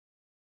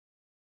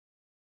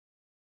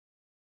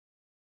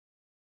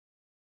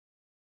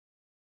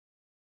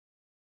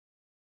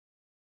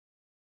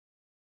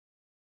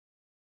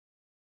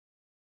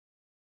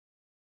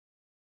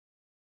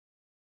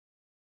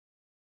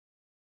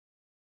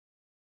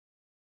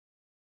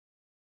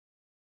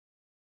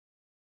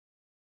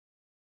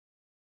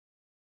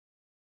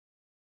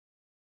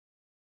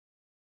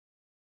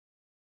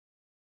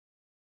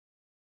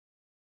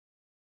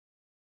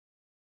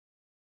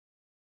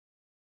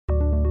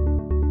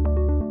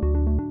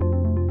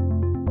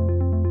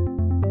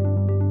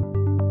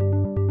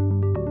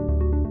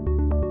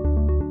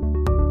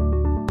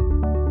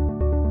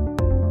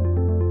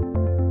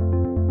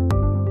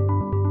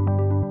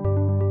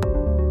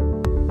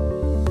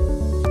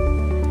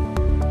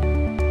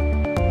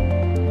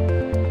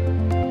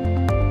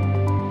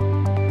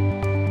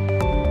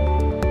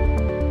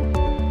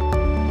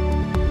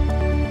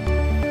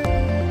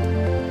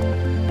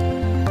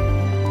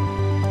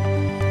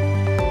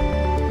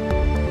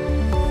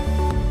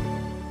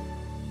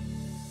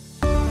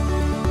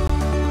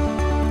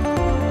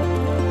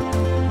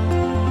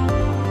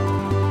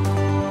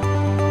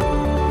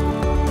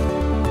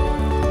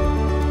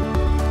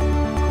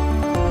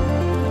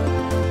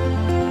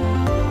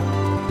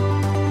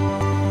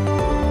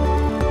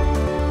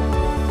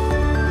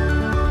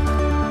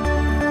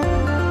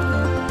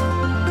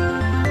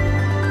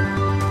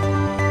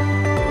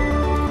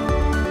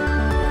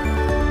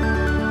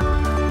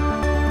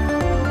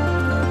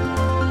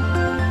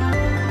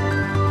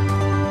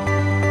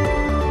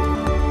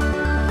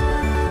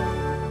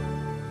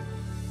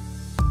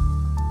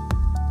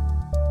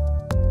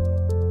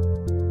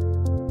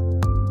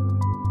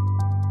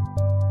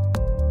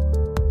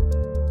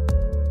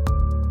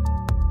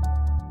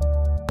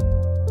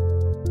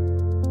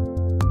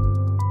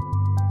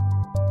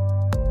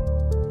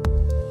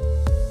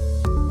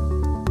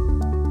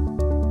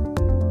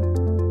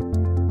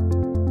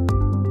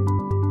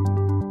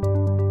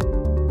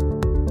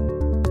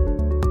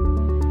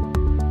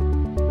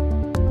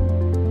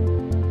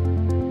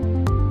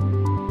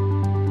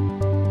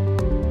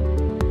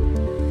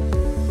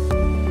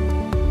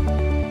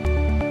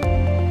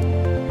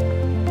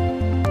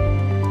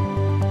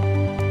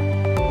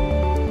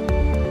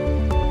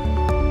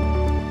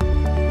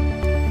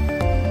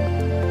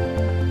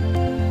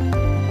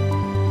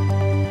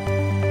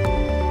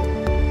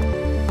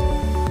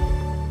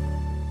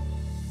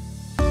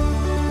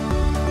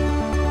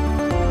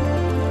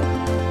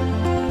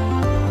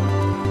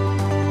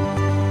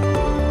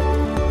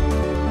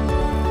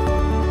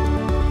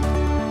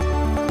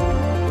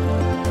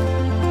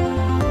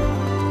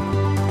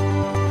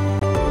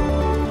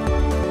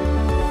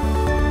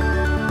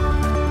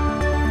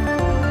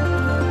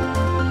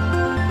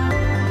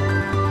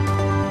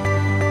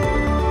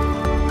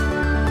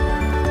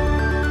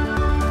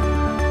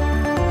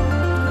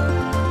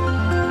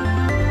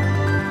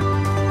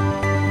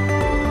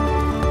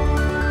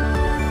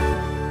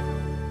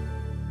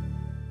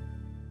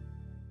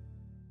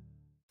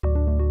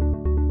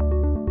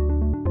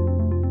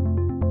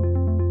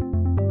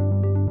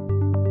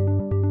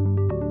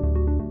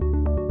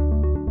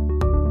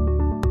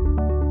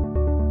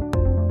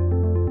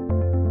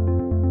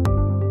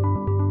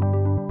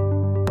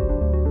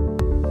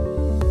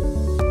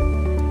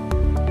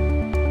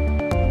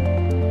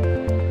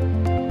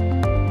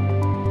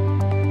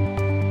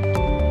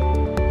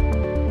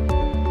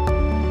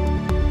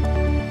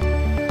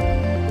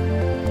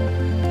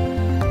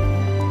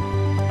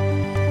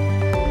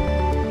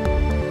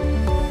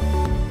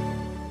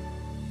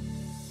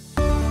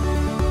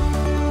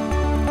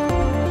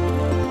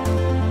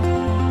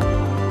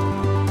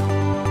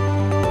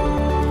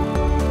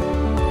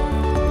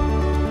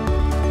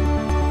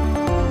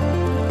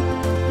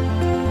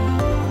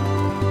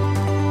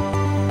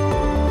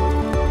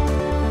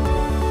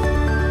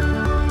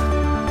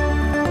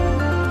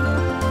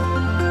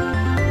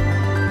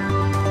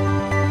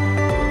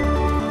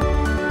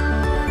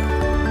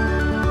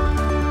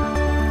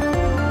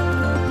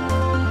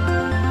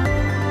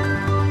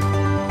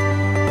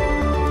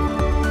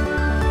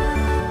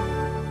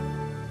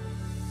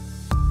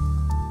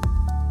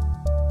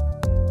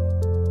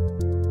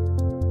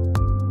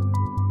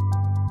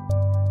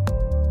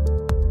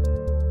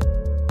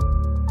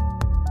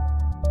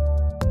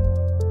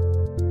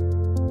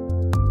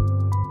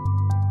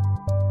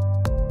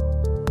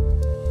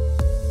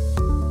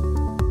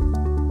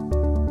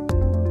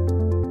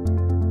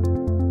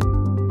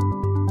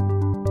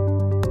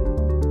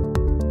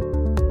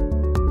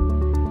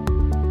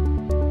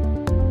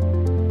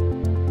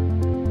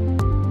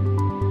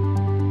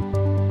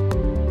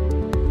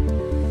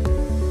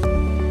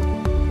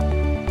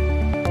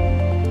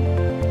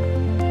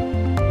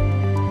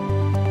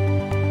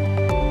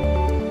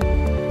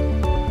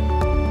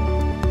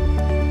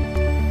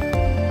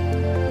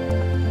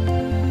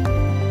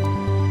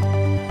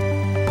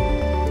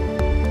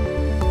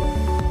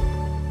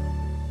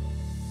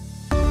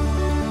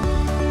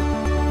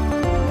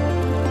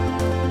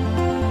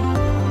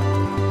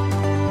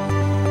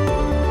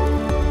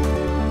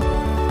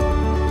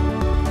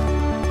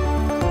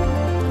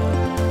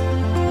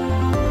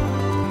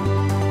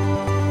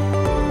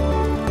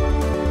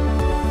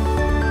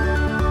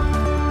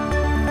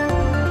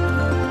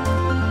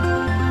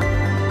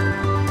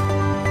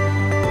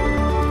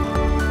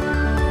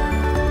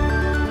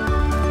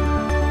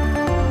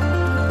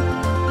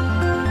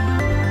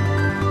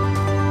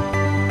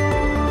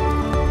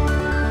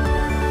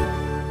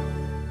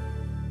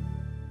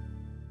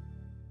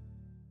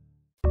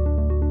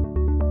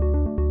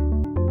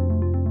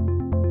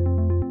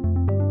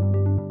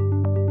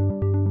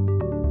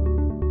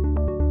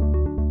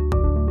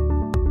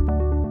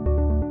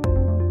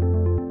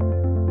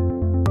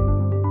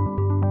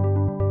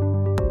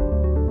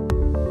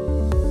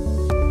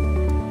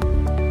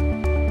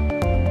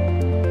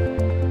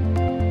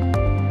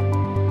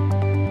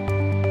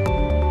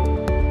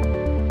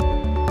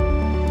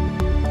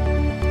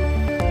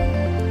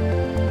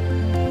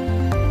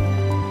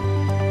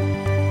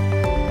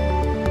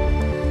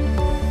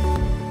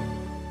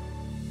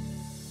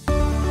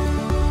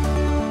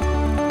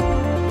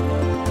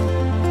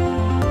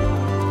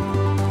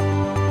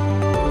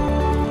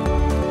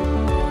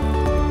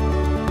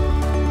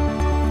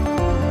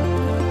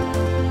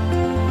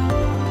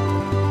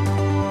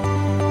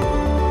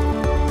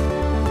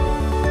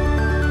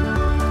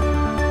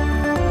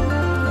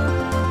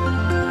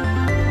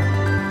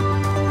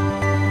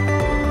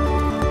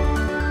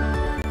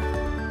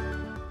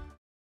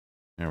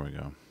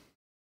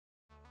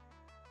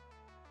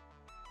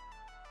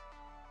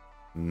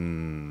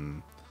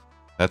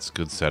That's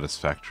good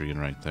satisfactory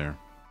right there.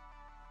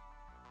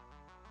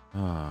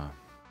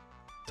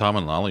 Tom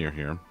and Lolly are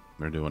here.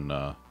 They're doing,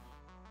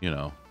 you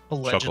know,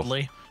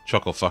 Allegedly.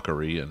 chuckle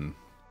fuckery and.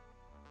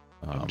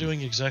 I'm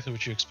doing exactly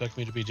what you expect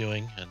me to be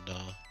doing, and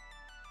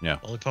yeah,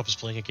 Lollipop is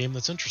playing a game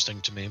that's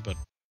interesting to me, but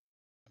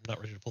I'm not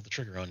ready to pull the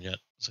trigger on yet.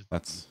 So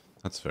that's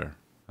fair.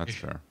 That's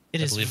fair. It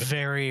is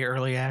very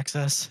early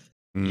access.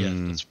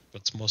 Yeah,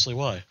 that's mostly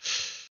why.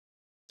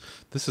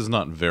 This is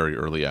not very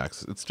early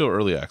access. It's still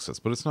early access,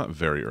 but it's not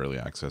very early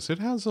access.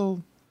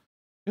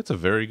 It's a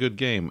very good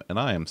game, and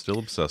I am still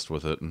obsessed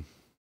with it.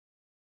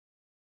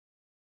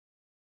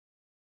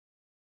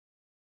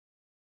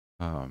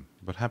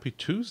 But happy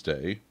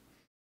Tuesday,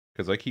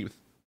 because I keep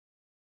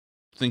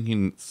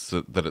thinking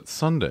that it's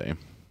Sunday,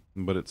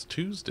 but it's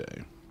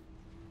Tuesday.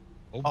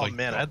 Oh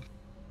man,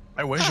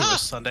 I wish it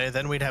was Sunday.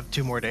 Then we'd have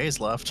 2 more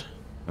days left.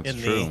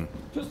 That's true.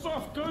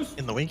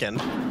 In the weekend.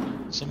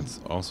 Some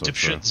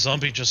dipshit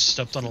zombie just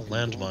stepped on a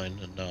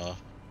landmine, and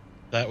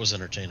that was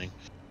entertaining.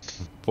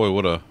 Boy,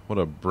 what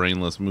a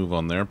brainless move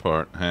on their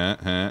part.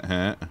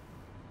 The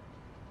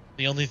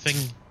only thing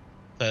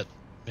that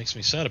makes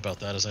me sad about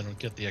that is I don't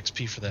get the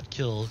XP for that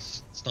kill.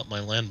 It's not my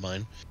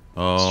landmine.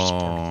 Oh. It's just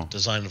part of the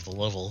design of the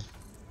level.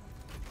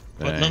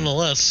 Dang. But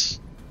nonetheless,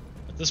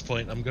 at this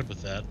point, I'm good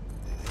with that.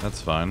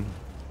 That's fine.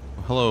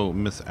 Well, hello,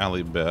 Miss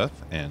Allie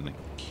Beth and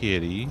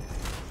Kitty.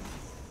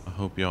 I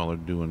hope y'all are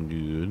doing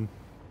good.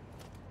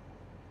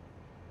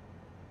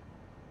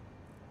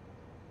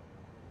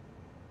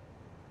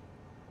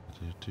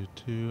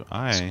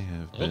 I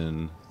have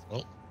been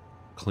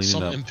cleaning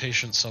up. Some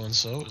impatient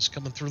so-and-so is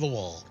coming through the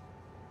wall.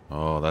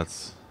 Oh,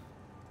 that's...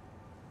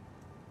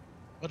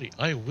 Buddy,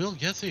 I will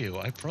get to you,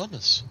 I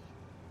promise.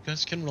 You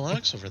guys can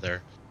relax over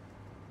there.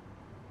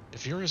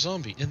 If you're a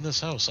zombie in this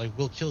house, I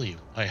will kill you.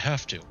 I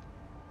have to.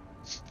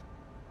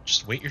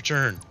 Just wait your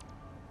turn.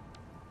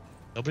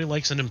 Nobody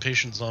likes an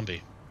impatient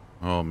zombie.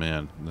 Oh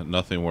man,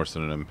 nothing worse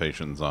than an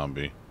impatient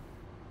zombie.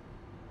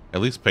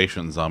 At least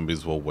patient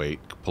zombies will wait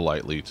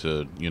politely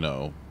to, you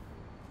know,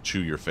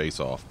 chew your face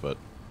off, but...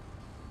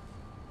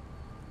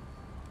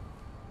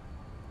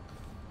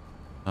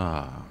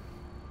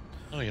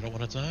 Oh, you don't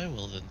want to die?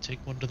 Well, then take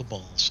one to the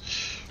balls.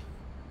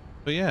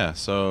 But yeah,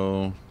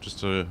 so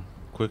just a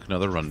quick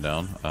another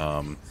rundown.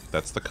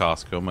 That's the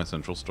Costco, my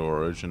central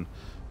storage, and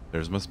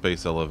there's my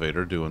space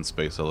elevator doing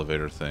space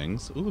elevator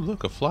things. Ooh,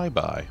 look, a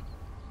flyby.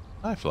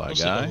 Hi, fly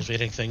guy.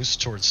 Elevating things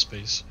towards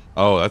space.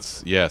 Oh,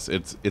 yes,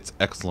 it's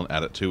excellent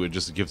at it too. It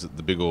just gives it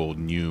the big old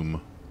neum.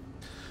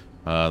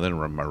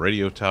 Then my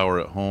radio tower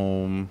at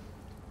home.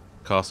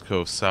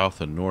 Costco South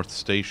and North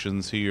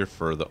stations here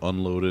for the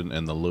unloading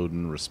and the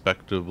loading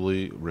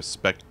respectively.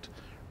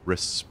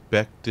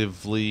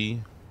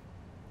 Respectively?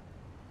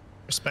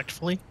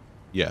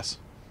 Yes.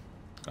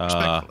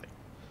 Respectfully.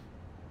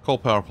 Coal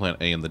power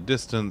plant A in the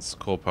distance,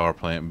 coal power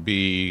plant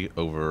B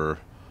over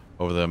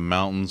the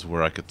mountains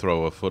where I could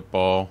throw a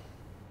football.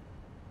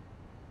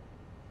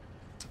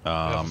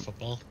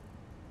 Football?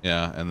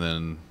 Yeah, and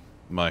then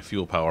my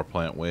fuel power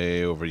plant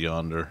way over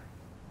yonder.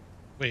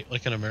 Wait,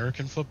 like an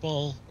American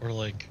football or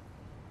like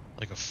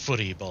a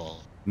footy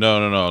ball?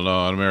 No, an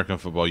American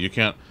football. You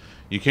can't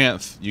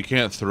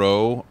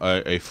throw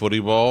a footy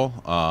ball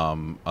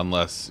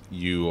unless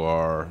you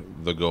are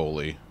the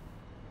goalie.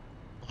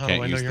 How do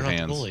I know you're not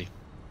the goalie?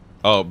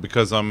 Oh,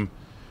 because I'm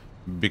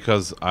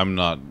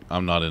not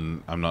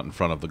in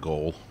front of the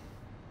goal.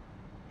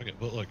 Okay,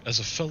 well look, as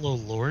a fellow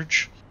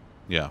Lorge,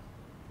 yeah,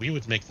 we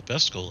would make the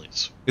best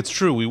goalies. It's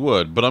true, we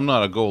would, but I'm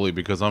not a goalie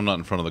because I'm not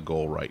in front of the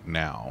goal right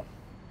now.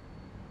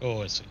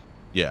 Oh, I see.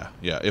 Yeah.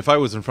 If I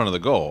was in front of the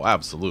goal,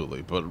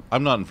 absolutely. But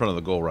I'm not in front of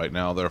the goal right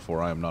now,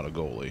 therefore I am not a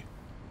goalie.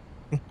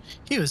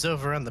 He was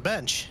over on the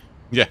bench.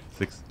 Yeah,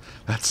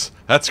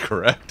 that's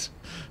correct.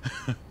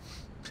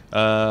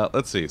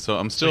 Let's see. So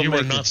I'm still. So you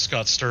are not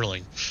Scott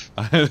Sterling.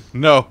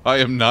 No, I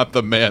am not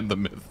the man, the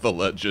myth, the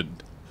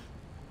legend.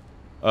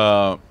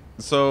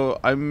 So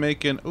I'm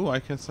making. Ooh, I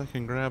guess I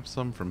can grab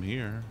some from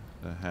here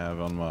to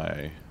have on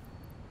my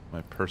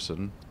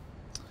person.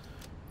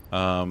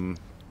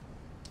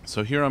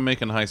 So here I'm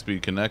making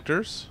high-speed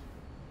connectors.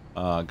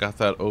 Got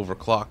that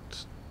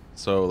overclocked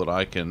so that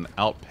I can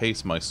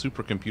outpace my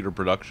supercomputer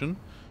production,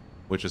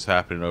 which is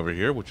happening over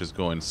here, which is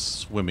going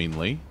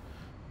swimmingly.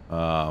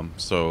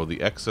 So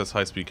the excess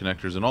high-speed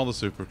connectors and all the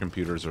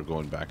supercomputers are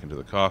going back into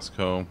the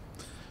Costco.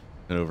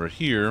 And over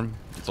here,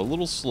 it's a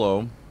little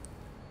slow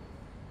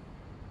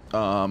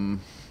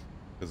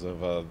because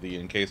of the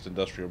encased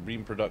industrial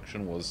beam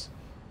production was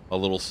a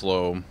little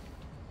slow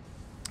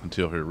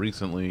until here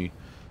recently.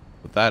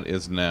 But that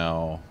is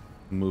now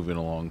moving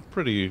along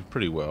pretty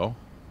well.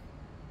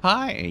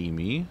 Hi,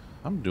 Amy.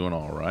 I'm doing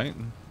all right.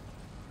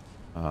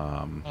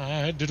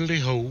 Hi,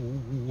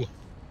 diddly-ho.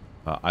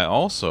 I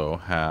also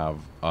have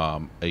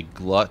a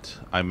glut.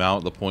 I'm out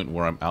at the point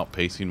where I'm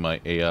outpacing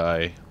my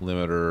AI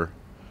limiter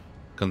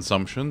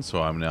consumption,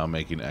 so I'm now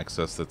making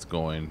excess that's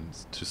going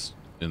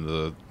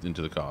into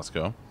the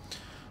Costco.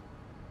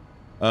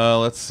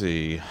 Let's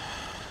see.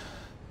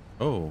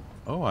 Oh,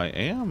 I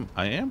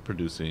am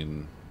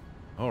producing.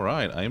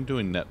 Alright, I am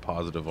doing net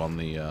positive on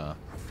the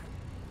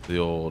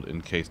old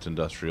encased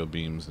industrial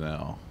beams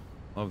now.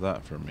 Love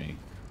that for me.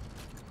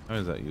 How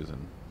is that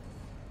using?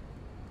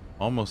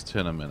 Almost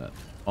 10 a minute.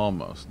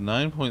 Almost.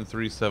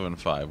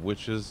 9.375,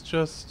 which is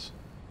just...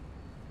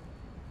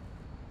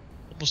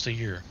 almost a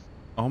year.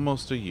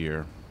 Almost a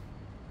year.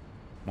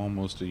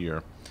 Almost a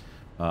year.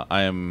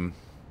 I am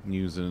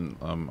using...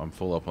 I'm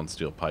full up on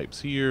steel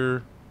pipes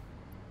here.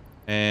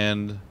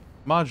 And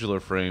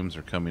modular frames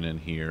are coming in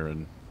here,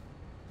 and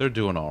they're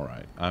doing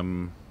alright. I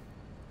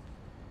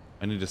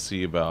need to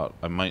see about...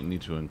 I might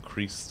need to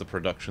increase the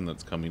production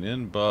that's coming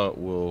in, but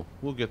we'll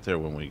get there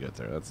when we get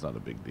there. That's not a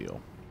big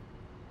deal.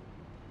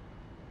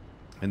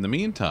 In the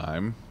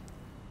meantime,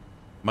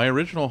 my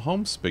original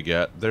home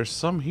spaghet, there's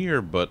some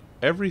here, but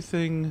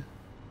everything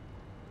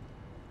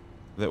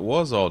that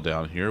was all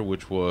down here,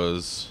 which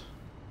was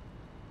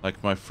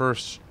like my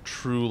first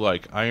true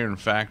like iron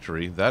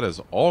factory, that is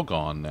all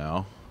gone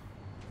now.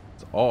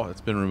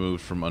 It's been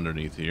removed from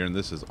underneath here, and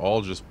this is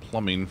all just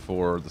plumbing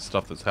for the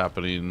stuff that's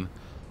happening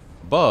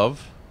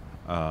above.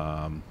 We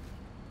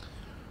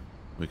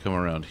come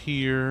around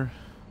here.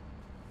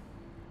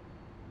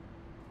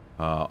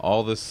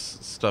 All this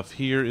stuff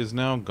here is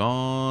now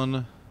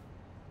gone.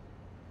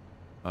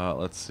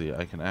 Let's see.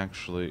 I can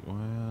actually...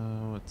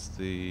 well, what's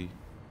the...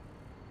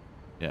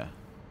 yeah.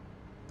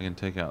 I can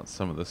take out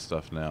some of this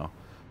stuff now.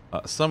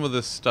 Some of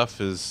this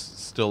stuff is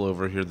still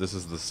over here. This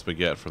is the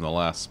spaghet from the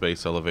last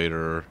space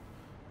elevator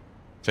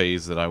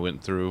phase that I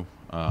went through.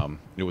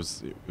 It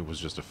was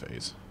just a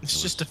phase.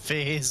 It's just a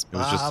phase,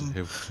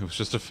 It was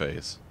just a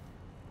phase.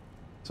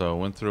 So I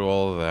went through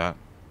all of that.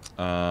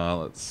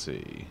 Let's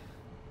see.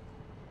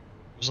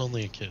 It was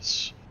only a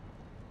kiss.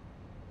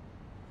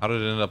 How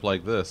did it end up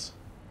like this?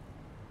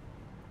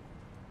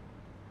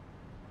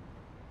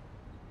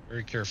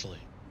 Very carefully.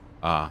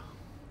 Ah.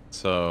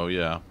 So,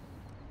 yeah.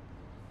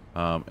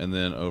 And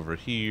then over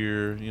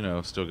here, you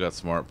know, still got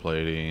smart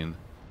plating.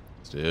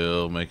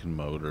 Still making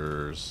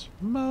motors.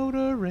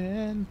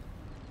 Motoring.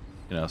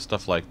 You know,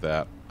 stuff like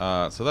that.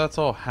 So that's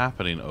all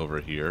happening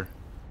over here.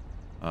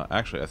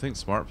 Actually, I think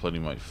smart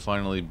plating might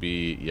finally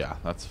be... yeah,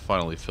 that's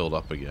finally filled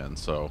up again.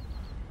 So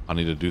I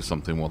need to do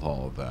something with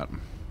all of that.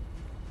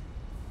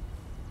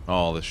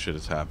 All this shit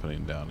is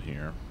happening down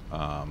here.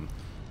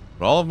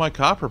 But all of my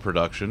copper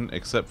production,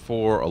 except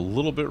for a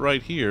little bit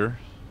right here,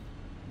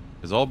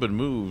 has all been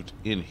moved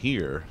in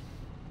here.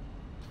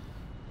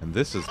 And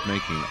this is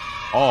making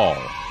all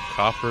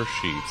copper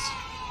sheets.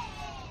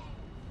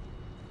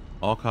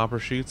 All copper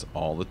sheets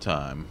all the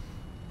time.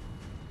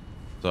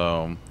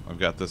 So I've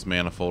got this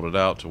manifolded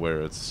out to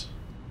where it's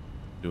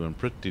doing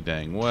pretty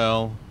dang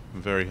well.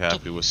 I'm very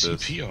happy with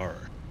this.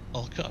 CPR.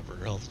 All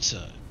copper all the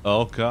time.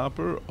 All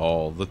copper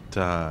all the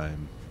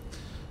time.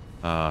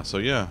 So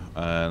yeah,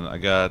 and I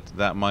got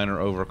that miner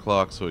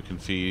overclocked so it can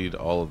feed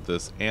all of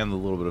this and the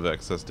little bit of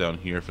excess down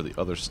here for the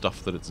other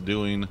stuff that it's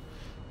doing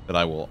that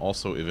I will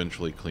also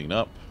eventually clean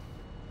up,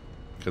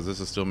 because this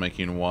is still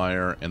making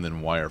wire and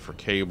then wire for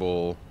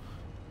cable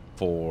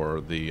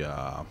for the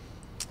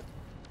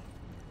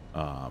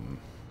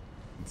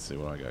let's see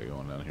what I got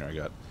going down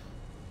here.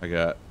 I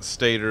got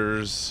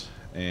stators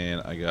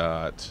and I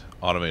got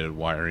automated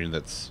wiring.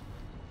 That's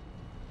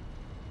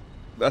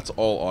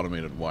all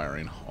automated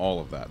wiring, all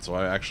of that. So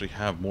I actually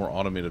have more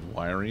automated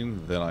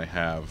wiring than I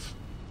have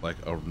like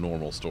a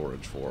normal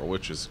storage for,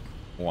 which is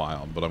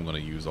wild, but I'm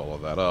going to use all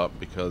of that up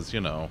because,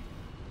 you know,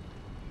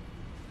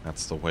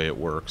 that's the way it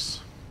works.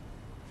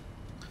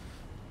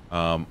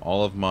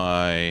 All of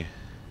my...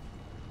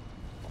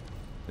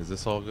 is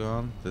this all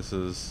gone? This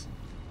is...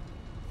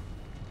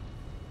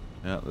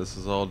 yeah, this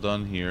is all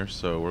done here,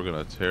 so we're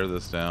going to tear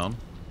this down.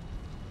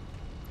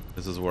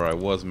 This is where I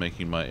was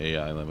making my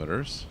AI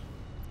limiters.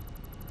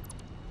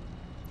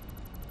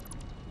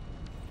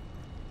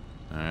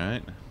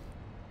 Alright.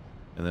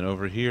 And then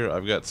over here,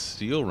 I've got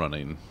steel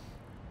running.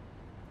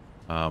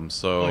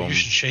 So... oh, you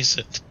should chase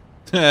it.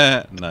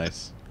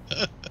 Nice.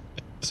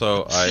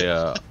 So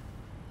I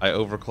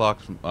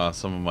overclocked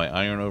some of my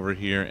iron over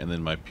here, and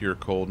then my pure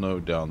coal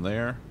node down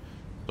there.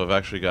 So I've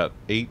actually got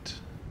 8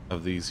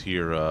 of these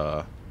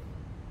here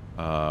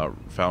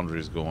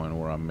foundries going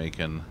where I'm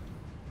making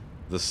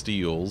the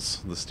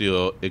steels, the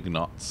steel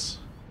ignots.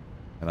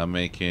 And I'm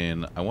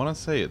making, I want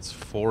to say it's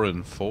 4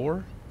 and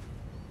 4?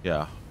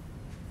 Yeah.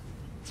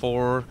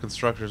 4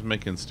 constructors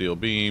making steel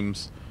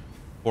beams,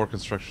 4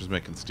 constructors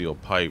making steel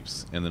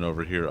pipes, and then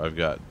over here I've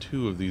got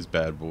 2 of these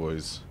bad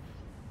boys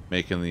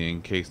making the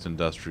encased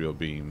industrial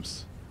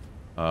beams.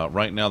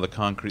 Right now the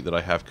concrete that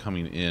I have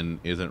coming in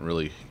isn't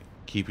really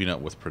keeping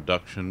up with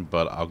production,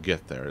 but I'll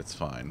get there, it's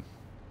fine.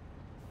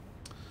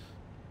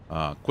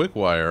 Quick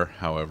wire,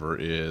 however,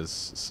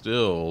 is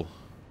still...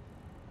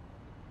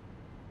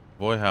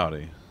 boy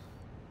howdy.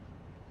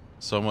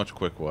 So much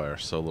quick wire,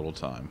 so little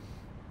time.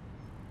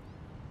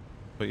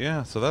 But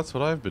yeah, so that's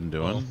what I've been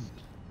doing. Well,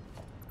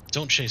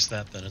 don't chase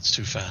that then, it's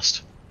too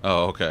fast.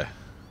 Oh, okay.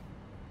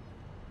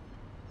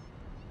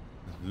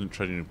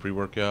 Try to do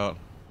pre-workout.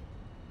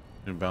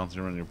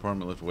 Bouncing around your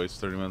apartment, lift weights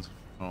 30 minutes.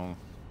 Oh.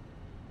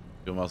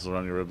 Feel muscles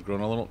around your ribs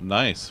growing a little.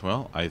 Nice.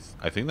 Well, I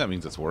think that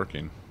means it's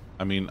working.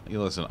 I mean,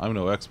 listen, I'm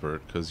no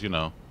expert because, you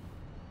know,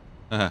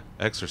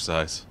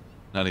 exercise.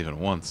 Not even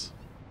once.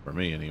 For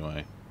me,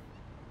 anyway.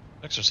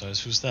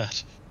 Exercise? Who's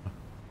that?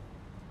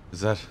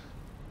 Is that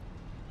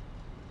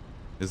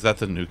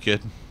the new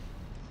kid?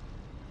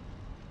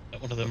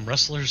 That one of them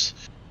wrestlers?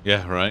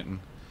 Yeah, right.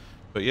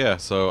 But yeah,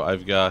 so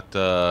I've got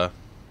all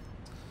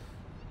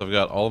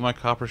of my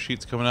copper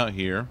sheets coming out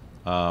here.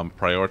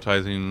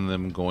 Prioritizing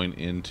them going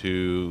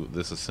into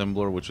this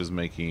assembler, which is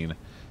making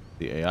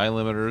the AI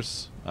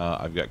limiters.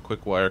 I've got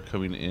quick wire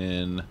coming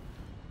in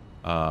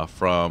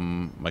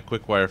from my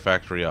quick wire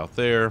factory out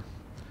there,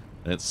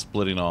 and it's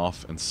splitting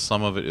off, and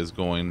some of it is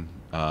going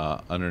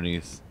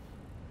underneath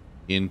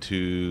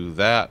into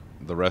that.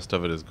 The rest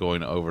of it is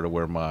going over to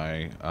where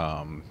my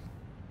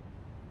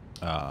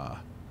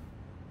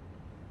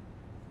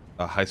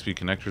high-speed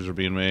connectors are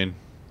being made.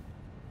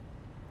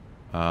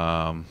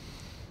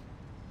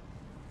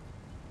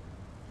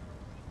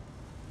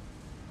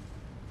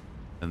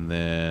 And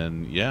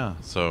then, yeah,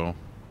 so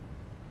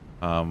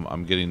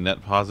I'm getting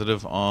net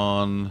positive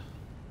on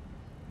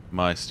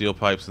my steel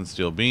pipes and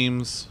steel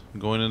beams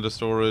going into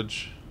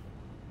storage.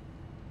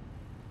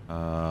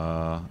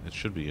 It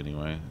should be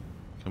anyway.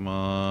 Come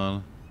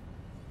on.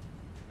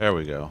 There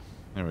we go.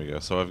 There we go.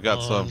 So I've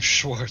got some...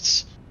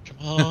 Schwartz.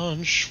 Come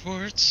on,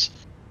 Schwartz.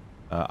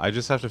 I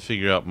just have to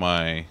figure out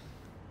my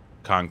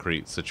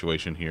concrete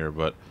situation here,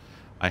 but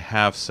I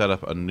have set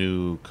up a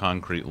new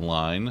concrete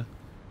line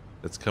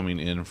that's coming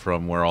in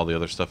from where all the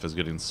other stuff is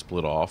getting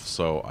split off,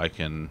 so I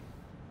can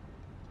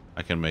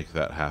make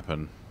that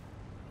happen.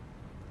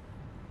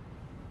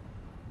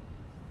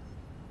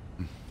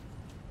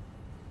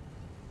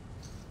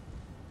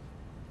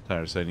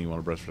 Tired of saying you want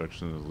a breast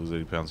reduction to lose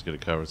 80 pounds, get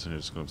it covered, so you're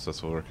just going to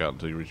obsessively work out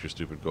until you reach your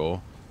stupid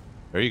goal.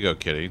 There you go,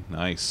 kitty.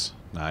 Nice.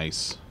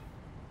 Nice.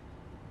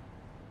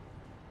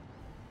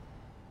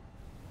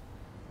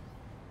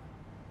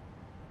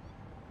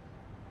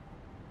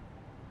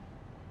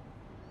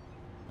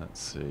 Let's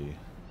see.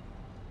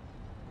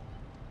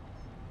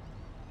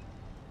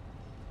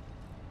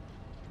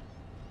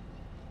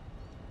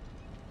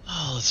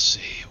 Oh, let's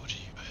see. What do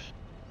you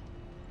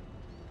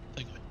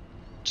think?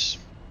 Just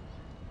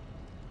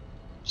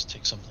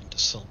take something to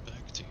sell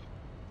back to you.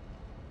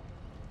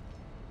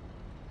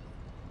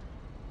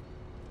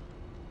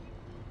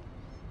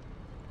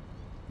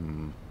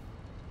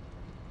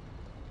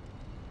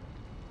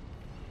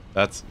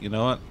 That's, you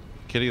know what,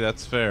 kitty,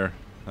 that's fair.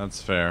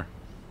 That's fair.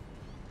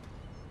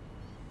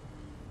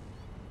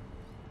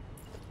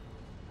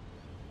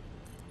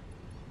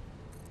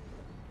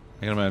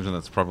 I can imagine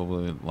that's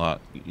probably a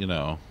lot, you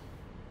know,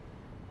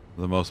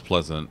 the most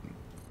pleasant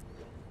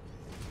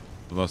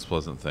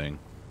thing.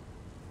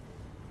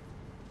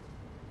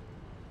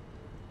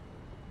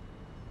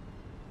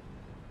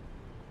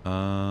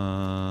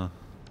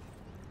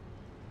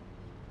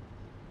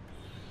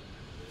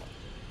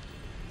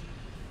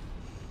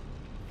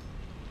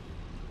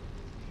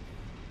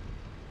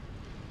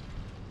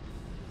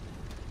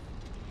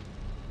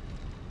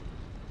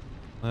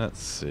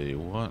 Let's see,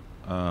 what,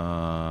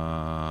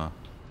 no,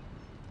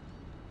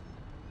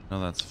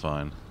 that's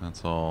fine.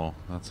 That's all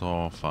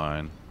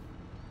fine.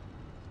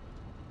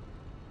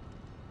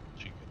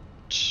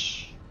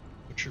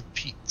 Butcher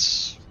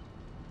Pete's.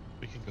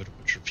 We can go to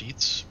Butcher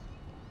Pete's.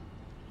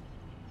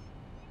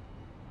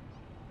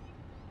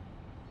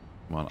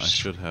 Come on, I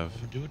should have...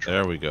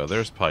 There we go.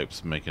 There's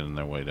pipes making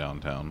their way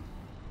downtown.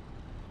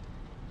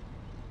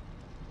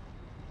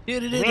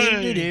 There it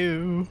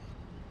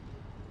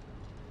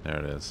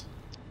is.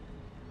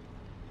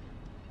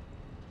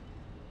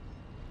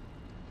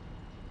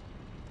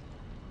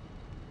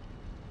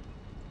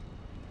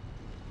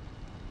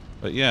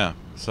 But yeah,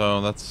 so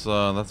that's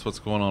what's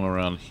going on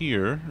around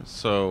here.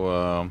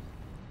 So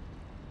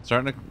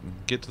starting to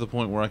get to the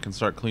point where I can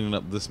start cleaning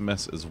up this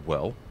mess as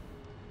well.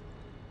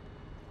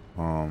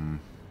 And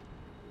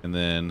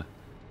then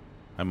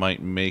I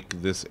might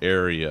make this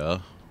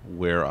area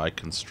where I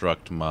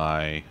construct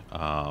my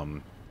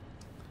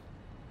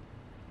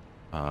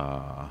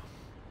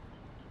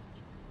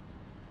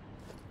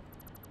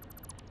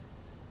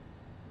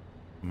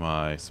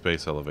my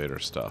space elevator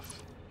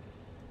stuff.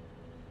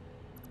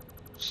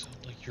 Sound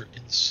like you're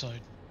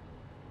inside.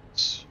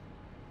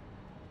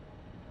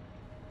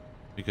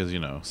 Because, you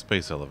know,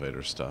 space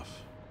elevator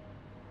stuff.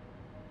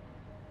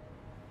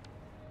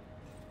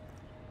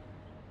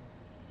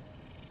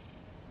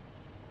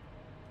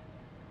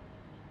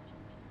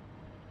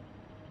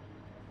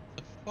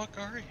 The fuck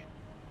are you?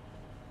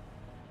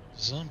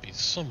 Zombies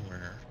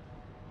somewhere.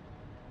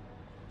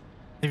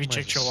 Have you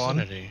checked your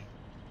lawn?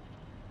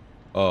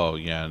 Oh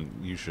yeah,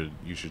 and you should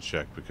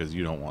check because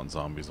you don't want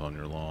zombies on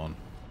your lawn.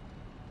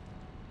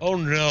 Oh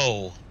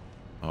no!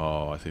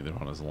 Oh, I think they're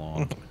on his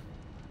lawn.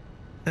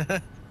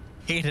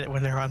 Hate it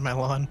when they're on my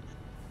lawn.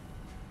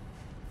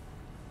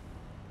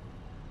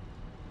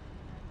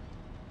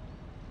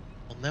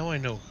 Well, now I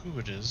know who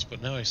it is,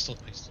 but now I still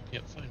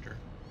can't find her.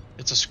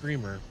 It's a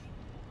screamer.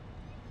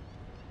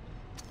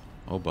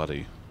 Oh,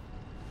 buddy.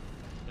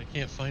 I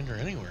can't find her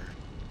anywhere.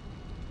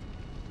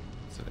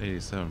 It's at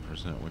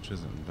 87%, which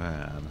isn't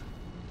bad.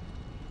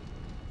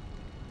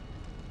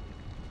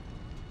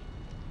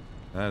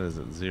 That is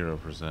at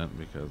 0%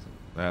 because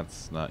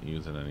that's not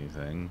using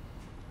anything.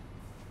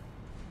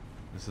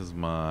 This is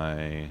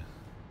my...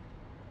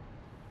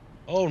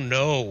 Oh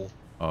no!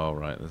 Oh,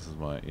 right, this is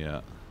my...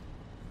 yeah.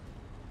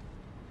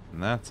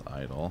 And that's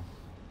idle.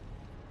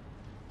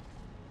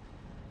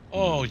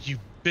 Oh, you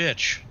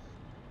bitch!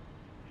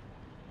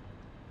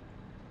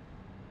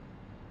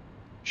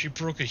 She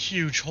broke a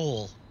huge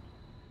hole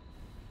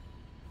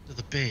to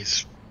the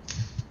base.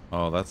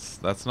 Oh,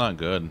 that's not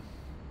good.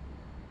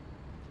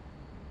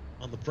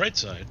 On the bright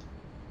side,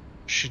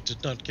 she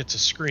did not get to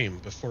scream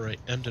before I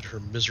ended her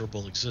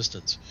miserable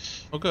existence.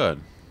 Oh, good.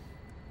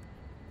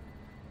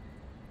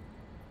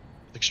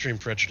 With extreme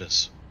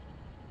prejudice.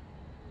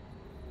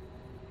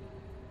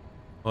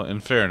 Well, in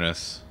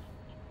fairness,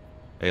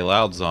 a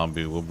loud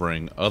zombie will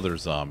bring other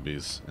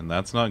zombies, and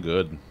that's not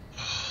good.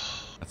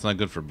 That's not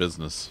good for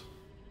business.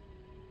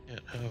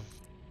 Can't have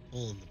a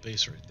hole in the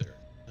base right there.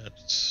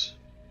 That's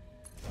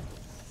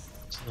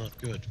not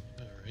good.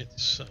 Alright,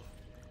 so...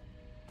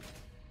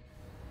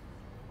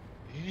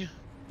 okay,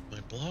 my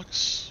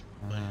blocks,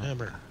 my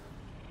hammer.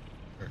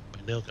 Or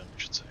my nail gun, I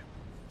should say.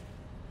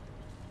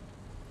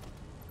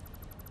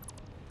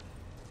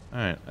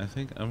 Alright, I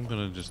think I'm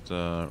gonna just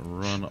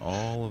run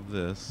all of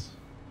this.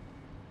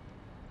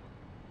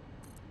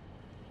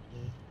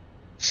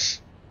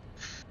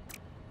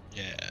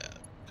 Yeah.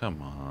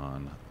 Come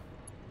on.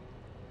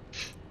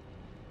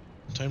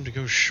 Time to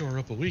go shore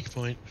up a weak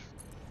point.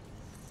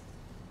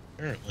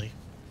 Apparently.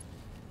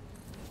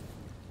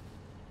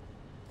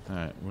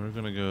 Alright, we're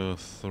gonna go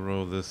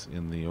throw this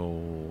in the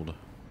old...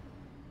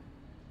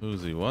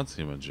 Who's what's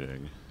him a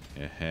jig?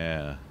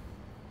 Yeah.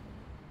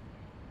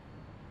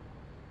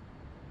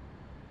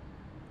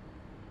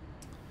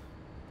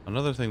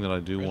 Another thing that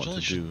I do want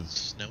to do...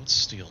 Now it's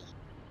steel.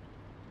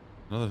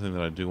 Another thing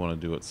that I do want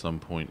to do at some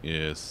point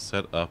is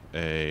set up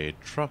a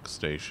truck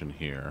station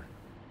here.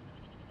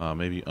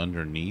 Maybe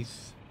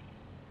underneath.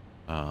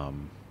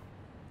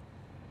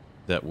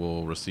 That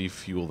will receive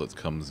fuel that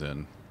comes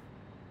in.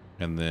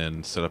 And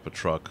then set up a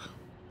truck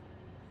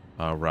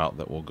route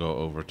that will go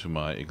over to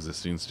my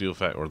existing steel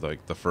or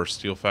like the first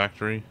steel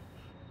factory.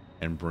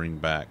 And bring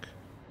back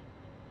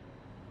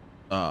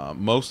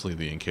mostly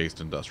the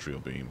encased industrial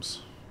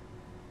beams.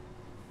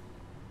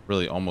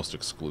 Really almost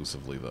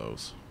exclusively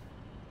those.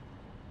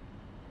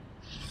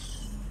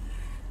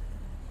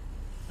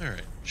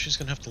 Alright, she's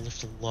gonna have to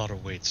lift a lot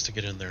of weights to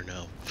get in there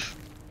now.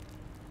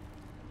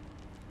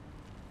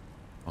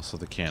 Also,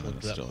 the cannon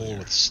is still that hole here.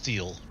 with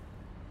steel.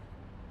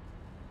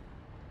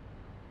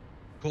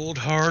 Cold,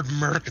 hard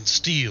American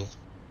steel.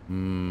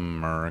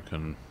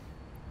 American.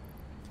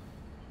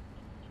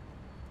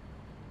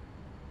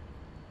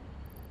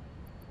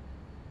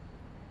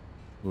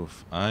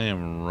 Oof, I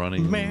am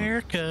running...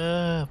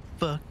 America,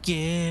 fuck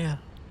yeah.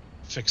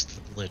 Fixed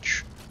the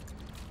glitch.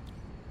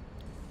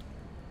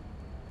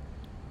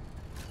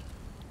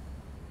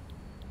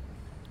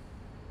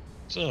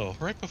 So,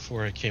 right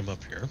before I came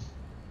up here,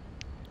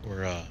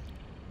 for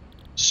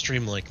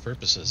stream-like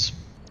purposes,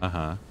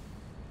 Uh-huh.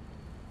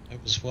 I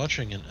was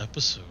watching an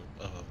episode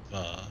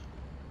of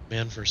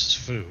Man vs.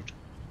 Food.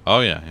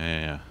 Oh,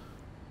 yeah.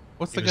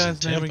 What's the He was in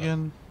guy's name Tampa.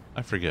 again?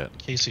 I forget.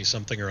 Casey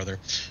something or other.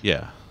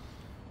 Yeah.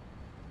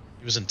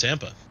 He was in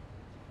Tampa,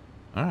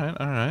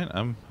 Alright.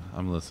 I'm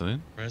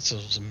listening. right? So I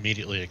was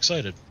immediately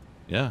excited.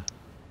 Yeah.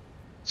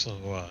 So,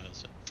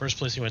 first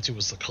place he went to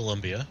was the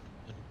Columbia.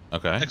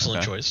 Okay.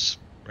 Excellent okay. choice,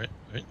 right?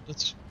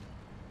 That's,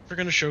 if we're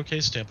gonna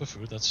showcase Tampa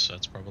food, that's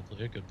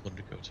probably a good one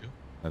to go to.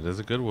 That is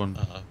a good one.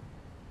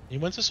 He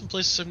went to some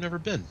places I've never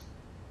been.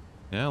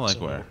 Yeah, like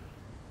So, where?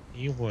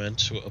 He went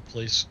to a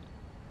place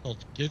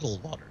called Giggle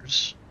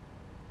Waters.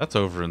 That's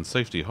over in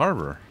Safety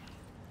Harbor.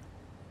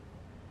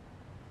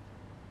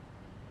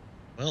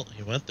 Well,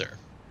 he went there.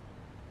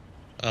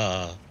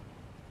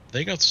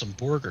 They got some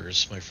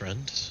burgers, my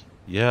friend.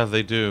 Yeah,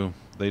 they do.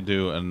 They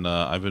do, and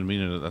I've been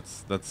meaning to...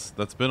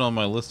 That's been on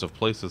my list of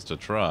places to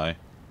try.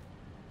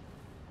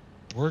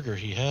 Burger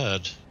he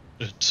had,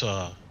 it's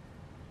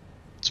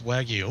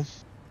Wagyu.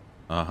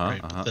 Uh-huh,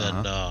 Right?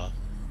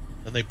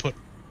 Then they put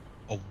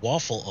a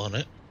waffle on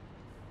it.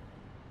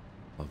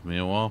 Love me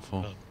a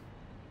waffle.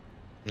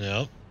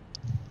 Yeah.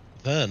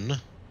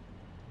 Then,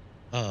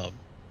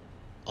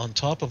 on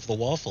top of the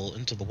waffle,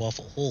 into the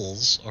waffle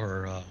holes,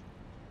 are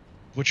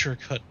butcher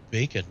cut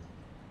bacon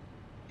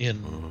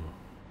in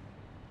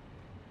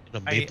a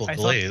maple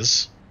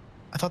glaze.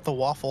 I thought the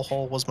waffle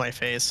hole was my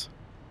face.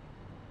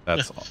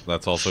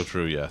 That's also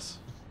true, yes.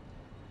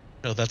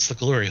 No, that's the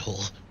glory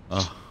hole.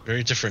 Oh,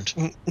 Very different.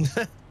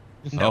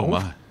 oh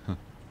my.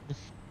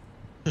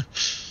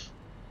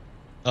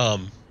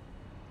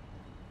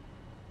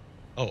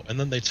 Oh, and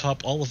then they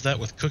top all of that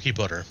with cookie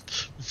butter.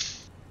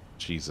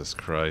 Jesus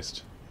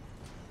Christ.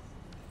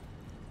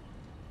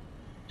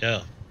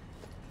 Yeah.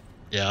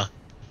 Yeah.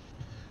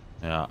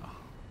 Yeah.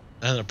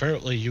 And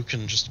apparently you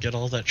can just get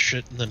all that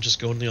shit and then just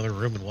go in the other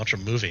room and watch a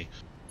movie.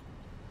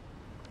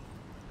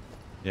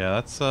 Yeah,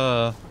 that's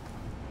a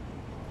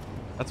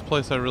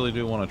place I really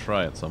do want to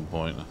try at some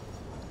point.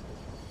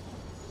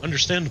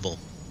 Understandable.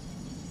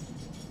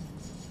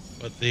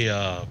 But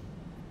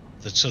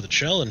so the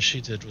challenge she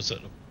did was at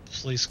a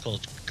place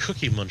called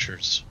Cookie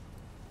Munchers.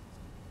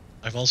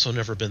 I've also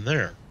never been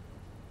there.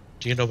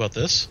 Do you know about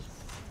this?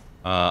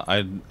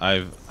 I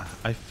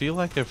feel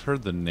like I've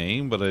heard the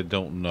name, but I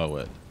don't know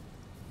it.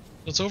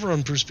 It's over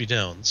on Bruceby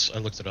Downs. I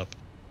looked it up.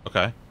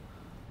 Okay.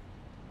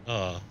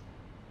 And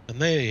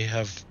they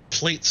have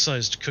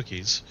plate-sized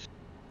cookies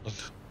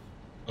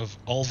of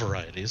all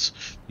varieties.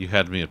 You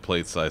had me at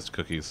plate-sized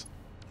cookies.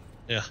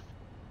 Yeah.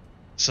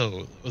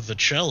 So the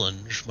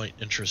challenge might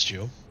interest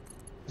you.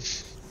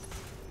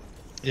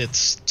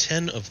 It's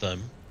 10 of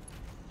them.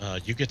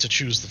 You get to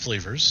choose the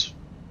flavors.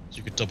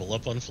 You could double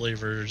up on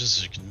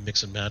flavors. You can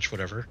mix and match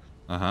whatever.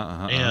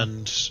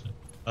 And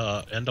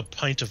a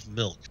pint of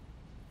milk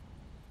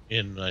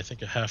in I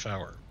think a half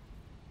hour.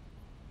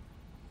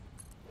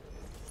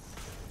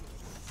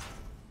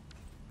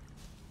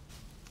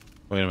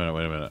 Wait a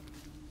minute.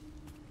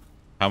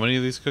 How many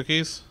of these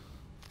cookies?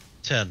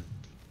 10.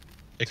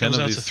 It comes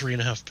out to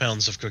 3.5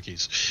 pounds of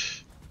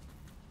cookies.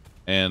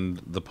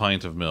 And the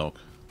pint of milk.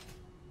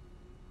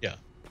 Yeah.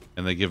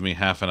 And they give me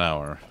half an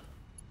hour.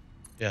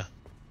 Yeah.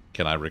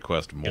 Can I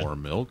request more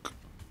milk?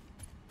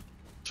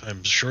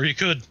 I'm sure you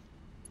could.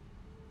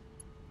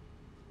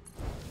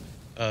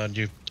 I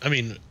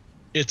mean,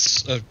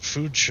 it's a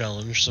food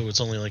challenge, so it's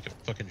only like a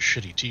fucking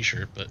shitty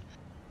t-shirt, but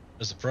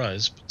as a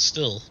prize, but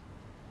still.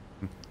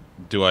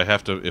 Do I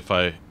have to, if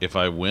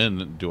I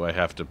win, do I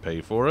have to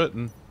pay for it?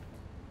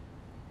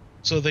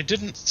 So they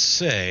didn't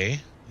say,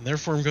 and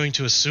therefore I'm going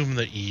to assume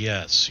that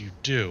yes, you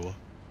do.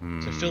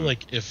 So I feel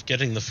like if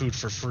getting the food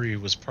for free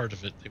was part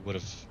of it, they would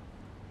have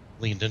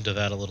leaned into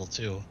that a little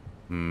too.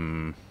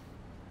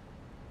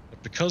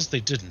 But because they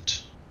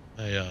didn't,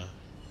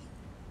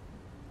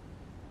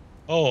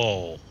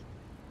 Oh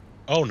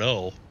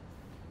no.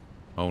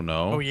 Oh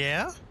no? Oh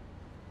yeah?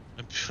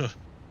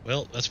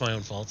 Well, that's my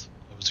own fault.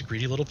 I was a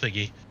greedy little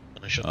piggy,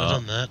 and I shouldn't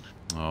have done that.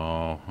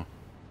 Oh.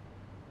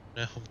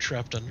 Now I'm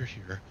trapped under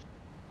here.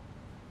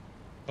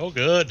 Oh,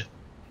 good.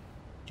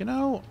 You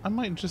know, I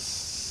might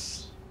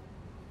just...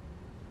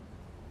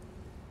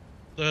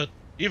 That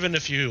even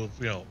if you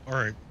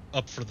aren't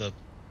up for the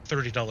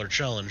 $30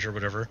 challenge or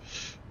whatever,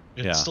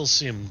 it still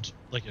seemed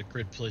like a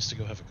great place to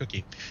go have a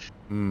cookie.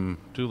 Do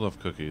love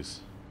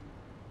cookies.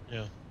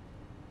 Yeah.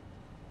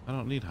 I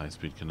don't need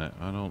high-speed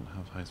connect. I don't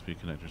have high-speed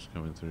connectors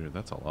coming through.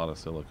 That's a lot of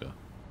silica.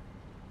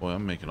 Boy,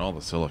 I'm making all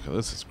the silica.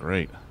 This is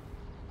great.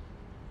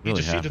 He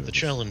defeated the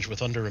challenge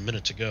with under a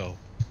minute to go.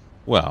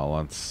 Well,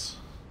 that's...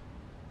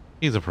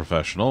 He's a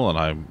professional,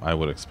 and I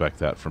would expect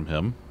that from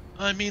him.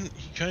 I mean,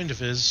 he kind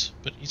of is,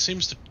 but he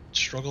seems to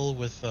struggle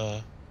with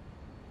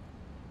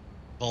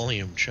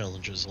volume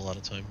challenges a lot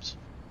of times.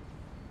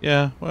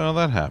 Yeah, well,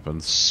 that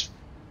happens.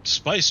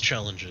 Spice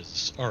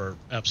challenges are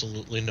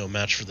absolutely no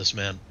match for this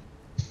man.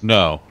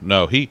 No,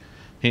 he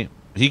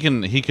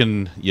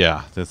can,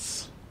 yeah,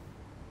 that's...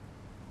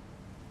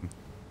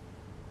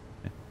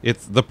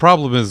 It's, the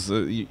problem is,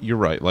 you're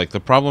right, like, the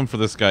problem for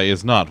this guy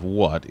is not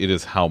what, it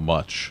is how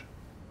much.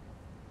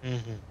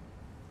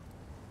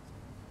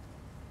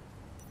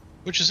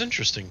 Which is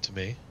interesting to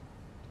me,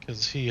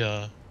 because he,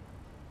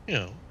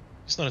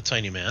 he's not a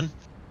tiny man.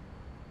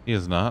 He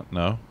is not,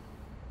 no.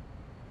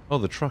 Oh,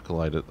 the truck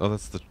lighted. Oh,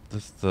 that's the...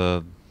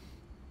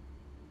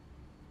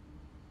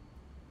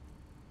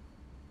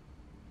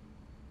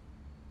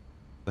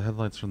 The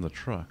headlights from the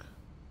truck.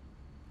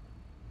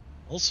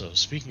 Also,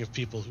 speaking of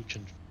people who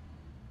can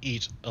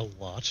eat a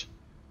lot...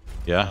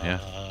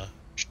 Yeah.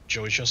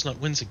 Joey Chestnut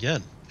wins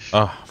again.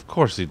 Of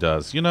course he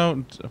does. You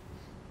know,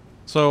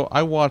 so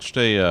I watched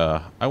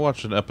an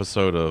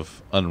episode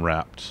of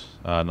Unwrapped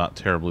not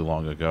terribly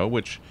long ago,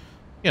 which,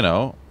 you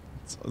know,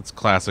 it's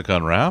classic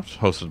Unwrapped,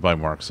 hosted by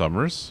Mark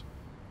Summers.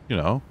 You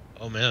know.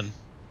 Oh man.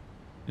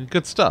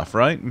 Good stuff,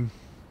 right?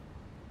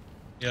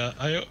 Yeah,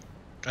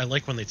 I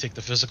like when they take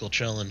the physical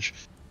challenge.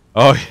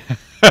 Oh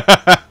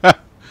yeah.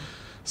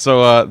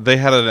 So they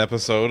had an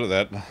episode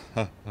that,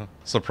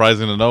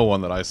 surprising to no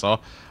one that I saw,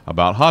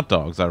 about hot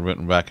dogs. I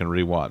went back and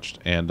rewatched,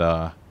 and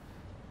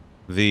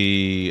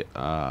you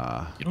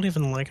don't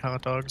even like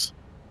hot dogs.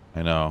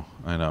 I know.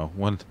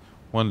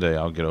 One day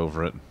I'll get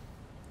over it.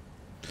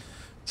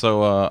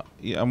 So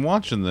yeah, I'm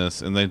watching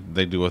this, and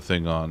they do a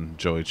thing on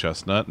Joey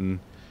Chestnut, and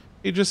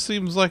he just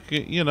seems like,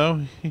 you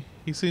know,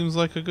 he seems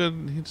like he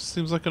just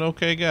seems like an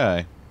okay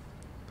guy.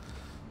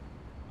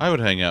 I would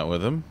hang out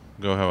with him,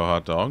 go have a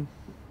hot dog.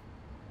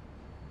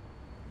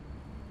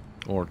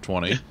 Or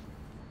 20.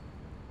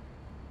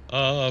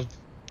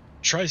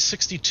 Try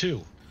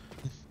 62.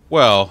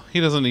 Well, he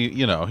doesn't eat,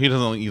 he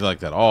doesn't eat like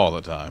that all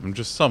the time,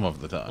 just some of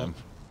the time.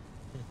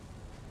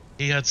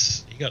 He got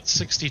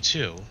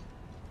 62,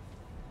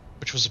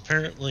 which was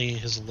apparently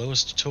his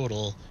lowest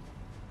total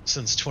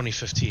since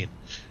 2015.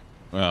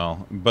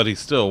 Well, but he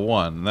still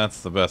won, and that's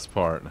the best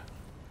part.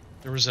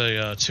 There was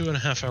a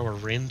 2.5-hour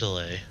rain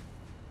delay.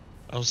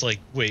 I was like,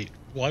 wait,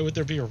 why would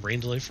there be a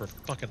rain delay for a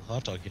fucking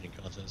hot dog eating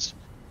contest?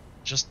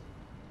 Just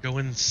go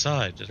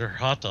inside. They're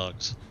hot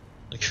dogs.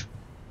 Like,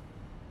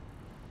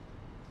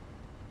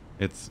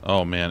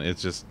 Oh man,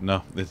 it's just,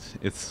 no,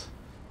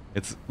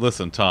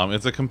 listen, Tom,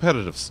 it's a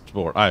competitive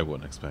sport. I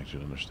wouldn't expect you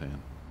to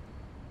understand.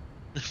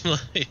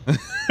 like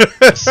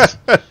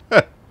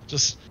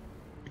just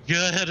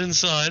go ahead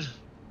inside.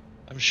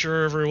 I'm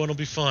sure everyone will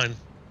be fine.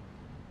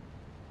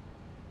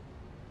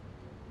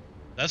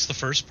 That's the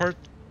first part.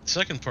 The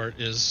second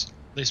part is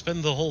they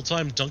spend the whole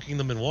time dunking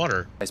them in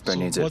water. Iceberg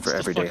needs so it for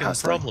everyday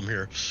what's the fucking problem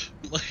here?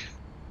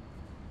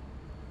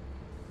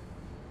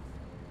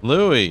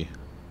 Louis,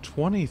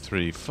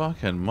 23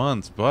 fucking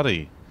months,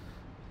 buddy.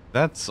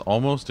 That's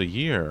almost a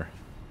year.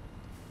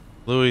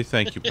 Louis,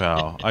 thank you,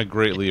 pal. I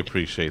greatly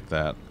appreciate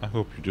that. I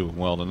hope you're doing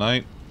well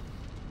tonight.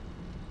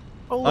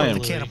 Oh, look, the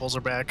cannibals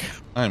are back.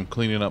 I am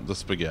cleaning up the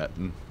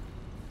spaghetti.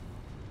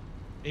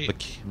 Hey,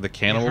 the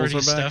cannibals are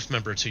back? Staff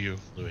member to you,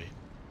 Louis.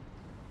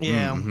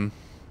 Yeah. Mm-hmm.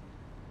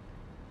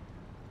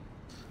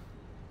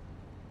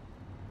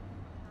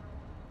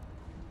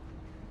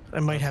 I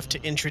might have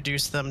to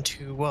introduce them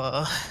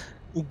to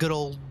good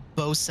old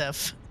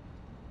Bosef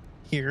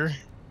here.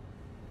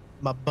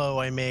 My bow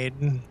I made.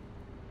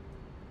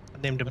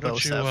 I named him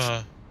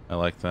Bosef. I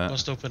like that.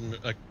 Must open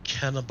a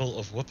cannibal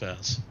of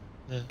whoop-ass.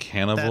 Yeah.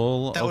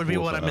 Cannibal that would be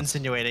what I'm whoop-ass.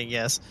 insinuating,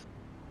 yes.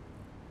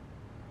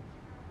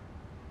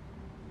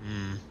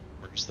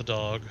 Where's the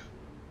dog?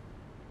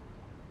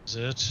 Is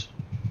it?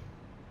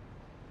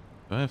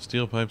 Do I have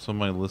steel pipes on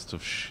my list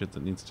of shit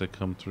that needs to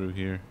come through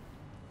here?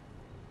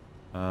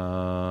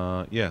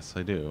 Yes,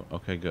 I do.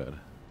 Okay, good.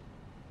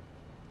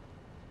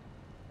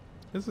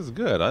 This is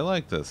good. I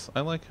like this.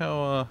 I like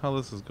how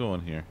this is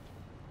going here.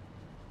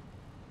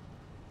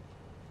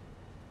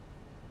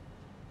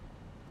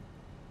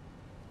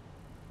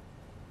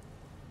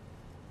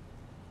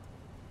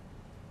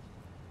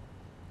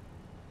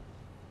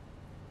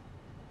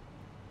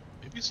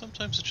 Maybe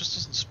sometimes it just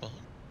doesn't spawn.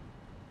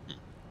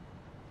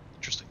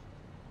 Interesting.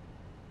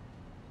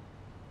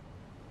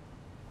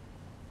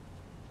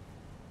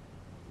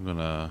 I'm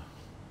gonna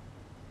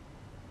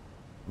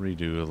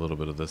redo a little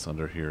bit of this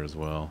under here as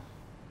well.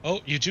 Oh,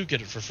 you do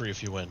get it for free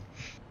if you win.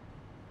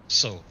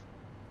 So.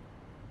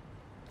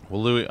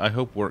 Well, Louis, I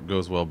hope work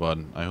goes well,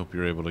 bud. I hope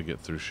you're able to get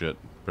through shit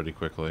pretty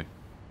quickly.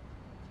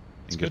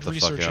 It's and good get the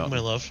researching, fuck out. my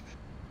love.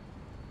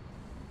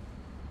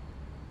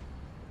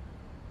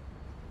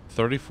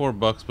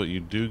 $34, but you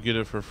do get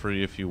it for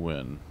free if you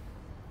win.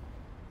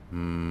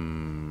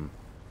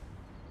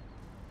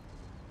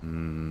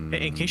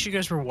 Hey, in case you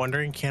guys were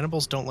wondering,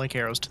 cannibals don't like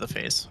arrows to the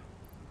face.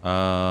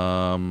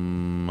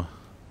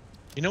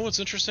 You know what's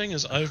interesting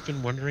is I've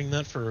been wondering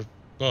that for,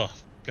 oh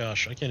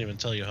gosh, I can't even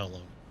tell you how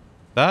long.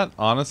 That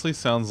honestly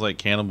sounds like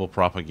cannibal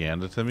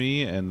propaganda to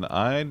me, and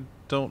I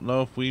don't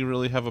know if we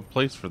really have a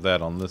place for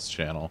that on this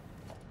channel.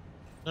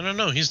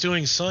 No, he's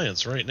doing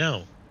science right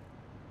now.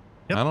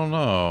 Yep. I don't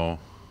know.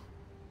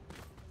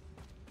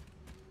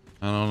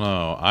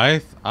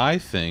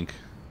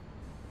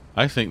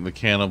 I think the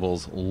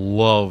cannibals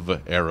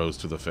love arrows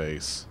to the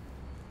face.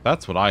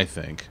 That's what I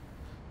think.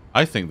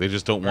 I think they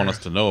just don't want us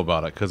to know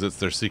about it because it's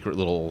their secret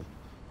little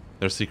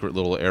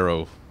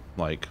arrow,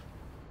 like,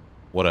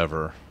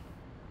 whatever.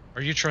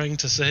 Are you trying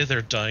to say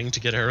they're dying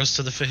to get arrows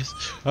to the face?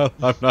 I'm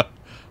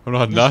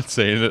not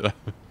saying it.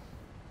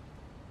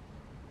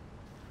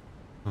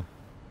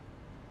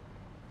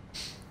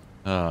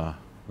 I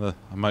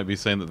might be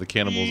saying that the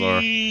cannibals are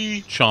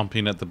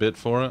chomping at the bit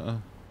for it.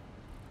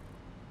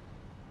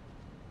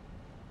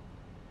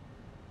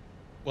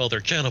 Well,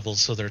 they're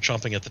cannibals, so they're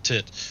chomping at the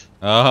tit.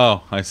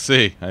 Oh, I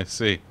see.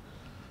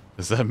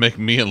 Does that make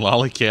me and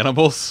Lolly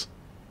cannibals?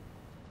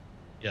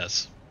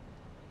 Yes.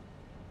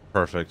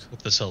 Perfect.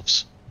 Hope this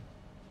helps.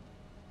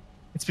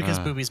 It's because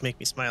boobies make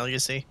me smile, you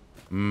see.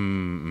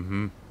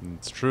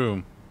 It's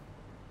true.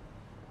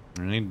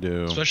 They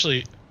do.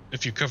 Especially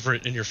if you cover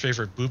it in your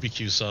favorite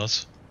BBQ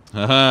sauce.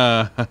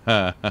 Oh,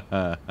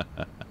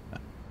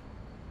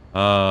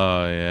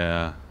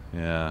 yeah.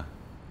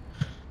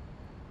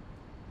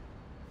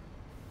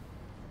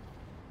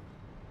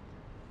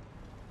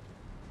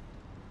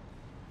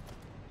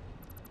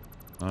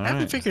 I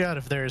haven't figured out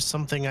if there's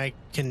something I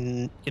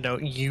can,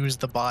 use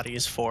the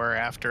bodies for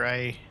after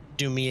I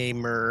do me a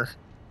myrrh.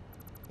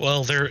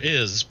 Well, there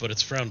is, but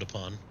it's frowned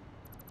upon.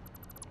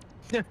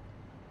 Yeah.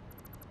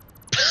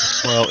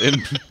 Well,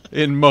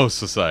 in most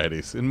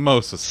societies,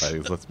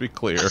 let's be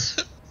clear.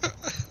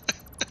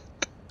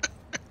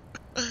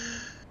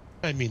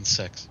 I mean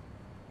sex.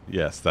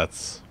 Yes,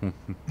 that's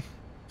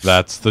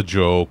the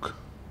joke.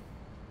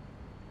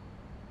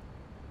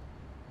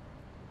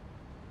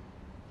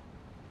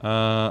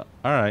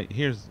 Alright,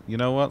 you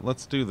know what?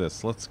 Let's do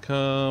this. Let's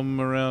come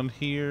around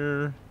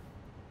here.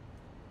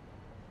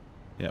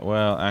 Yeah,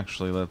 well,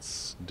 actually,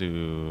 let's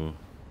handle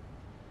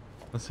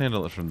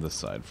it from this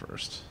side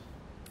first.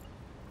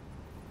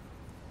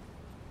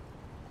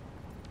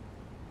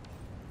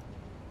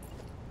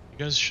 You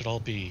guys should all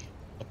be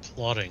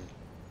applauding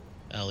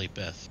Allie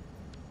Beth,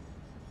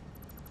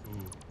 who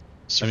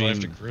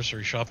survived a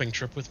grocery shopping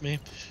trip with me.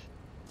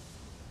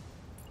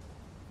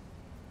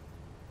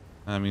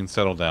 I mean,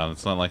 settle down.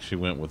 It's not like she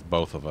went with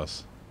both of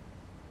us.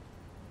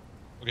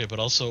 Okay, but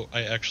also,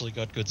 I actually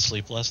got good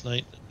sleep last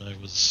night, and I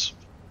was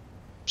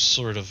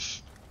sort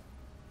of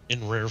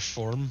in rare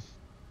form.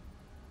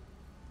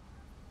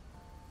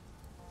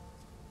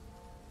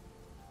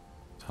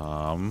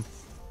 Tom,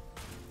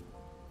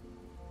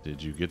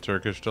 did you get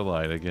Turkish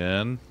Delight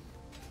again?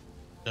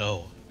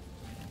 No.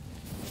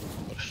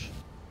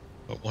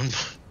 But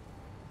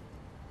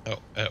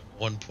at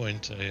one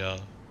point, I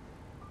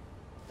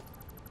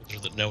told her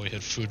that now we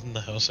had food in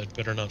the house, I'd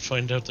better not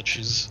find out that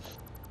she's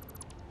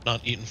not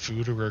eating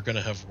food or we're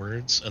gonna have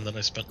words, and then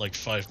I spent like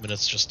 5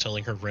 minutes just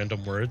telling her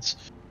random words,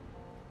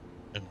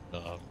 and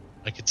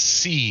I could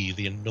see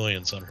the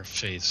annoyance on her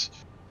face,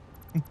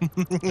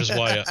 which is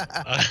why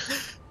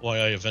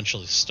I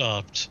eventually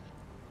stopped.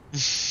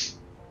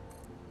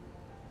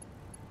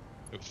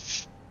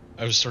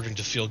 I was starting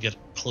to get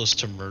close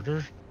to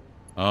murder.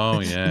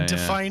 Oh, yeah,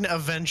 Define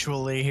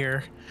eventually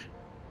here.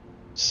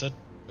 Said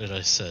what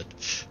I said.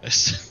 I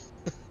said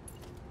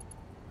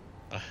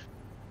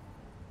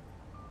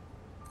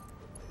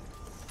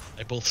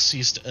I both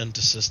ceased and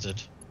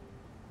desisted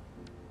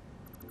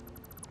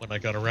when I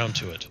got around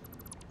to it.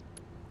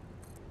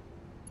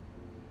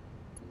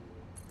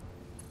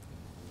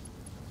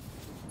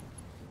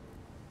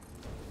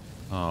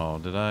 Oh,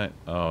 did I?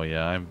 Oh,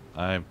 yeah,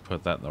 I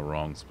put that in the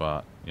wrong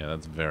spot. Yeah,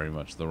 that's very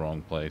much the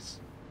wrong place.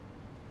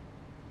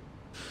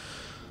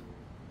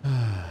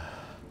 I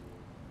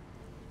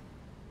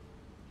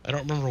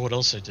don't remember what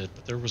else I did,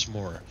 but there was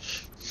more.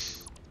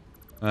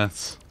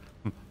 That's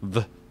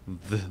the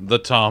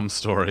Tom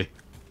story.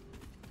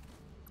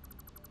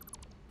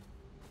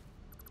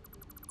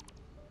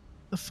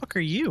 The fuck are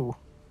you?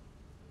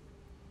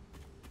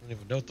 I don't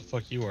even know what the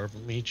fuck you are,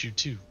 but me eat you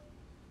too.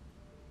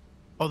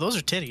 Oh, those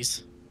are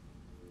titties.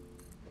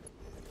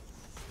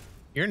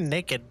 You're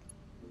naked.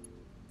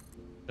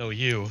 No,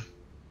 you.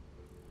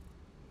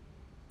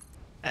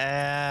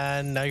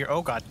 And now you're...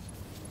 Oh, God.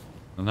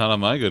 Not on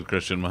my good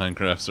Christian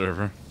Minecraft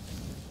server.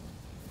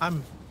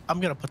 I'm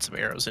gonna put some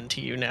arrows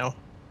into you now.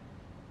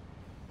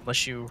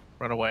 Unless you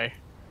run away.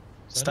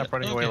 Stop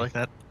running away like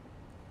that.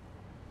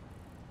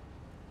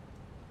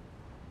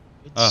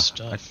 Good I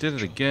stuff. did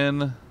it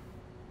again.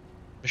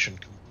 Mission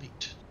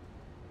complete.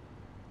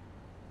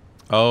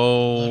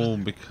 Oh,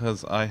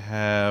 because I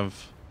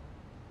have...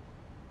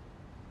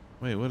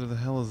 Wait, what the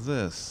hell is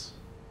this?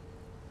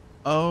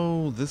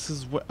 Oh, this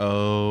is what...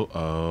 Oh.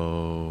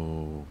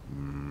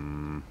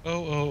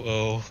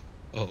 Oh,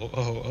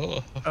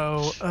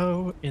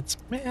 it's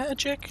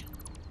magic.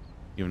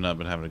 You've not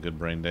been having a good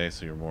brain day,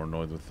 so you're more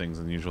annoyed with things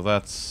than usual.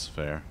 That's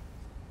fair.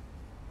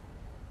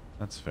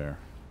 That's fair.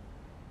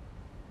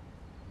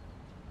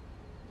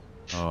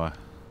 Oh,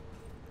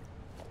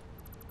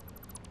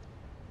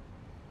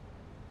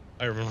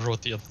 I remember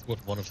what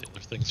one of the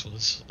other things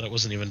was. That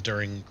wasn't even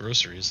during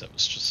groceries. That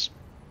was just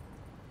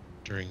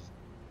during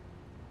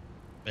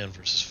Man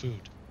vs.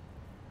 Food.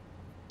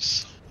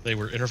 So they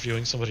were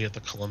interviewing somebody at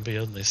the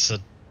Columbia, and they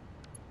said,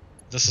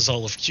 "This is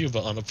all of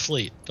Cuba on a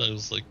plate." I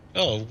was like,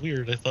 "Oh,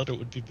 weird. I thought it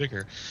would be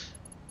bigger."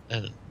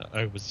 And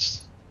I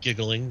was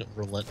giggling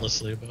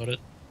relentlessly about it.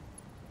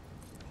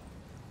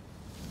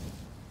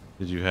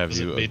 did you have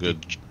a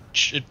good...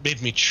 It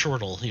made me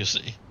chortle, you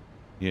see.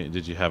 Yeah,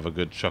 did you have a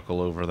good chuckle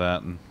over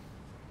that? And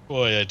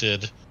Boy, I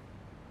did.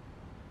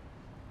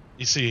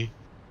 You see,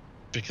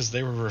 because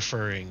they were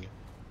referring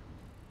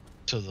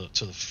to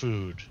the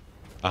food.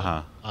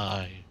 uh-huh.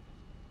 I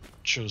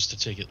chose to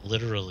take it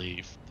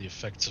literally, the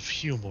effects of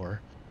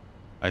humor.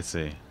 I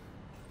see.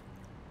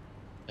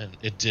 And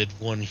it did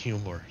one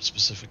humor,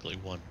 specifically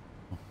one.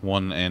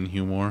 One and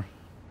humor?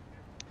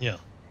 Yeah. It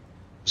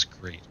was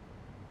great.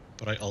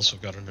 But I also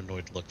got an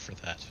annoyed look for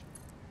that.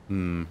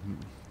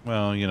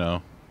 Well, you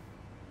know.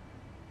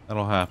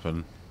 That'll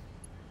happen.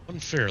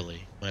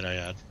 Unfairly, might I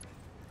add.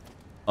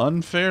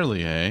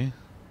 Unfairly, eh?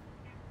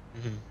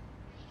 Mm-hmm.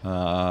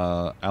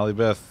 Allie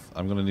Beth,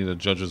 I'm gonna need a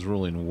judge's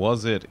ruling.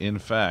 Was it, in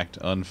fact,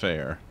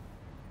 unfair?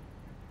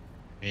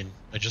 I mean,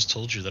 I just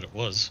told you that it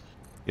was.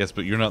 Yes,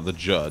 but you're not the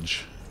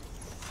judge.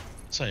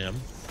 Yes, I am.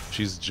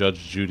 She's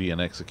Judge Judy and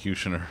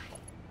executioner.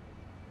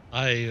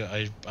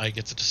 I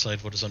get to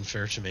decide what is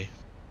unfair to me.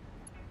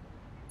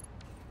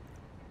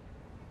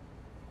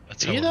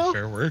 That's how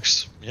unfair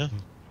works. Yeah.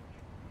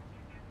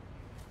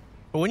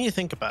 But when you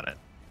think about it...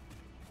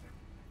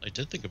 I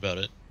did think about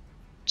it.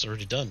 It's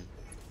already done.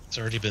 It's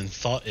already been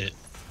thought it.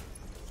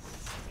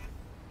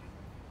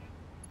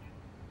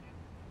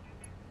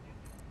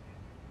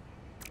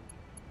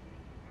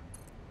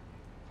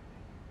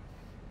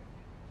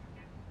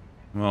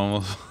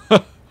 Well...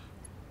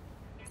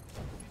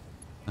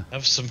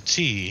 Have some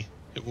tea.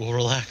 It will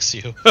relax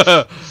you.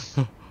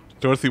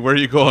 Dorothy, where are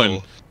you going?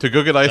 Oh, to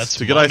go get ice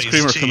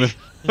cream or come in?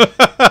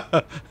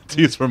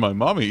 Tea's for my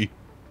mommy.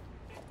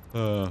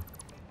 Dorothy,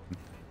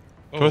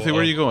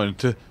 where are you going?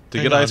 To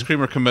get ice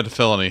cream or commit a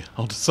felony?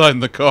 I'll decide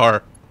in the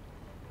car.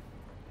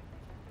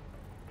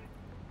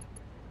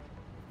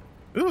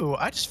 Ooh,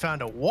 I just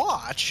found a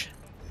watch.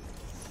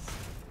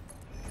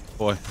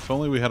 Boy, if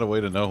only we had a way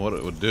to know what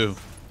it would do.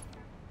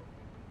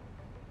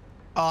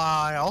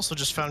 I also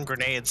just found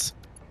grenades.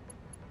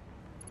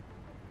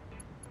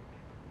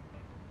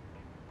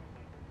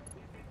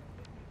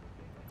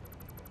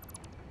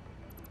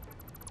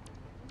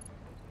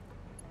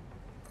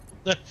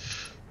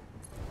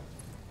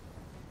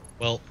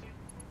 Well,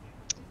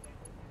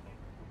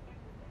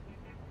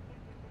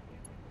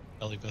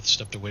 Ellie-Beth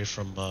stepped away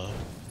from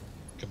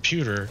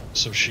computer,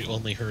 so she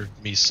only heard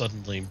me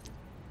suddenly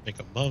make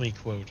a mommy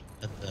quote,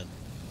 and then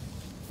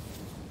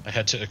I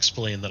had to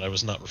explain that I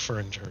was not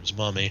referring to her as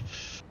mommy.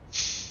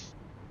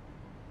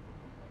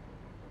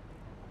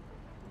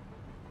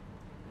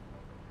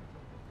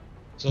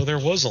 So there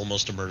was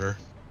almost a murder.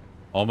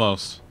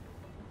 Almost.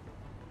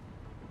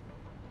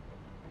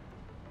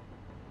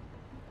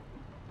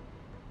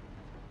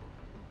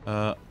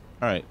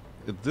 Alright.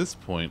 At this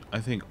point, I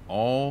think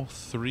all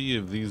 3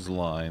 of these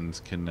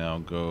lines can now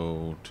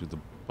go to the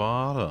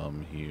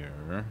bottom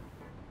here.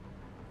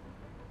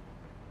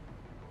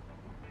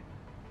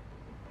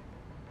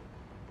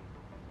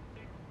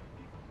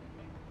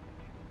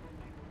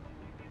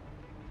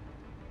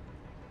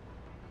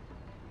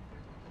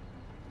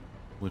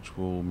 Which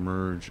will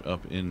merge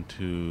up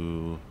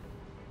into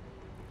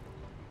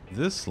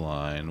this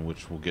line,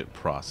 which will get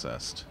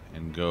processed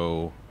and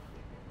go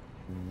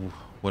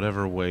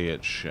whatever way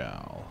it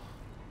shall.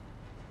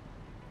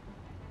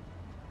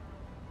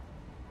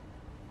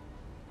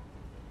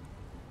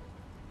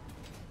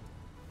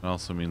 It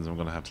also means I'm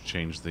going to have to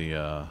change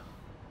the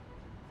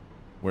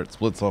where it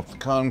splits off the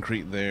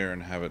concrete there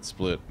and have it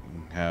split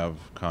and have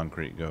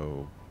concrete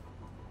go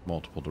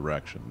multiple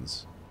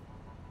directions.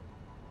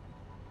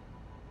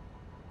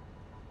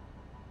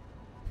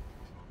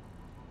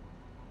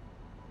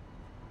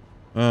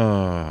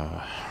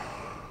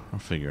 I'll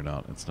figure it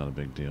out. It's not a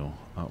big deal.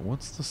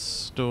 What's the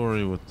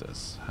story with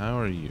this? How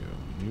are you?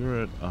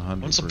 You're at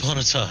 100%. Once upon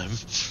a time.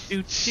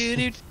 Do do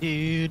do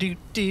do do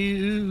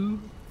do.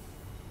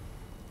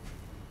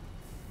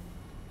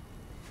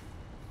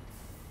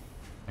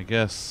 I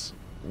guess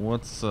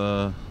what's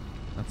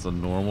that's a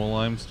normal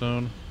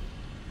limestone.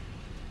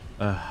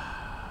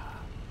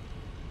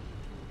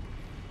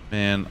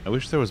 Man, I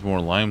wish there was more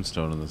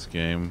limestone in this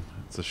game.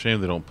 It's a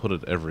shame they don't put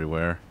it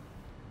everywhere.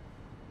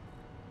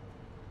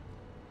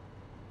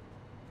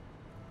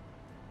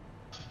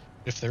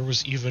 If there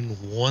was even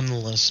one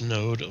less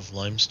node of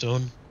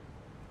limestone,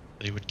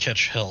 they would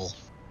catch hell.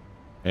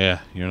 Yeah,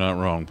 you're not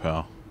wrong,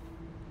 pal.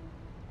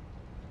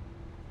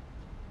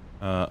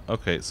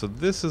 Okay, so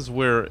this is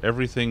where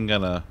everything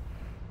gonna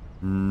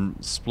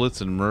splits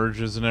and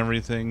merges and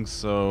everything,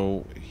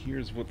 so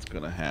here's what's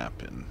gonna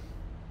happen.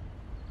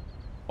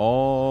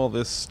 All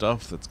this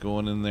stuff that's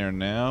going in there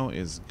now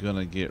is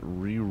gonna get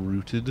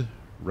rooted,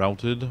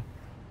 rotted.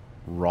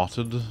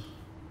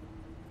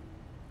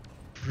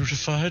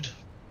 Brutified?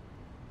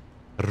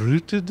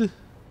 Rooted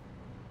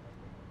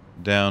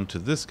down to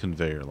this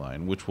conveyor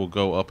line, which will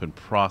go up and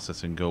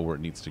process and go where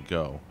it needs to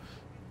go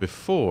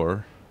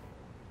before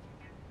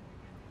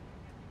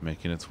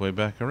making its way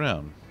back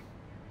around.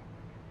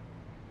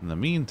 In the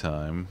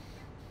meantime,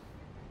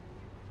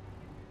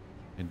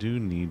 I do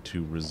need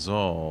to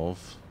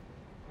resolve.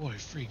 Boy,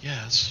 free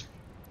gas.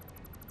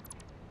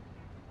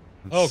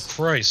 Oh,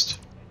 Christ.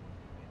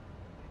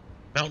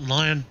 Mountain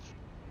lion.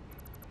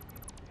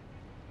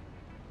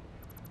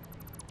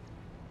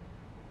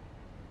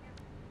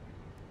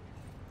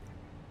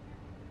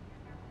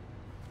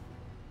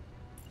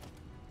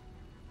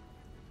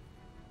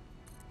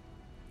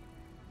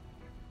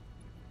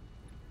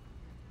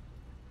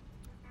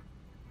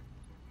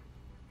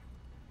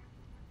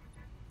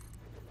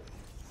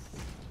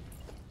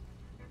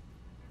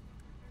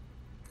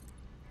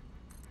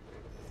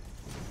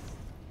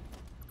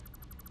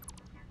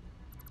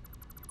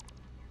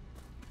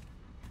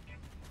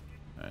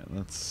 Alright,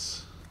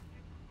 let's...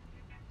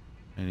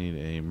 I need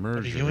a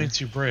merger. Buddy, you ain't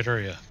too bright,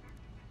 are you?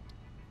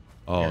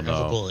 Oh, Here, no.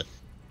 have a bullet.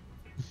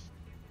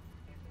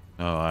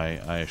 No,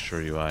 I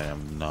assure you I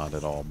am not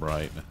at all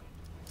bright.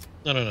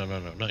 No,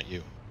 not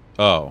you.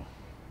 Oh.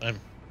 I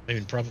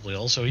mean, probably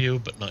also you,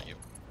 but not you.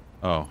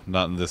 Oh,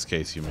 not in this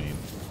case, you mean.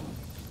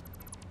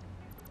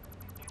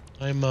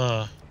 I'm,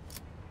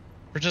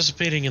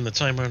 participating in the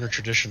time-honored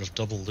tradition of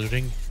double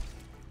looting.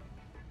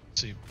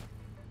 See,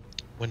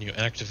 when you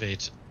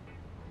activate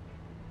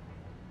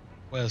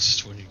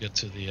Quest, when you get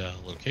to the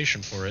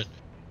location for it,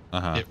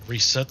 it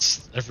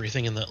resets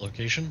everything in that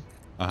location.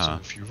 So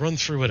if you run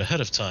through it ahead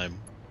of time,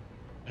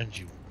 and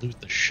you loot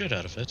the shit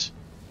out of it,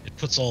 it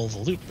puts all the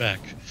loot back.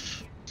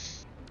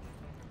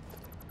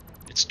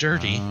 It's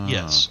dirty,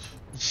 yes.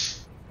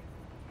 It's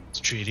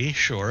cheaty,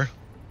 sure.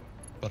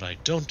 But I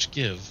don't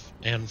give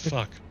and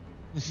fuck.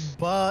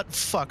 But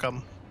fuck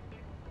them.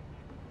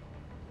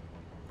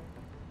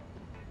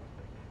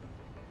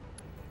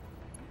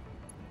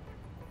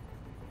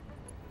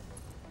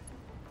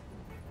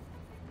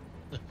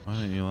 Why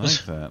don't you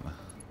like that?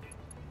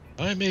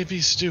 I may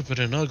be stupid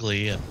and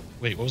ugly and...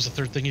 Wait, what was the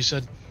third thing you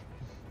said?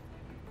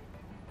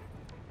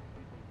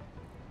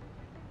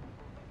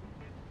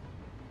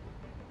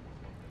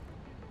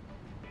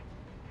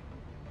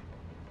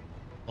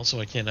 Also,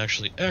 I can't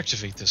actually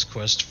activate this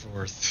quest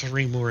for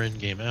 3 more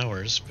in-game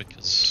hours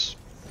because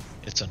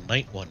it's a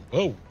night one.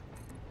 Whoa!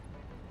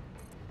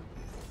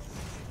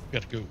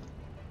 Gotta go.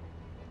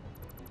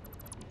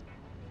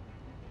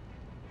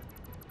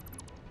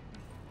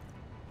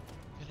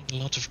 Getting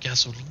a lot of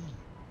gasoline.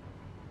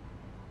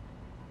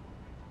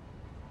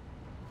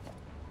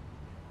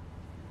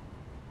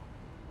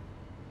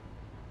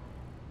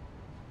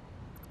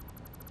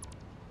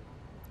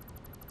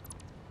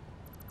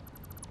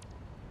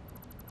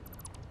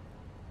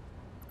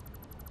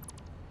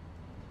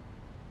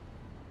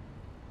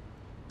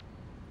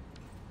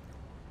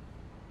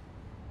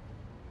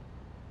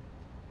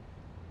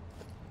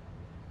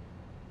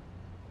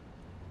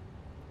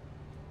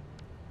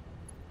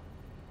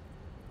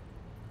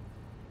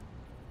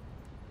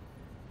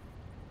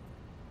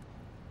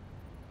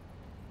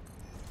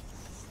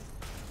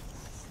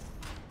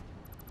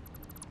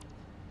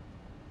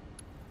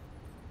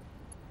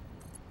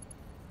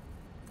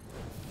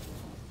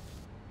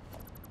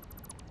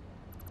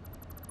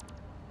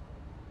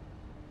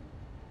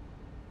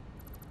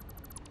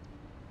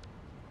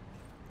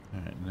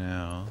 Alright,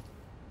 now.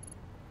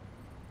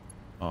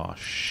 Oh,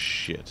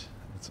 shit.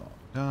 It's all.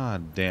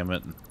 God damn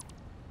it.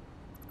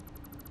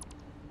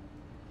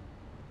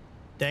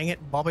 Dang it,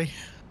 Bobby.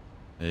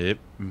 Yep.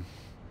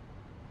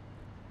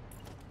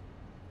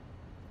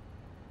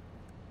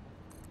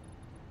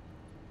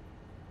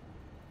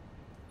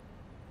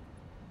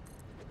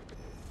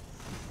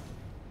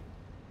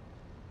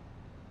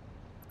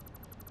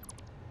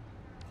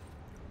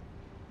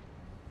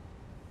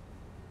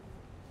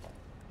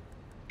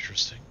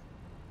 Interesting.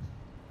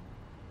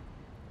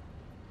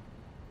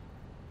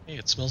 Hey,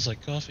 it smells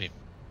like coffee.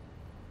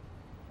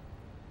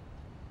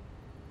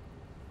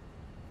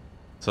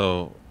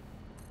 So,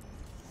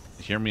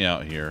 hear me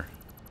out here.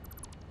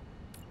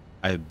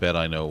 I bet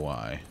I know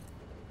why.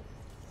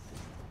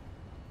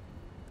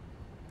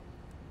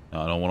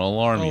 Now, I don't want to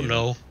alarm you. Oh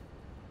no.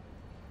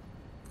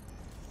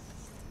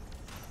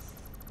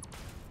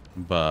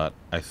 But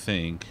I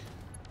think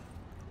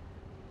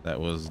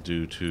that was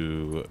due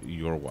to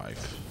your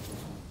wife.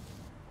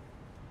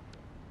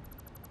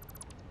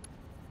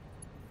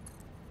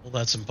 Well,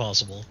 that's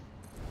impossible.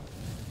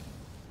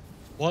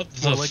 What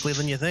the More likely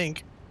than you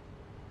think.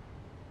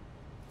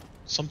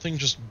 Something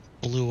just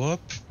blew up.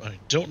 I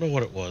don't know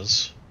what it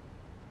was.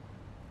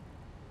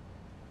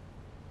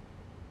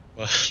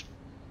 But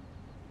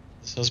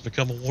this has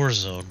become a war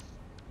zone.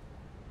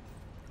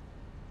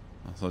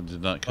 Also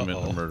did not commit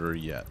Uh-oh. a murder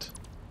yet.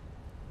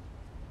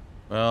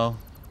 Well,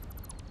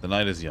 the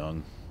night is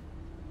young.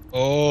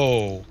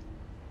 Oh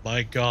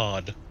my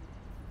god.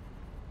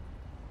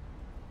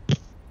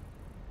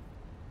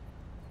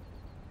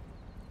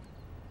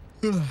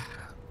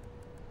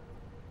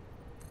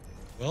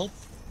 Well,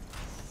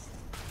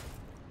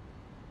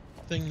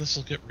 I think this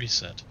will get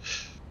reset.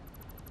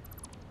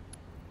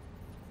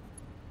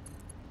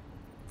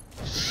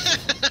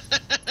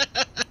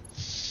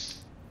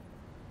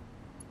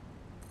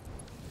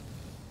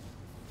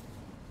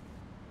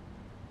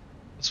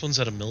 This one's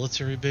at a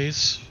military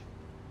base,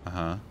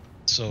 Uh-huh.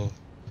 so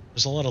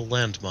there's a lot of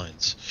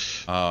landmines,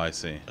 Oh, I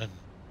see. and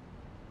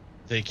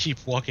they keep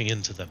walking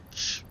into them.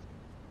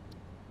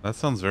 That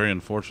sounds very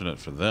unfortunate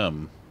for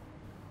them,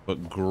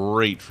 but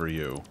great for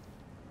you.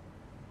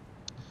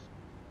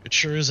 It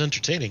sure is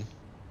entertaining.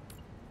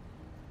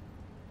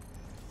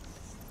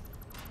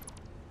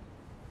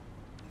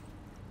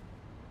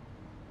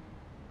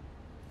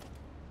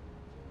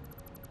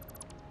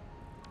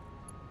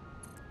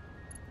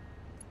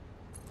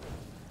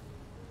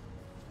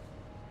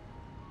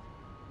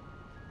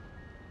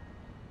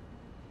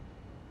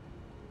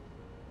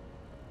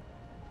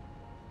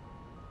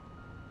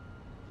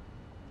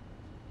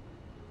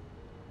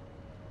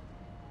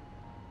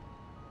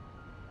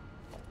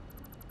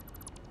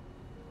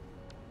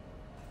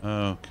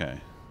 Okay.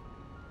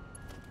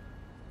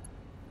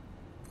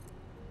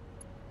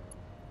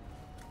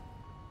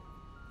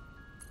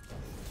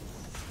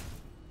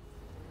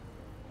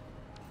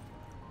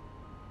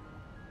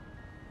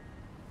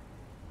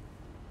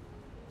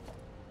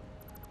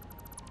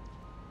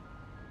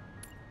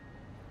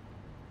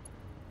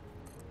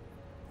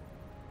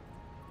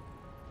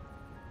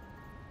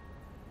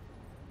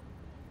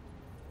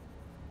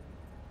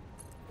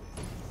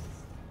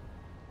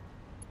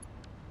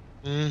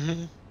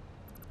 Mm-hmm.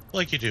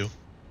 Like you do.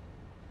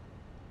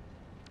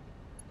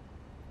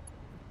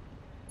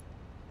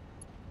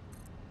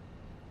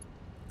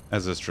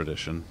 As is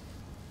tradition.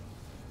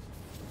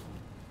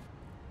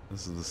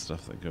 This is the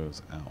stuff that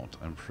goes out,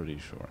 I'm pretty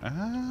sure.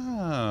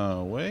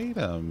 Ah, wait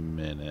a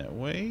minute.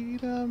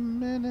 Wait a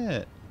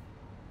minute.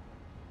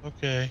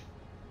 Okay.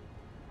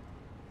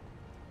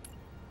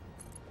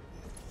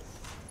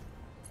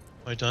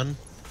 Am I done?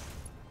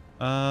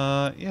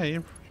 Yeah,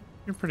 you're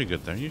pretty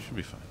good there. You should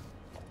be fine.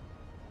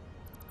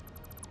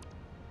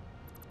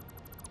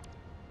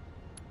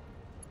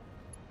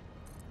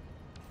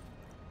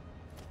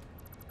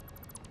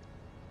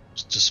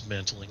 Just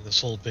dismantling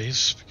this whole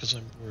base because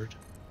I'm bored.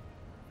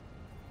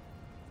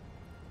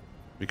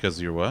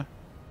 Because you're what?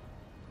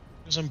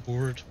 Because I'm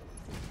bored.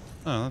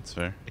 Oh, that's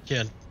fair.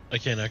 I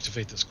can't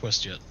activate this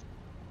quest yet.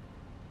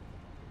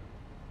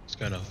 It's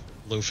kind of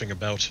loafing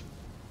about.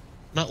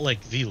 Not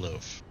like the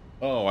loaf.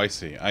 Oh, I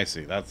see. I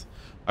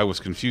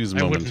was confused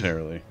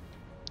momentarily.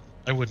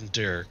 I wouldn't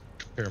dare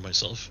compare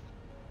myself.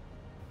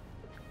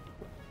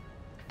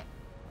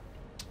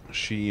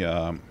 She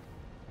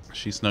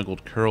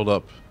snuggled, curled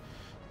up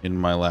in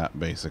my lap,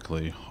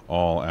 basically,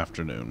 all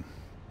afternoon.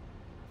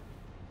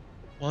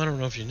 Well, I don't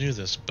know if you knew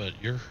this, but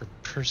you're her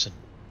person.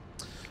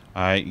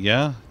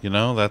 Yeah, you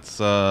know, that's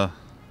what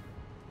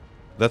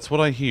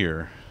I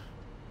hear.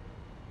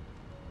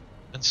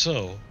 And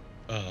so,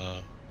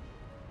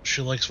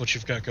 she likes what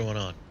you've got going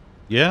on.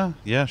 Yeah,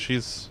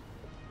 she's,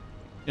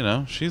 you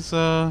know, she's,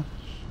 pretty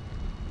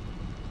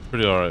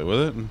alright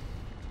with it.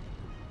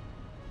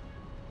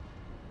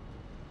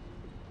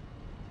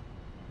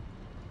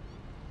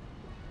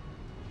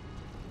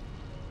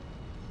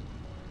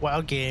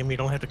 Wow, game, you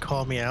don't have to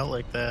call me out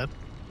like that.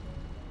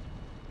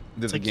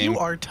 It's like, you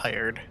are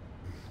tired.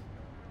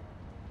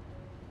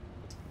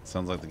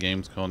 Sounds like the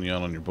game's calling you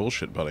out on your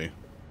bullshit, buddy.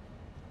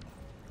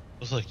 I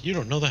was like, you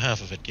don't know the half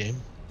of it,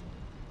 game.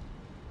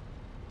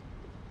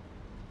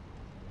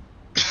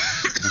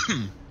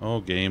 Oh,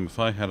 game, if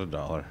I had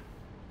 $1.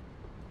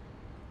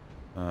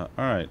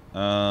 Alright,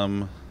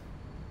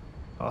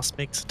 Boss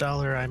makes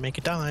 $1, I make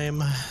a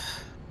dime.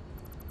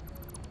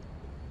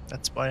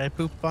 That's why I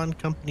poop on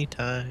company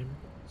time.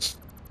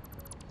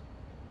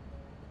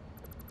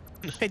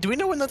 Hey, do we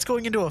know when that's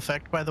going into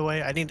effect, by the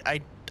way?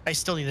 I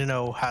still need to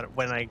know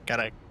when I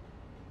gotta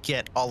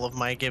get all of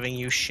my giving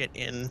you shit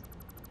in.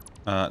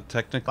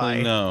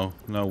 Technically, no.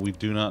 No, we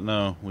do not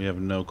know. We have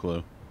no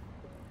clue.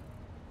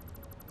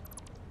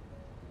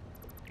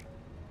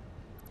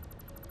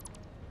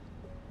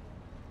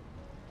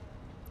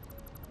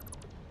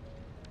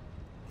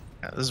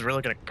 Yeah, this is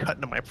really gonna cut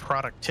into my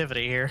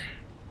productivity here.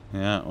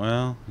 Yeah,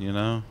 well, you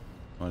know,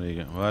 what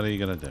are you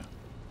gonna do?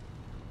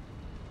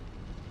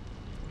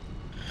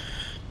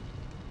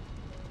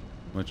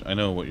 Which I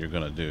know what you're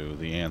gonna do.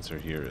 The answer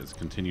here is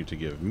continue to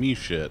give me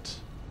shit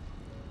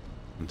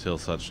until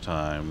such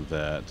time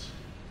that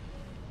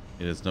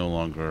it is no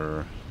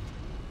longer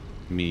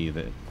me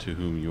to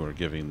whom you are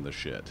giving the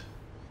shit.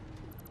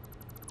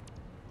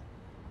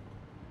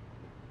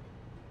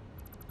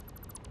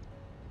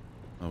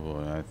 Oh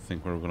boy, I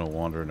think we're gonna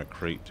wander into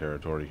crate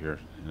territory here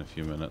in a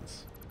few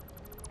minutes.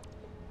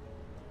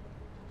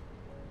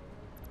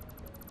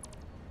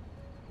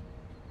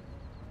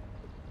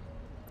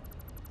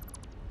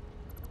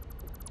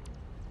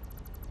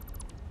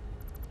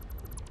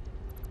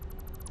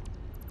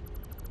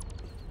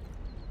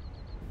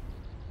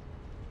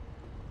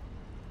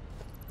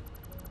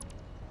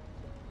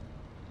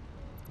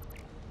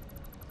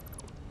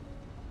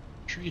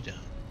 Tree down.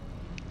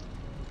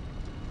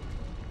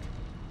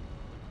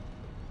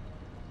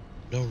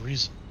 No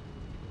reason.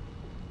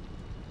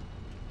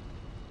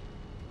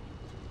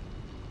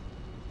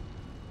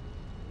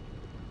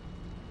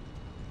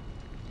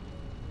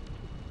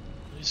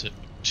 Place it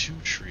with 2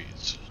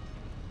 trees.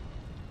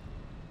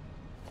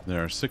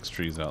 There are 6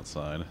 trees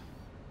outside.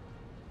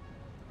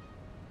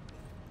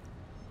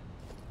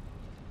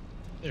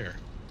 There.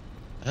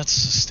 That's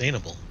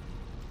sustainable.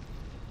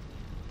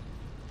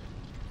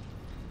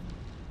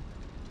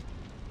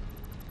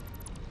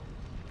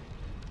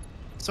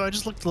 So I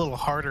just looked a little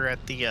harder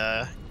at the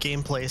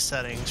gameplay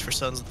settings for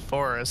Sons of the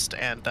Forest,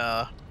 and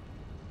it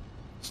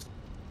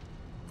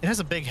has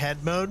a big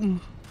head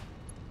mode.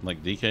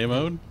 Like DK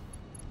mode?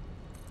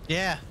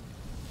 Yeah.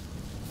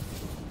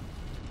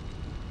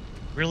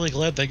 Really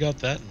glad they got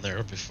that in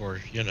there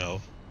before, you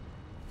know,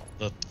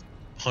 the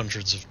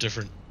hundreds of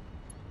different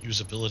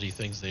usability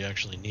things they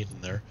actually need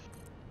in there.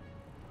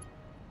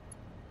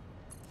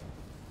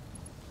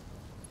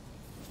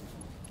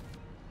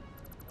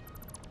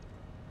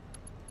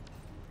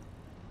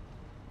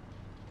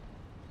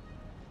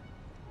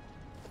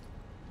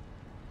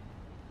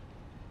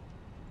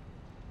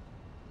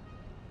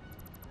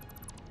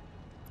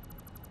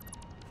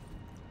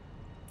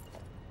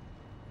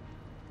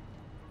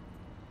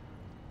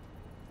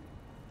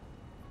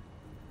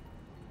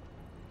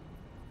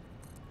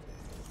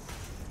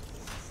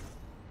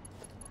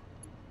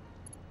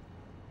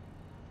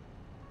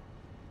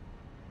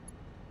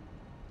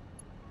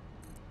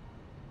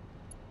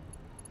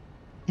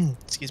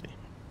 Excuse me.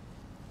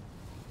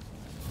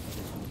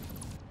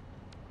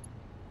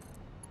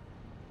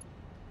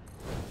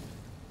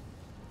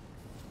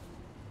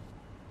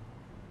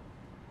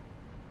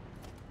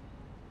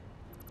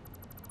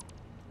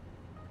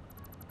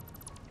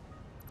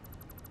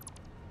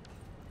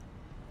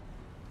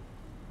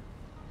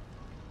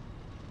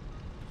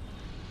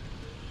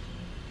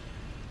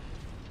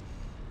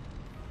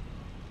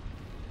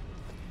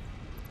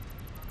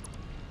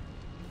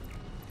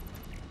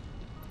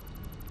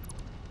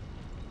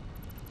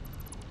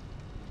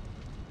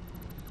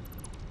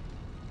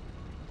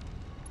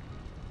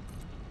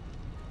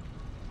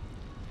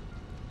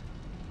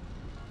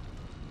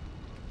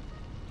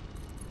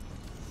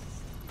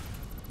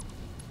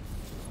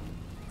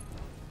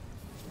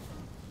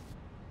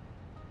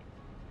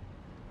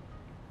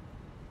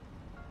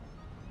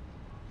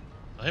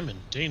 I'm in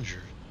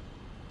danger.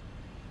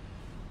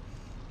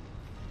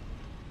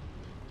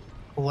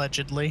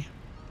 Allegedly.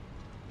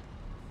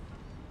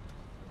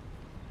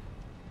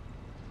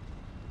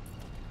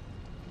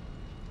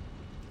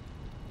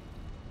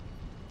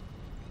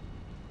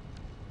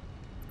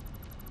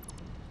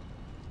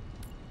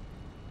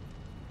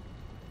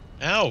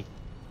 Ow!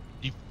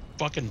 You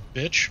fucking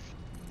bitch.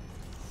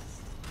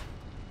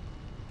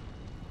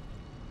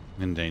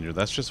 In danger.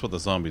 That's just what the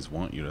zombies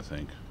want you to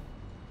think.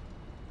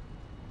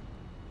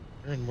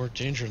 You're in more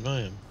danger than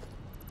I am.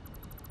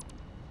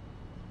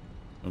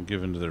 Don't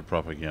give in to their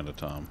propaganda,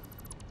 Tom.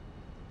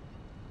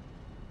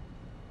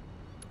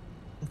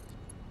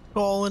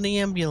 Call an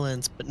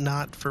ambulance, but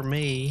not for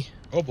me.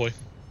 Oh boy.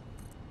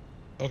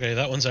 Okay,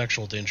 that one's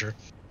actual danger.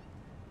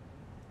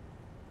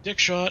 Dick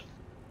shot.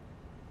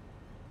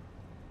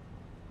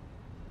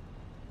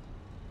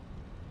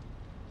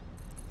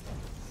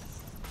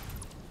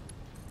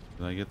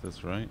 Did I get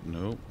this right?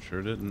 Nope,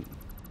 sure didn't.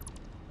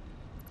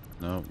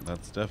 No,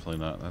 that's definitely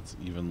not. That's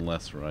even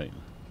less right.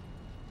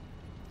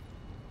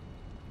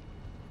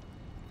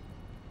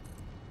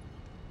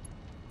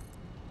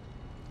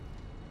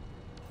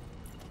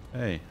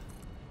 Hey.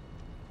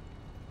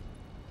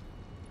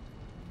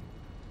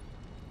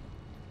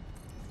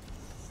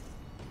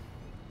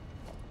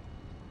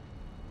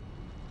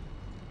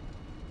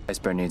 Ice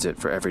Bear needs it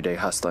for everyday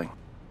hustling.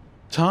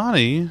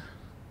 Tawny?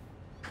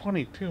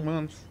 22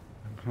 months.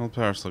 Cold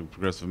Power Slug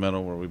Progressive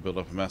Metal, where we build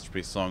up a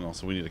masterpiece song.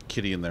 Also, we need a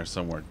kitty in there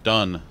somewhere.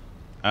 Done.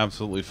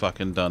 Absolutely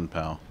fucking done,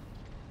 pal.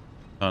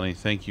 Tawny,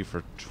 thank you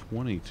for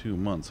 22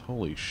 months.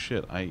 Holy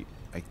shit. I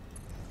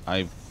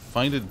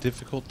find it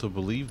difficult to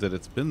believe that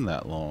it's been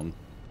that long.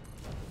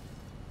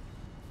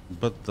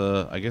 But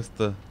I guess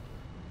the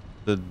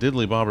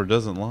diddly bobber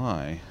doesn't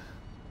lie.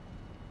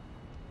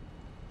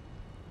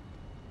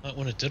 Not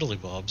when it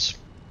diddly bobs.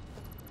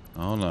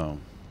 Oh no.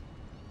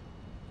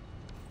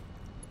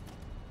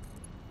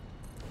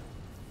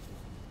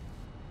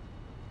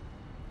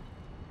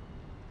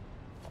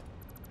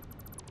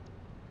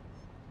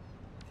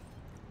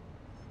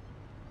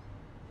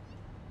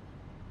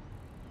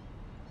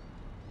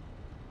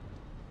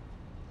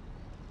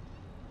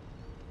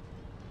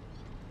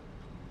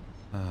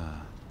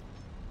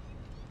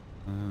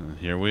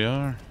 Here we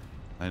are.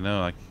 I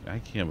know, I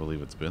can't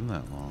believe it's been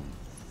that long.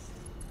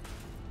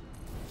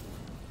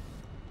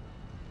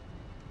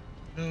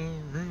 No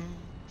room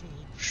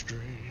for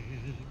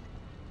strain.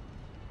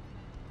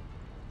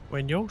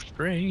 When you're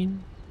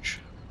strange.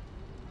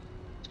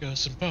 It's got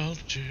some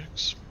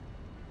politics.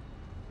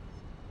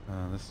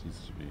 This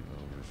needs to be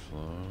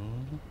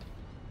overflowed.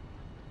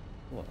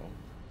 Hello.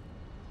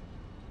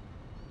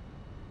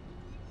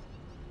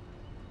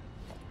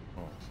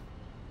 Oh.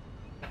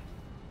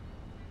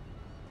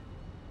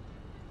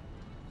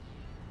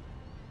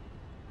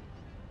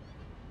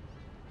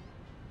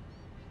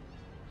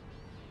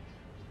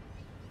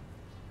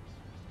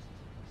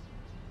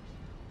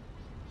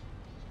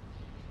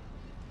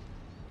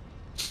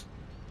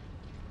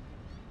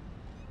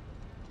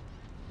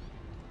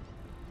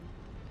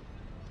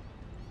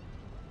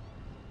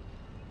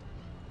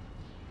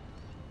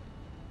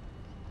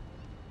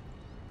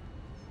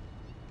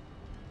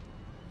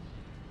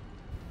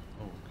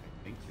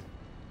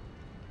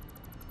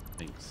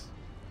 Thanks.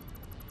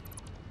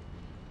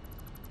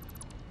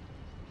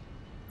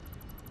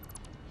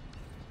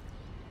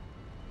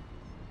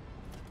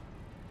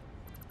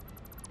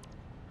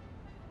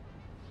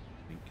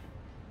 Thank you.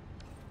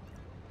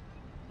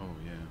 Oh,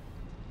 yeah.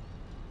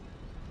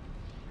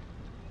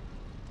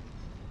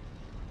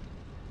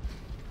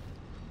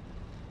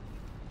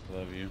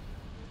 Love you.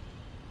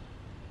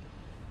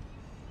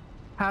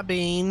 Hi,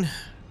 Bean.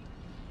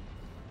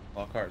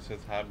 Lockhart says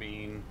hi,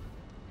 Bean.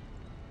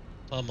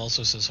 Tom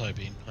also says hi,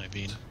 Bean. Hi,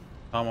 Bean.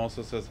 Tom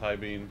also says hi,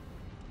 Bean.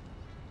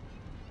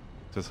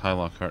 Says hi,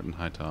 Lockhart, and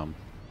hi, Tom.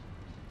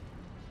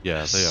 Yeah,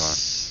 Yes. they are.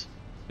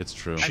 It's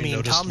true. I She mean,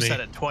 noticed Tom me. said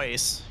it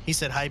twice. He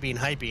said hi, Bean,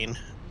 hi, Bean.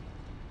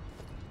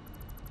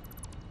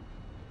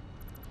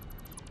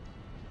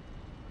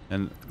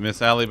 And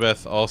Miss Allie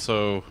Beth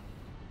also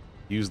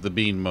used the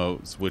bean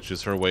motes, which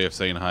is her way of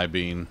saying hi,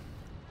 Bean.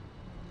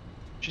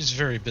 She's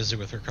very busy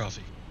with her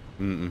coffee.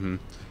 Mm-hmm.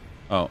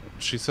 Oh,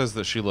 she says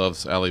that she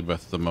loves Allie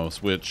Beth the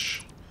most,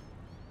 which,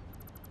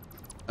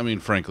 I mean,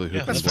 frankly, who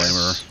Yeah, can that's blame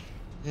her?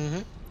 Mm-hmm.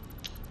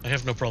 I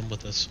have no problem with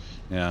this.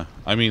 Yeah,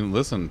 I mean,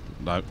 listen,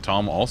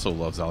 Tom also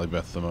loves Allie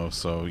Beth the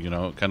most, so, you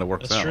know, it kind of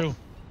works That's out. true.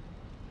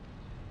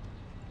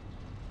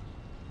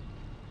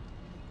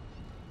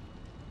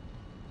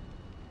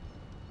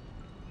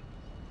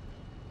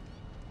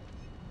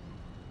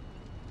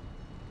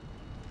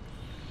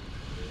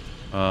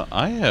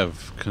 I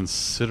have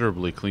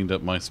considerably cleaned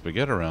up my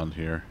spaghetti around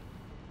here.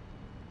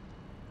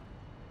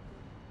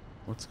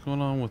 What's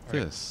going on with All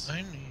right, this?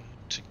 I need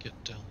to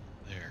get down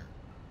there.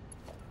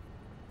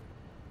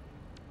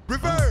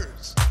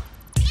 Reverse!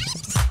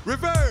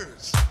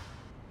 Reverse!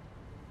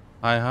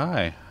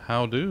 Hi,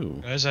 how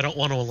do? Guys, I don't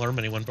want to alarm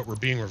anyone, but we're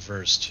being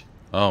reversed.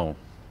 Oh,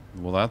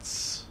 well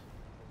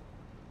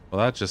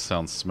that just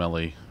sounds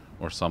smelly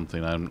or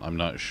something. I'm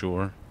not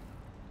sure.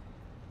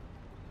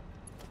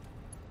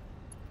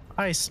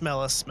 I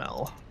smell a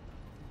smell.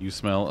 You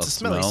smell It's a a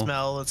smelly smell?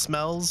 smell. It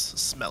smells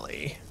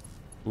smelly.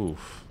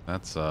 Oof,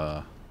 that's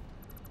I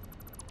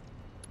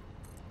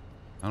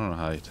don't know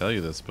how to tell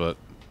you this, but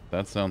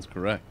that sounds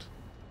correct.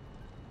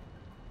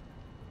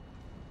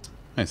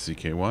 Hi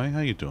CKY, how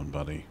you doing,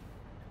 buddy?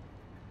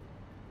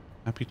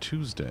 Happy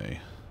Tuesday.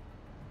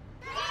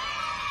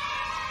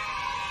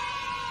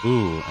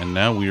 Ooh, and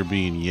now we are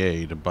being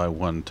yayed by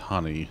one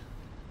Tani.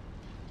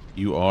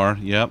 You are?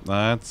 Yep,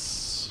 that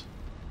sounds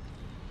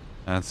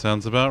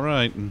about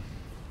right.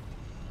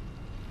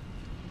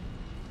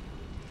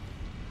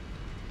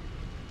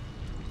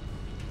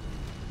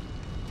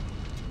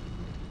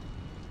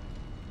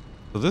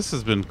 So this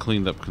has been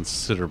cleaned up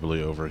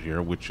considerably over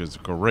here, which is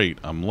great.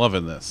 I'm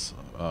loving this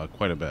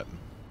quite a bit.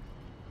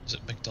 Is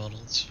it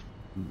McDonald's?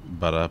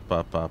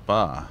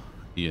 Ba-da-ba-ba-ba.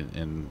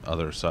 And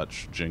other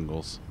such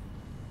jingles.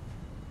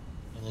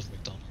 I love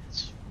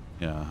McDonald's.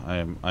 Yeah,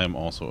 I am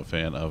also a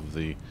fan of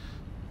the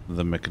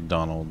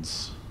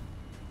McDonald's.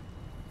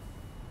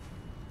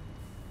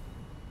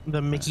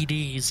 The Mickey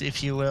D's,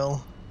 if you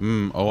will.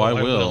 Oh, I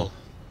will.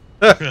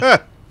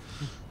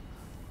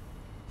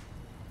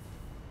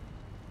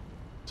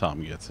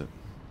 Tom gets it.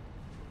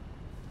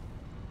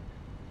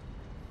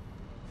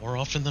 More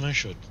often than I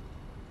should.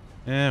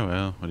 Yeah,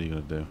 well, what are you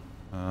gonna do?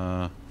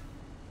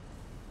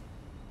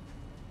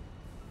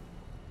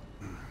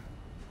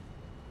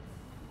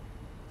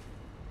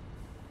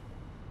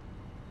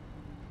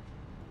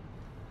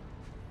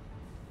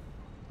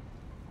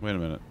 Wait a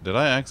minute. Did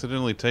I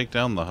accidentally take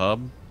down the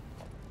hub?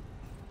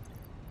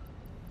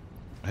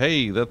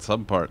 Hey, that's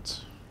hub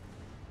parts.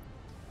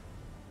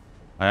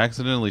 I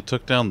accidentally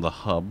took down the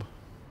hub.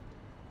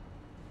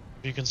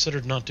 You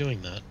considered not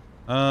doing that.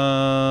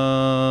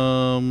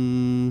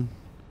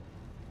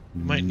 You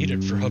might need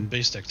it for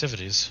hub-based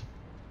activities.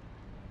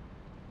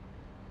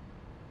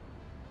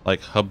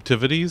 Like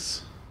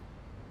hubtivities?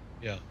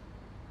 Yeah.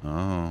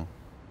 Oh.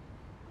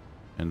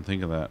 And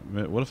think of that.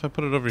 What if I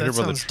put it over here That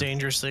by the sounds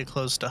dangerously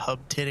close to hub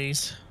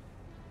titties.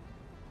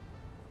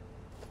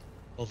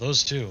 Well,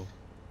 those two.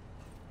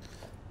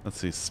 Let's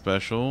see,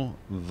 special,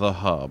 the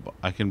hub.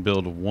 I can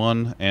build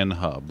one and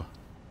hub.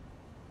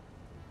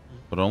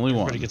 But only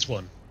Everybody one. gets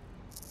one.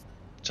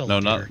 Tell No,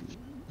 them, not... Peter.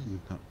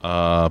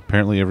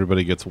 Apparently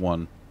everybody gets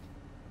one.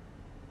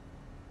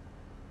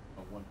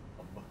 One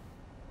hub.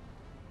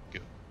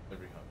 Good.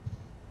 Every hub.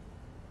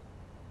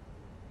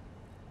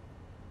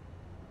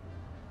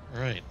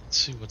 Alright, let's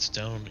see what's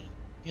down in,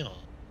 you know,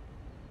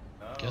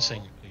 I'm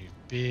guessing a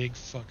big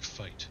fuck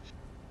fight.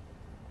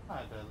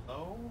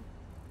 Hello?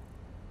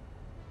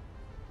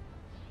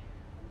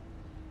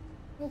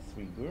 That's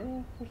sweet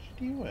girl. What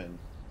you doing?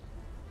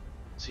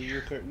 See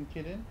your curtain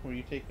kitten? Were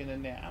you taking a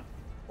nap?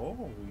 Oh,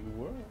 you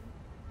were. Oh,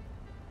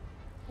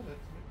 that's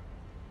me.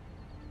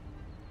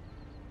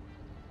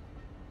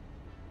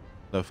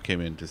 Love came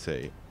in to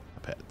say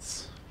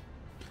pets.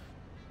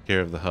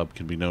 Care of the hub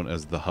can be known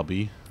as the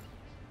hubby.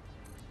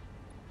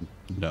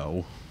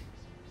 No.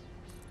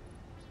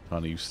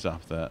 Tony, you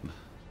stop that.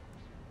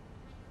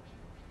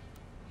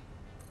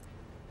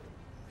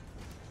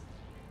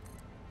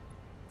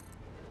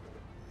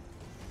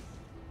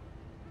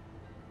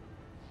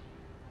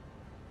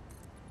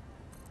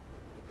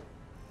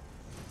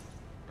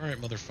 Alright,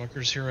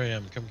 motherfuckers, here I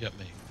am. Come get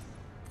me.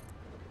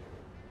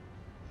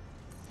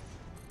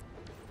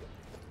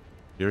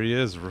 Here he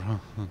is.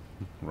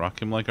 Rock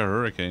him like a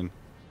hurricane.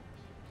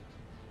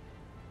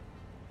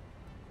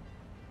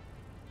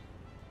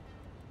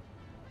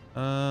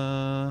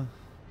 Tom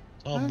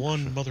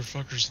 1,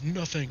 motherfuckers,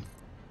 nothing.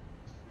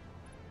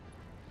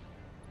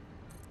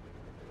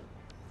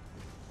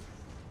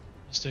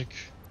 Mistake.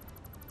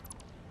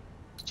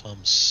 Tom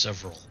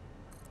several.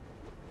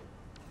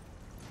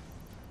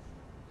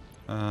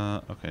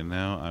 Okay,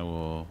 now I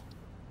will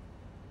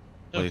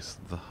place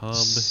the hub.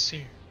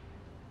 See.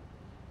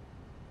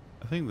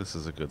 I think this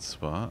is a good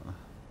spot.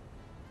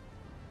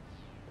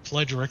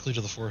 Fly directly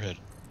to the forehead.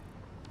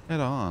 Head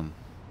on.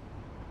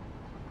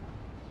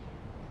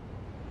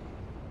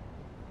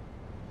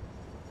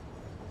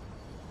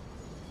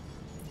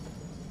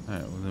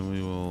 Alright, well then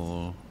we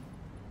will...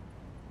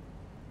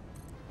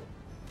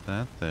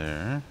 that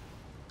there.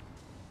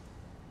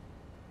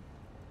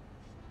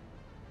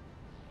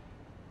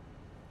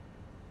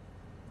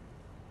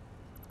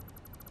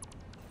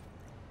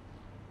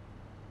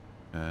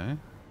 Okay.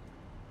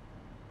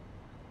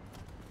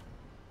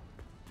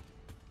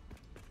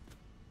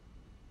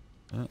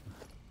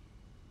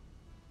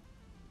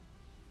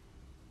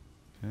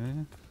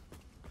 Okay.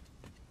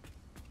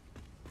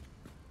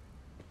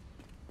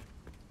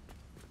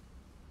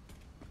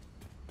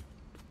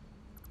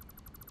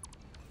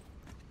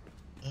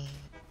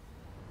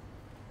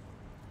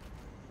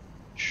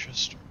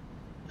 Chester.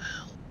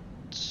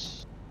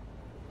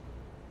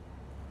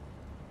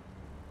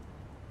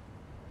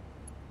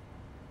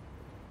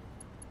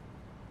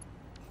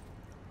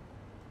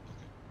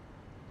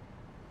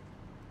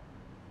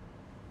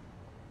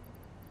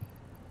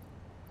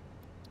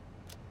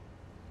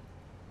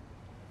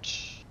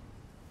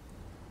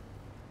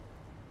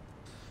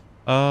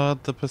 The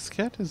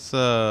spaghet is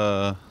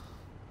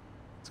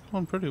it's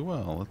going pretty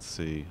well. Let's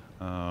see.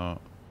 Ooh,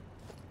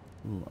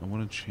 I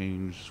want to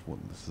change what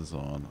this is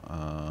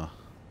on.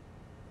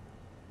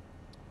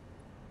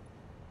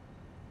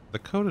 The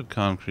coated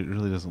concrete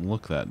really doesn't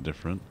look that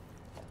different.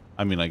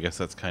 I mean, I guess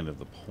that's kind of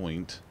the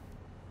point.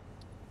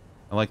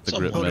 I like the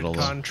grip metal.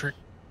 Concrete.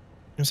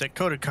 You say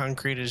coated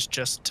concrete is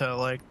just to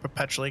like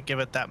perpetually give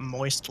it that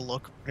moist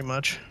look, pretty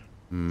much.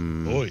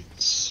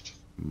 Moist.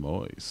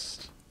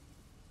 Moist.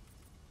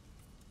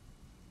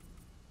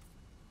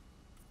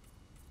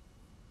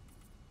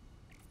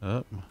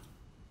 Up.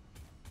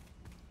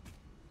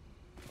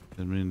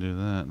 Didn't mean to do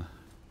that. Am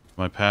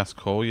I past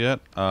coal yet?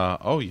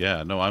 Oh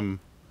yeah, no, I'm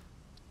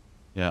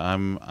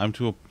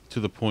to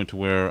the point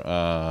where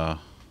I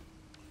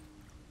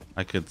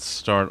could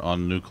start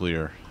on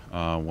nuclear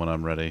when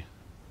I'm ready.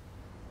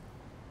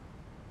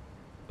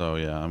 So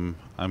yeah,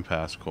 I'm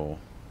past coal.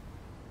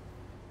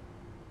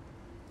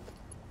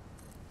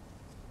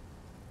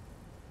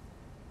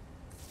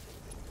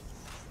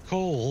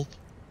 Coal,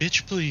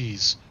 bitch,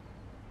 please.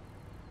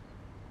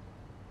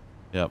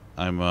 Yep,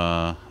 I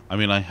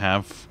mean, I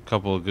have a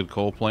couple of good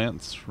coal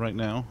plants right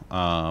now.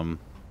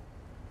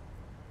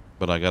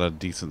 But I got a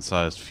decent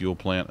sized fuel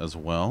plant as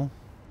well.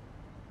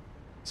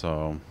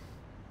 So,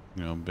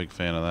 you know, big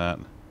fan of that.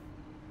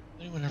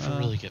 Anyone ever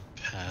really get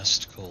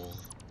past coal?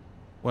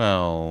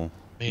 Well,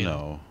 Man,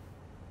 no.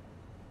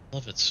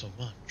 Love it so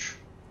much.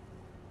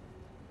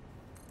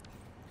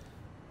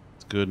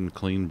 It's good and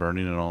clean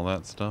burning and all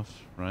that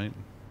stuff, right?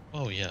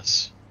 Oh,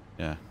 yes.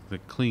 Yeah, the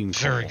clean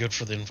coal. Very good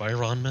for the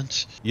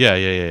environment.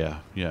 Yeah.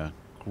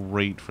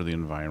 Great for the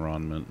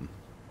environment.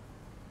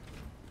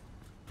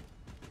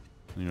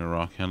 You know,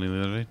 rock county the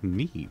other day?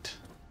 Neat.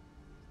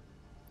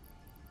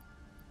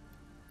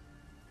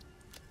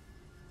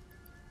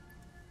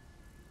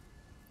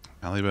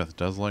 Alibeth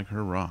does like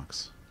her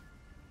rocks.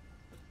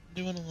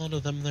 Doing a lot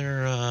of them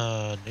there,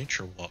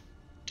 nature walk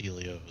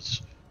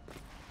dealios.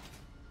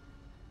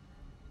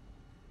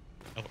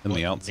 Oh, In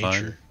the outside?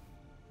 Nature.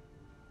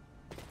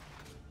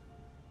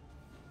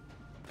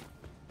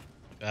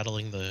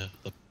 Battling the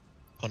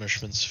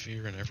punishment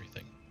sphere and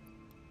everything.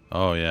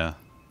 Oh, yeah.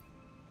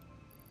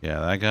 Yeah,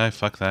 that guy,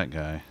 fuck that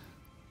guy.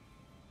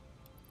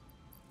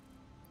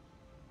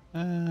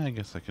 I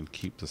guess I can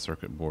keep the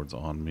circuit boards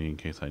on me in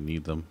case I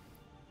need them.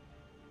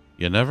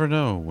 You never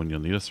know when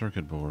you'll need a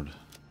circuit board.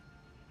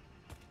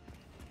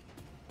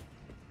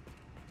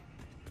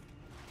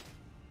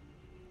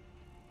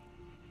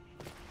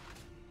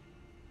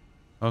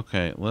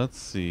 Okay, let's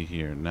see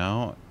here.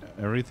 Now,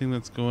 everything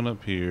that's going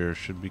up here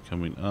should be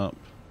coming up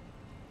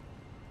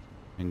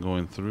and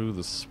going through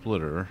the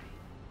splitter.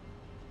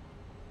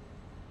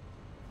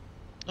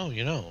 Oh,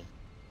 you know.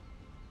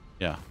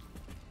 Yeah.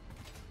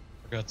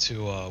 Forgot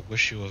to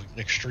wish you an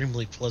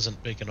extremely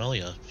pleasant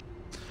Baconalia.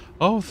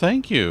 Oh,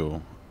 thank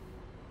you.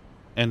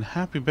 And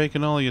happy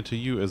Baconalia to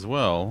you as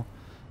well.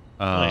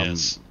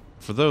 Yes.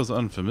 For those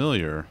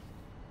unfamiliar,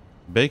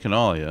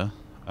 Baconalia,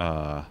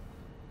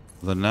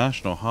 the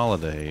national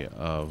holiday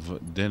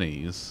of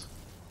Denny's,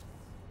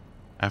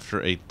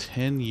 after a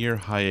 10-year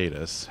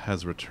hiatus,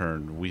 has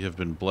returned. We have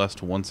been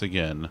blessed once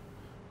again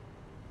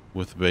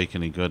with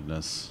bacony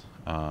goodness.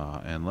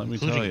 And let me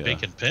tell you, including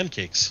bacon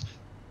pancakes.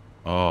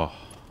 Oh.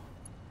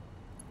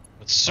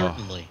 But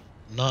certainly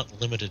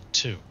not limited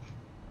to.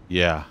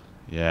 Yeah.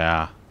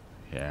 Yeah.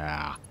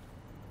 Yeah.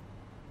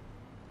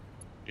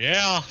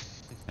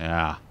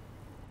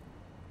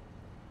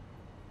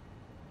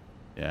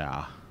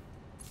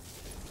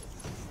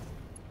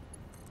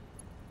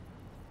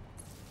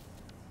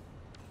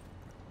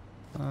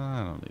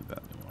 I don't need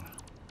that anymore.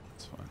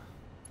 It's fine.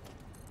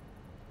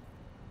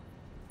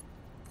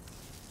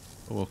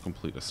 But we'll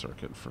complete a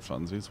circuit for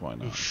funsies. Why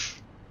not?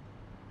 Oof.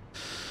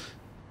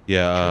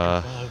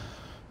 Yeah.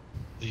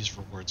 These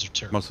rewards are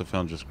terrible. Must have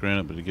found just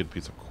granite, but a good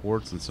piece of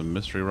quartz and some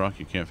mystery rock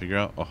you can't figure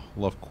out. Oh,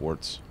 love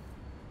quartz.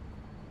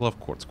 Love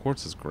quartz.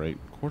 Quartz is great.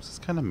 Quartz is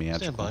kind of magical.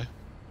 Stand by.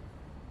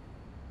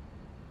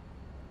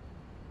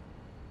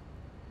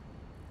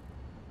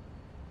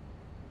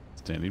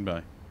 Standing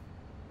by.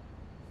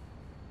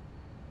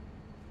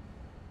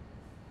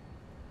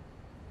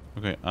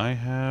 Okay, I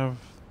have...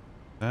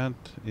 That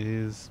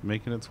is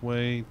making its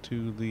way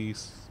to the...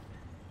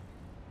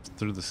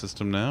 through the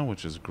system now,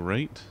 which is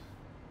great.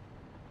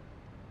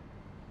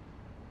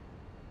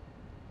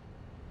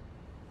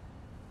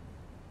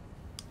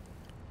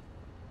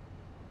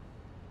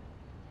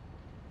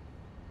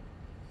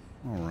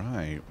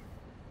 Alright.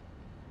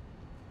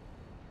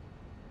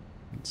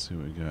 Let's see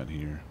what we got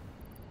here.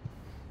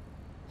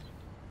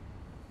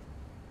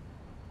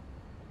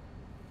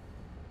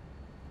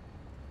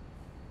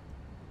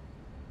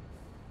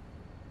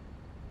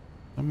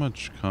 How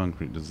much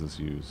concrete does this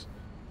use?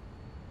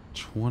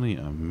 20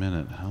 a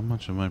minute. How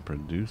much am I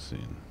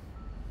producing?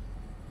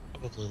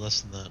 Probably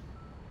less than that.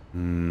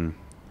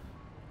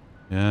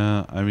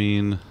 Yeah, I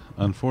mean,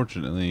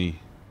 unfortunately,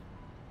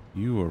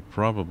 you are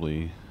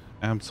probably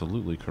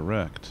absolutely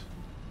correct.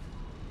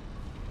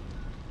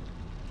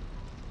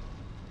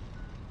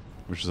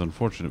 Which is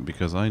unfortunate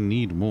because I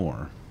need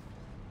more.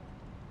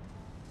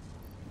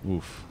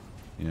 Oof.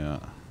 Yeah.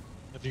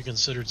 Have you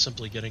considered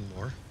simply getting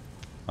more?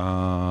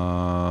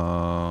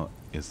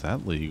 Is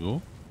that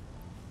legal?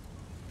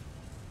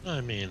 I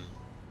mean,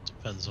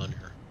 depends on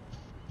your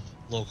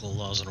local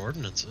laws and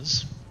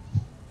ordinances.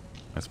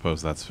 I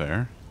suppose that's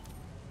fair.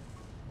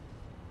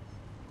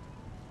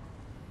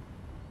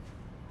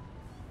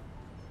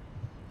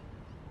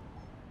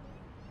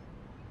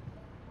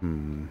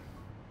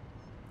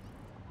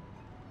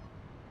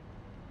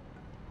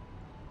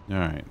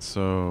 Alright,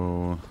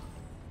 so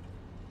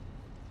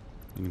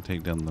you can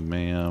take down the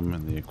MAM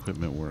and the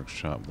equipment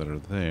workshop that are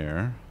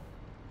there.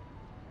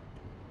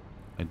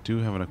 I do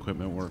have an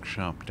equipment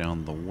workshop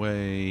down the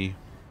way.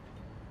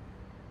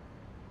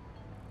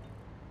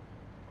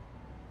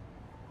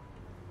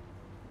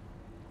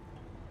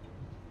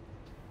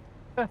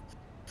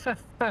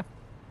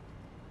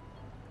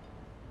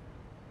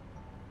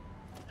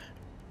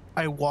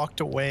 I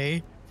walked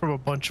away from a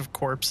bunch of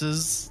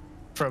corpses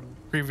from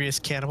previous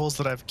cannibals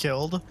that I've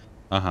killed.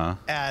 Uh-huh.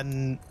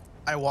 And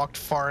I walked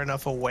far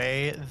enough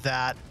away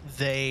that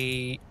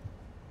to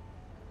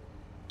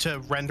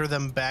render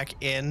them back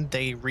in,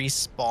 they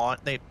respawn.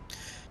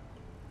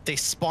 They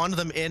spawned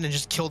them in and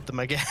just killed them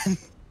again.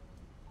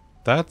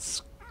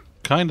 That's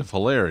kind of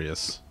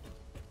hilarious.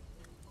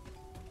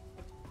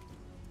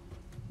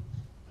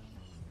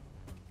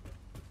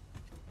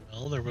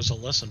 Well, there was a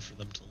lesson for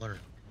them to learn.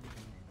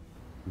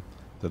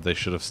 That they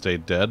should have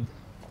stayed dead?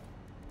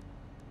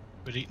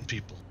 Quit eating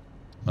people.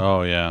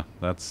 Oh yeah,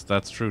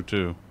 that's true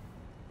too.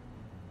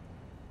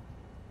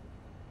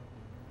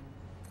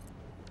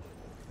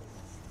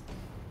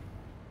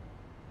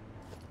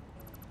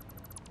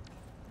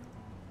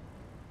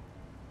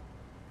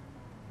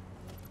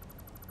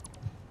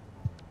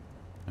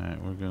 Alright,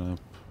 I'm gonna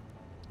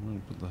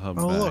put the hub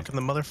back. Oh look, and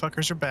the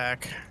motherfuckers are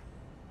back.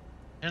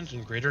 And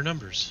in greater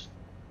numbers.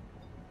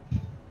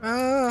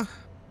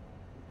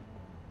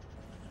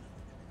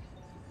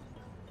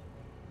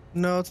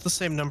 No, it's the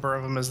same number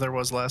of them as there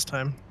was last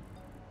time.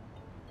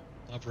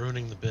 Stop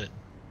ruining the bit.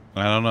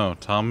 I don't know.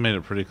 Tom made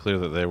it pretty clear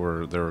that there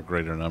were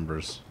greater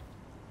numbers.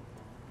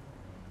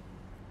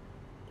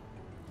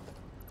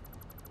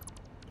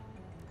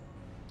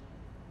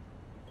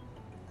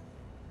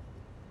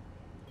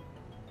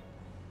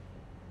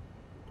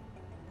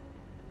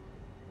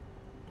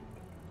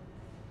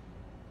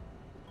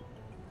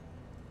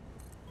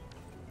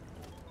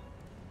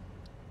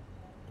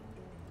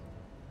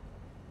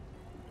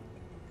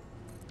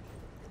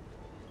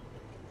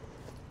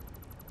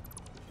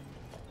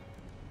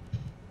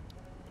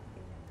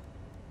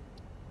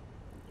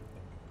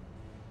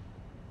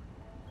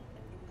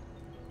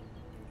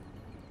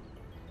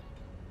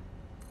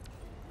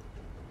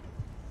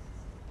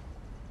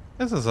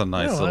 This is a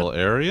nice little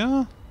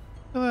area.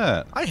 Look at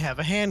that. I have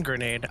a hand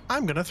grenade.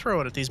 I'm gonna throw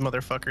it at these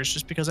motherfuckers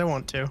just because I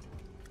want to.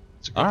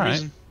 It's a good All right.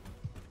 reason.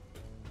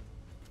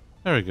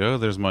 There we go.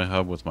 There's my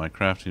hub with my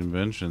crafting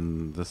bench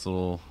and this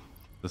little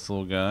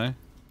guy.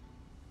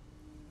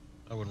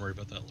 I wouldn't worry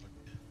about that later.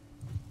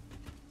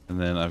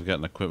 And then I've got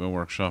an equipment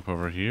workshop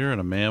over here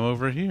and a MAM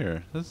over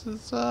here. This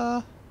is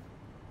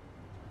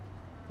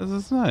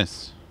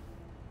nice.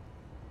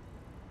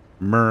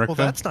 America. Well,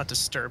 that's not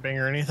disturbing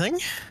or anything.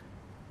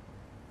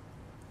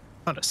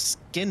 Not a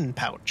skin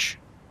pouch.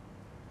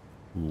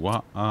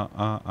 Wah,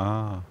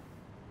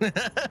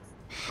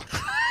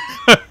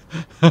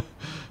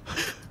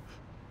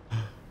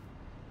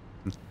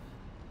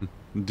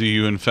 Do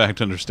you in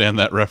fact understand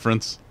that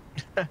reference?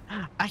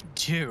 I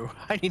do.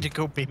 I need to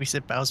go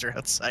babysit Bowser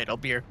outside. I'll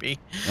BRB.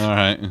 All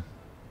right.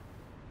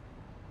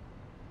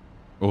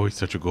 Oh, he's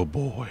such a good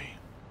boy.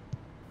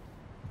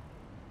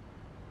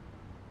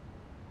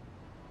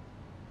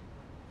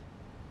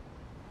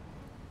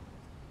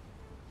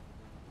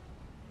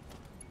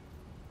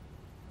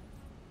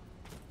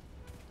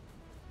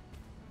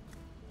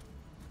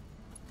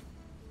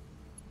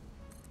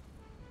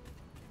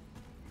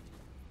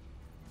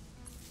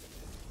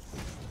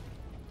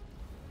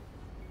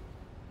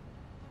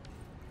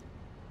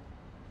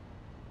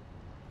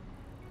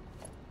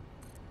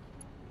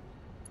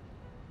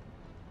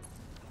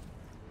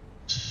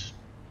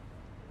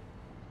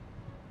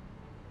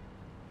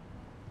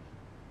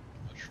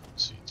 Mushroom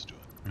seeds do it.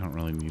 I don't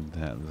really need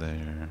that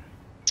there.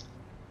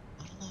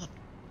 Not a lot.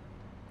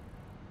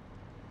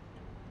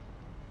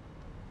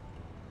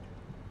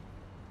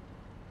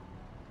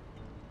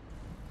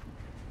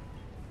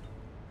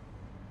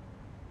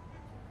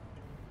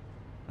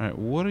 All right,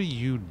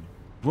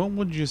 what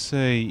would you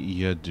say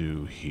you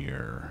do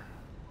here?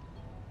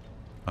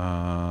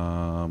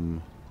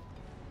 Oh,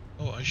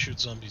 I shoot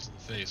zombies in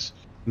the face.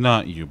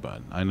 Not you,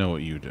 bud. I know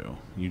what you do.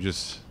 You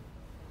just...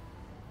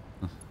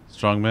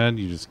 Strong man,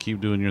 you just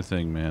keep doing your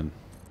thing, man.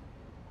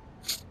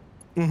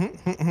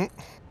 Did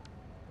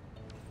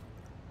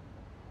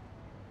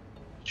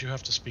you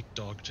have to speak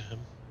dog to him?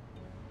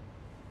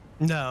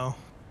 No.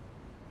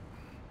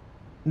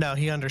 No,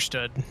 he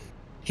understood.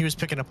 He was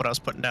picking up what I was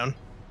putting down.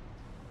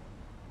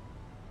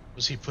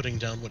 Was he putting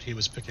down what he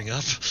was picking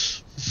up?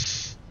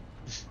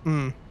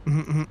 Mm.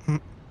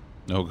 Mm.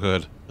 No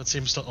good. That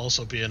seems to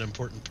also be an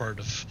important part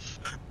of...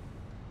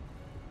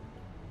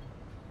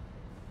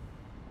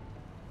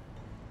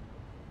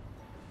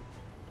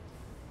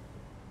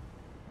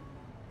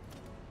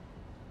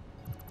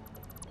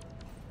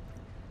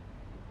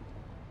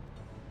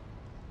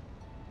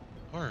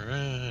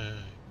 Alright,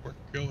 we're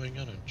going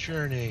on a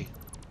journey.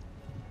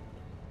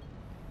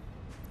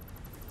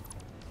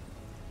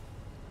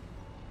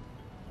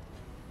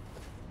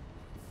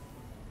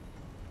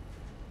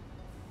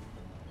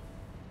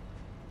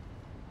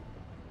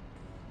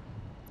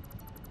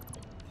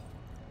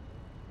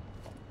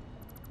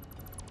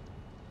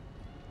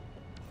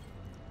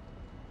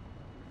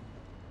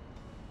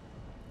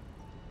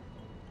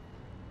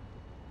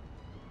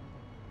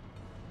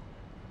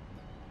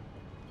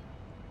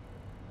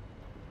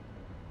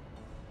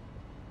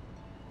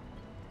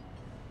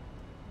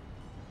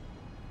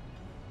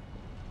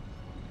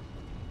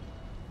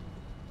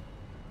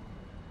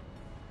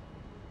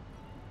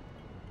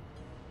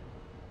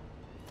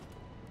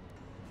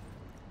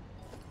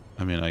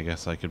 I mean, I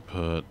guess I could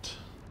put...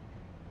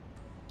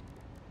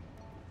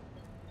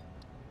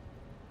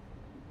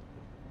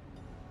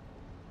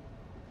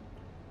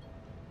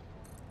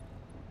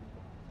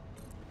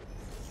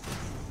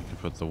 I could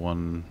put the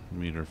 1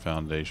 meter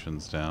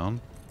foundations down.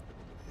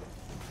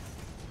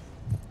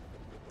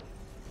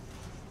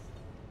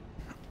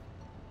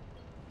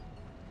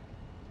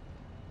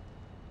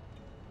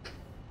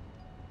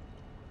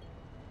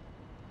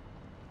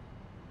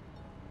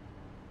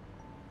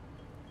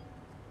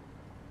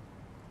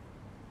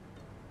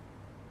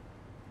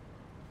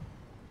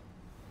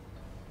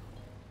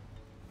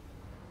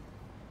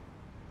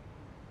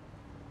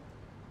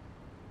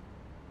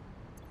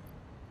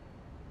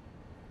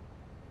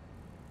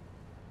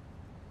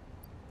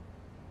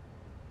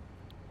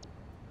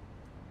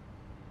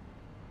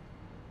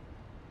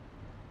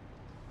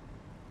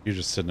 You're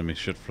just sending me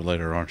shit for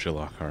later, aren't you,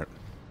 Lockhart?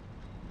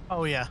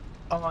 Oh yeah.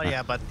 Oh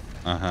yeah, but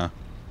Uh-huh.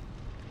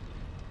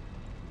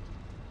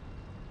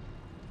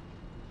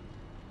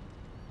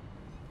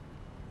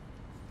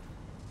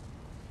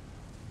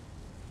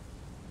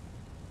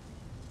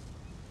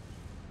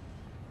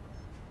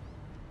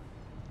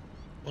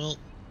 Well,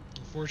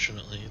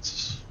 unfortunately,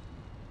 it's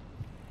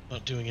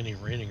not doing any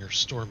raining or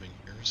storming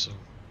here, so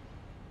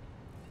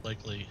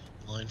likely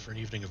in line for an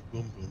evening of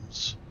boom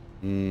booms.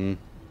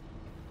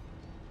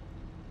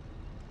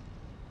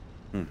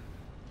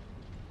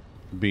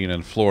 Being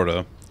in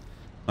Florida,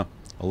 a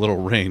little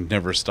rain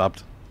never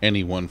stopped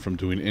anyone from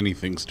doing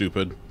anything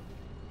stupid.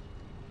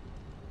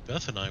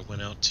 Beth and I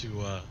went out to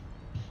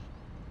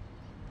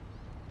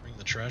bring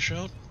the trash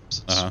out.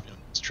 Since,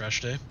 it's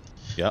trash day.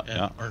 Yeah,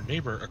 And our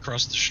neighbor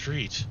across the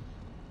street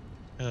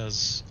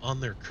has on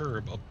their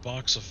curb a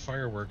box of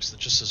fireworks that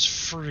just says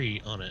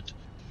free on it.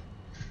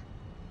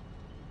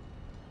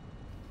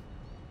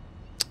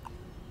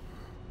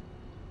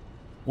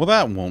 Well,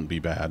 that won't be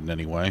bad in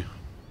any way.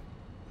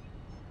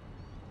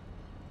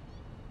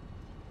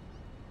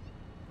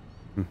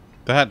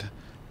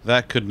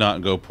 That could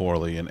not go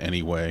poorly in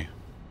any way.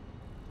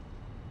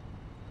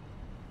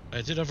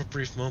 I did have a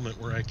brief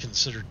moment where I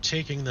considered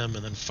taking them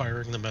and then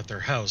firing them at their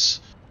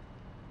house,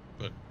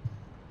 but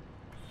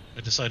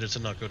I decided to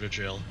not go to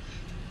jail.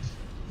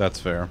 That's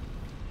fair.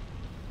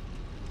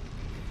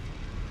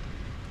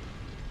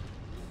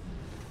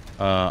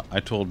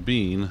 I told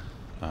Bean,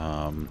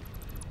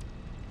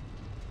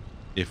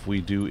 if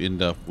we do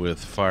end up with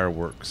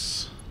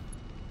fireworks,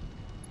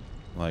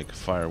 like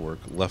firework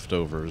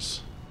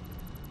leftovers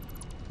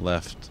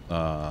left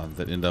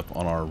that end up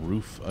on our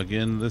roof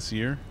again this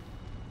year,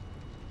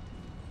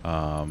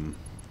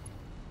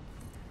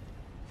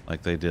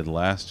 like they did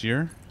last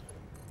year,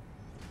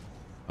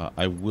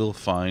 I will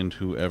find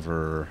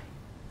whoever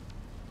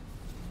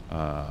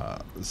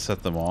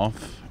set them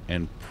off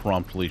and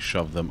promptly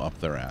shove them up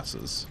their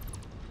asses.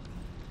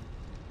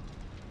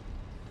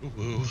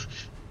 Ooh.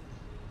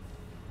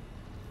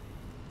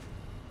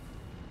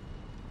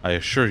 I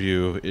assure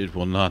you, it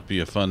will not be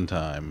a fun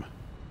time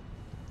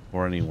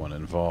for anyone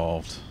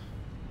involved.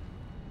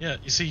 Yeah,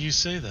 you see, you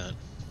say that,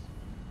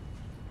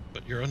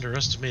 but you're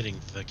underestimating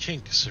the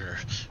kink, sir.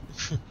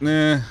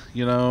 Nah,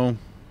 you know.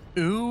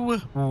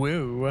 ooh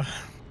woo.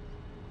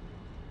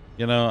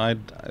 You know,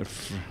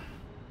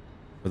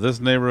 for this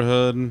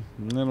neighborhood,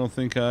 I don't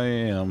think I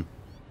am.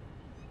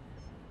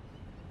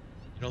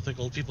 You don't think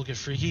old people get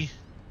freaky?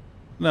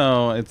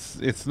 No,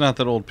 it's not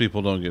that old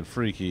people don't get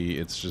freaky.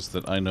 It's just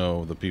that I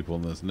know the people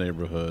in this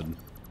neighborhood.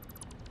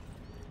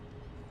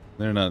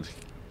 They're not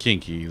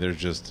kinky. They're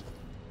just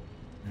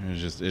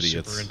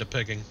idiots. Super into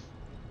pegging.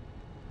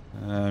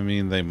 I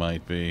mean, they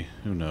might be.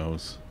 Who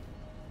knows?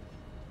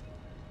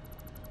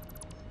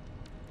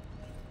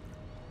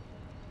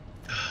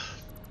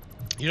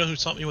 You know who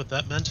taught me what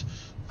that meant?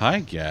 Hi,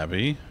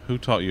 Gabby. Who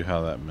taught you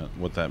how that meant?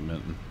 What that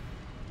meant?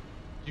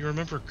 Do you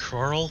remember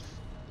Carl?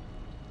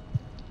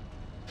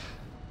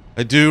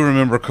 I do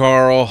remember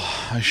Carl.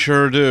 I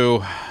sure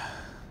do.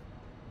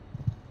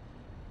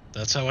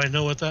 That's how I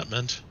know what that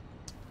meant.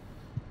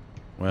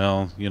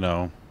 Well, you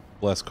know,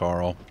 bless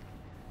Carl.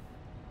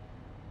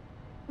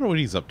 wonder what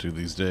he's up to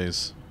these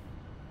days.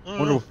 I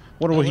don't know.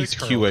 Wonder I what liked he's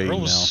Carl. QAing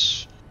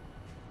now.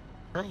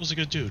 Carl was a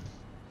good dude.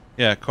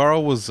 Yeah,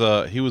 Carl was,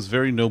 he was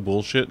very no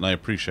bullshit, and I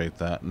appreciate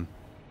that.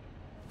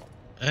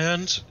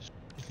 And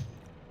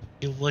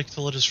he liked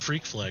to let his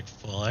freak flag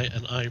fly,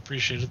 and I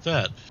appreciated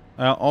that.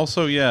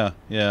 Also, yeah.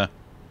 Yep.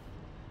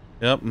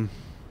 And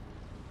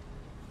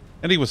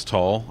he was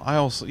tall. I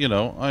also, you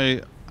know,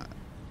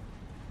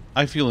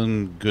 I feel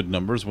in good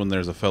numbers when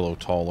there's a fellow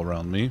tall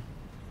around me.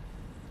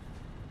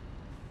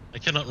 I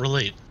cannot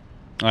relate.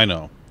 I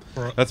know.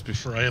 For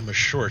I am a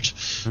short.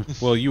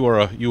 Well, you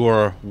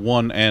are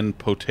one and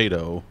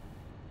potato.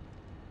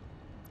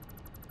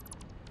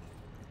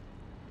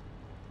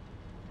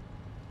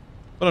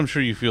 But I'm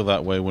sure you feel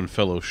that way when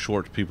fellow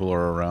short people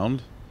are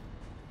around.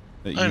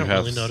 That I don't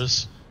really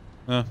notice.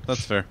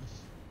 That's fair.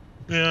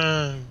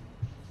 Yeah.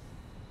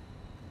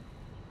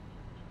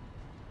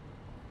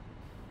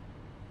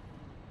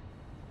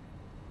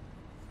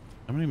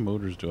 How many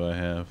motors do I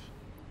have?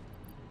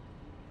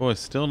 Boy,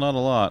 still not a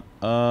lot.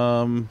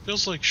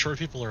 Feels like short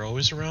people are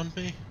always around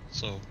me,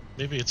 so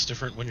maybe it's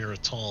different when you're a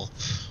tall.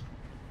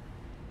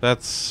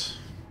 That's...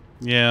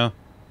 yeah.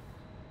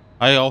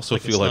 I also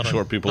feel like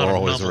short people are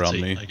always novelty,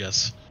 around me. I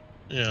guess.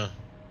 Yeah.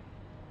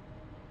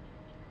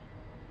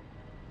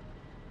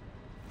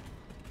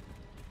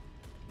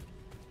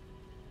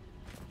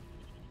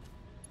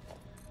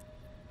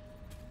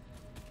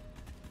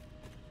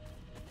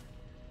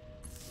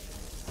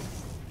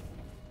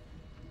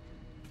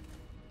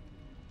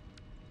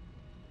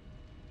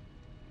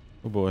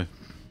 Oh boy.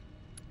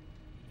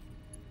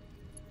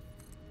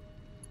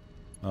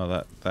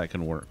 Oh, that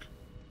can work.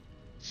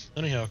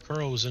 Anyhow,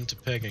 Carl was into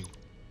pegging.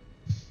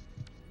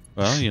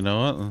 Well, you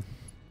know what?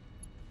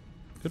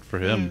 Good for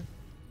him. Yeah.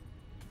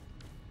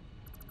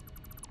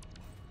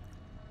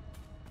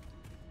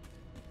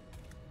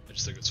 I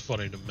just think it's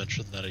funny to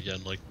mention that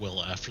again, like,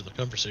 well after the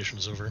conversation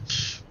is over.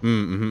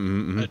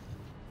 I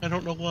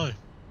don't know why,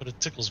 but it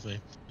tickles me.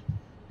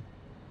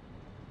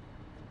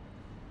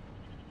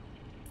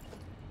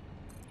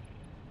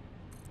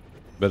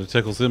 Bet it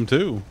tickles him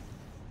too.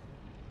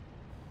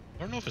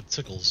 I don't know if it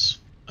tickles.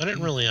 I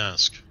didn't really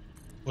ask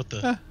what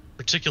the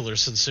particular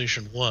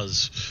sensation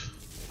was.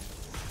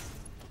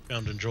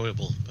 Found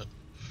enjoyable, but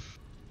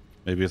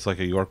Maybe it's like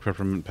a York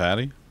peppermint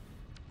patty?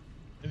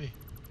 maybe.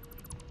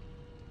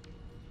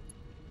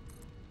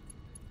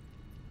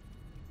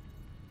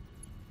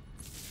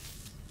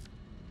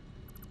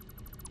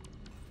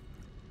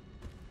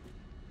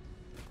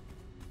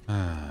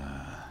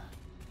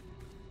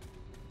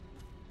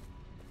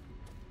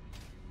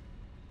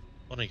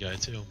 Funny guy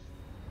too.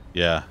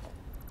 Yeah.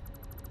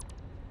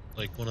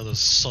 Like one of those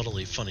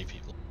subtly funny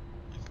people.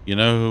 You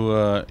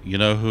know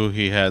who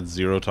he had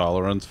zero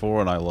tolerance for,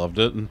 and I loved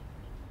it?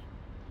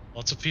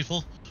 Lots of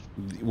people?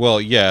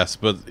 Well, yes,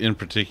 but in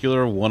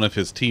particular, one of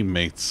his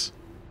teammates.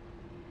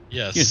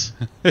 Yes.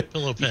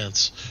 Pillow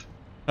pants.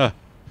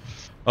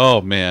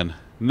 Oh man,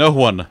 no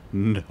one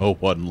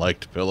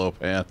liked Pillow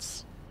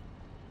Pants.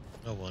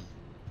 No one.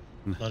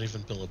 Not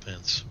even Pillow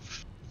Pants.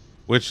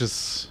 Which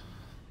is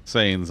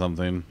saying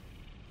something.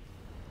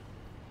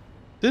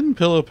 Didn't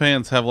Pillow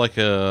Pants have like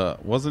a...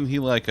 wasn't he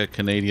like a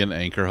Canadian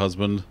anchor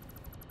husband?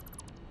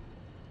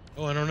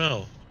 Oh, I don't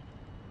know.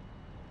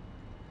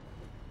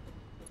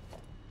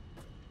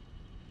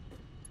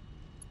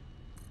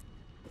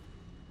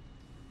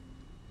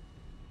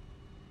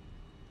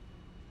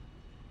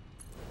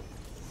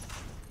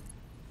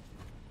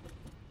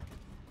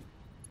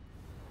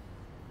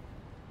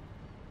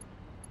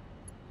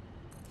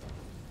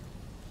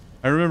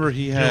 I remember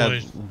he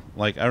had,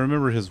 like, I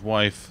remember his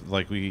wife,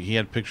 like, he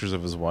had pictures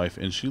of his wife,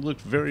 and she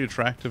looked very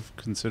attractive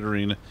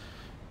considering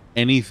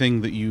any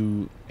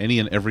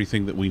and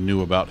everything that we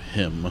knew about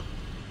him.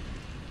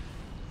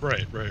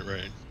 Right.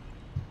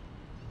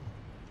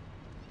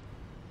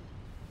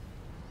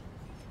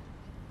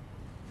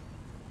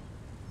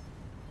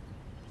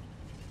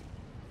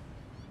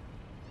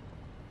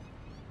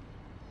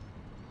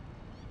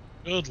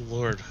 Good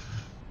lord.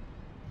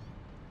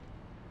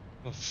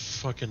 What a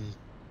fucking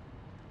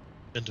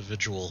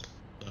individual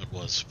that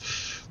was.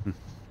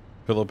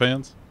 Pillow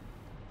Pants?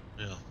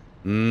 Yeah.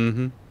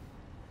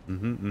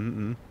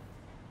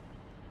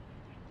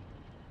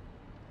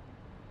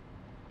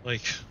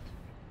 Like,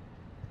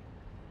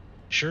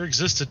 sure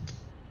existed.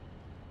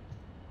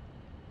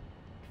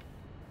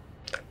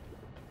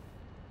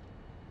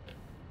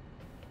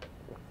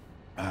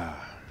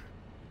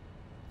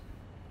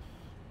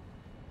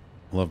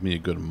 Love me a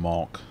good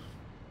malk.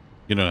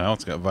 You know, now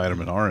it's got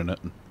vitamin R in it.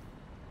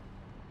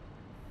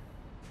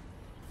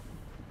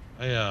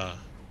 I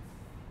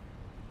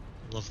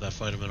love that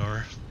vitamin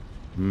R.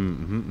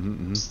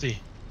 It's the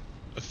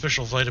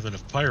official vitamin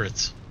of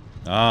pirates.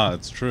 Ah,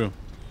 it's true.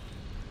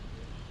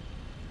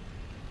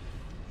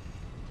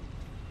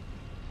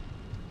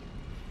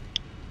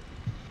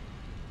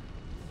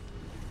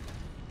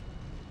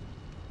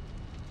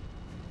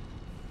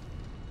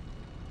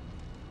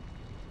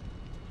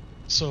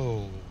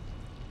 So,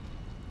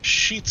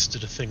 Sheets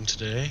did a thing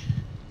today.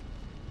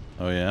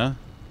 Oh, yeah?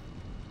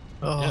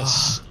 Oh,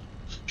 Yes.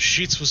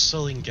 Sheetz was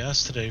selling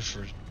gas today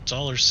for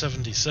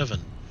 $1.77.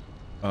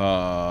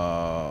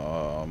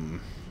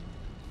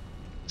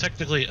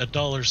 Technically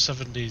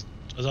 $1.70,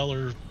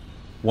 $1.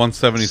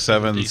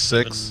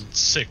 177.6.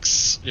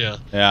 6, yeah.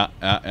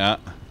 Yeah.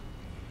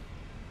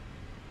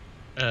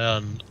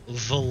 And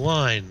the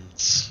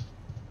lines,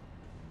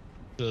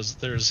 there's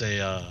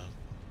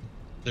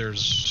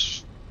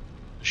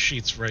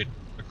Sheetz right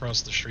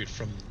across the street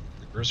from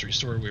the grocery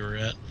store we were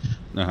at.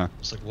 Uh-huh.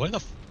 It's like, why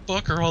the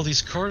fuck are all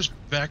these cars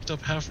backed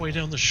up halfway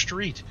down the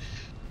street?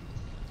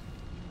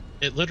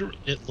 It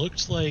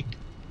looked like,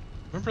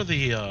 remember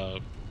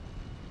the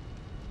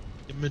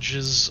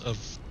images of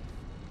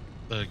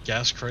the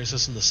gas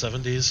crisis in the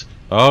 70s?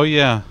 Oh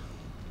yeah.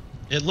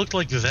 It looked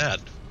like that.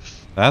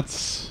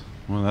 That's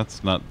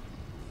not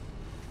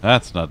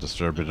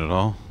disturbing at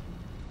all.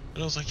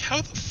 And I was like,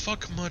 how the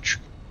fuck much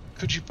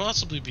could you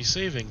possibly be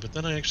saving? But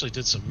then I actually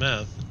did some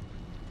math.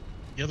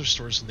 The other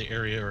stores in the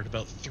area are at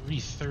about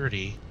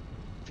 $3.30.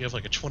 If you have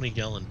like a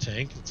 20-gallon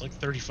tank, it's like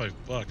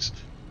 $35.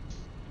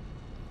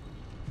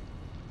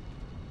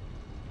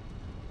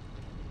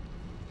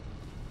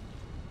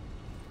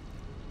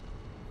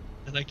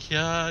 And I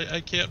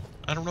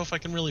don't know if I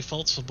can really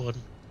fault someone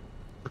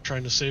for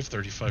trying to save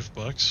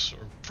 $35,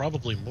 or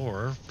probably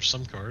more for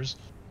some cars.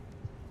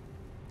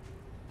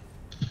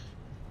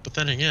 But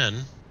then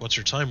again, what's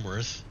your time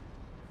worth?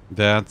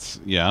 That's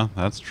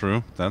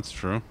true. That's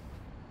true.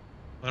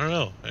 I don't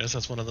know. I guess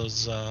that's one of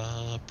those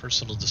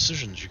personal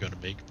decisions you got to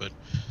make, but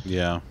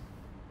Yeah.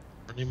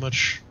 pretty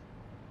much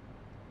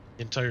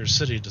the entire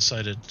city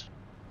decided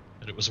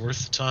that it was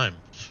worth the time.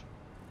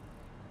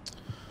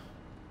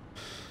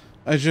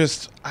 I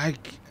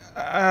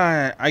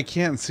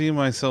can't see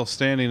myself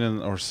standing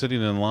in or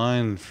sitting in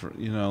line for,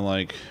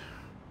 like,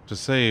 to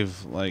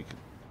save, like,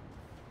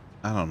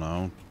 I don't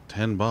know,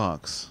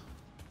 $10.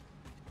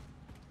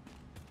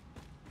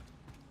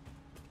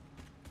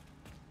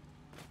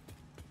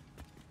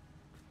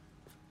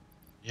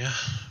 Yeah.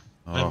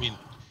 Oh. I mean,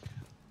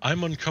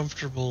 I'm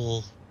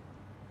uncomfortable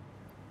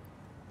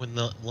when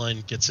the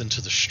line gets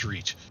into the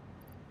street.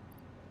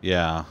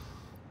 Yeah.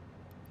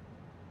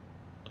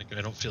 Like,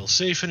 I don't feel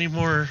safe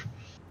anymore.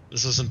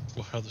 This isn't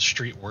how the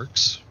street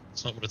works.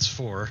 It's not what it's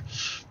for.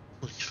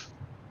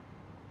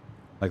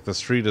 Like, the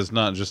street is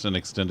not just an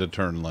extended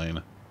turn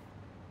lane.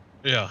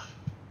 Yeah.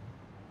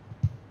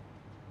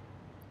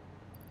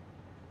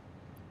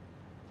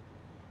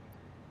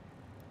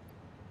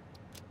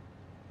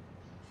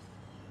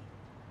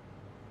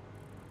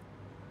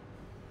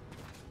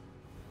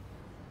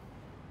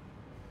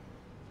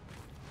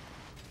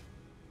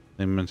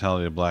 The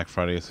mentality of Black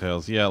Friday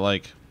sales. Yeah,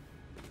 like,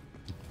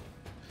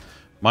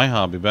 my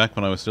hobby back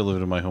when I was still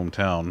living in my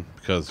hometown,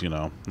 because,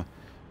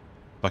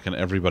 fucking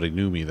everybody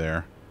knew me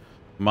there.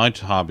 My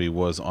hobby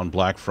was on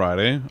Black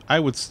Friday. I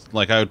would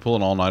pull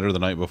an all-nighter the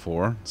night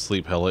before,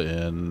 sleep hella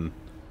in,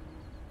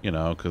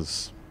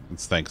 because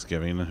it's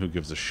Thanksgiving and who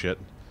gives a shit.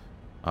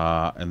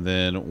 And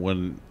then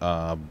when,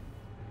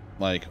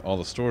 like, all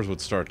the stores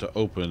would start to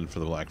open for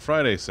the Black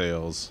Friday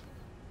sales,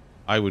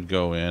 I would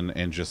go in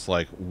and just,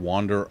 like,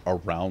 wander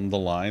around the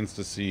lines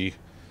to see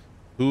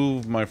who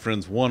of my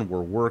friends, one,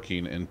 were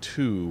working, and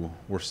two,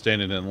 were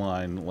standing in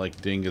line like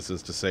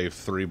dinguses to save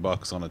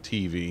 $3 on a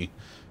TV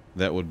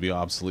that would be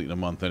obsolete in a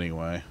month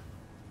anyway.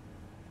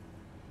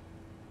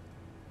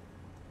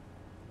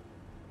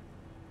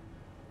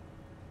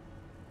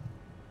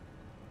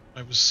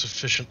 I was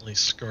sufficiently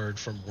scarred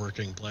from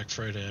working Black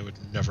Friday. I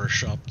would never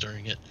shop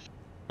during it.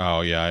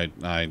 Oh yeah,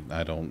 I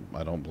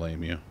don't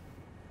blame you.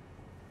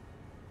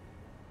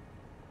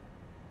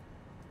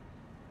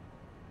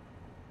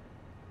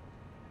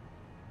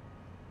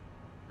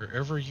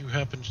 Wherever you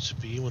happened to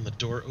be when the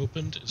door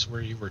opened is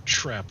where you were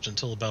trapped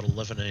until about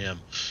 11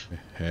 a.m.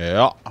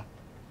 Yeah.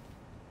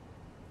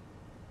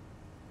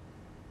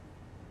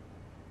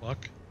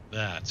 Fuck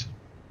that.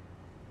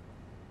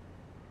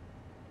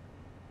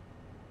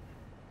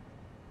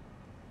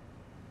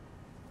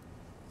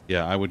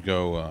 Yeah, I would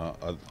go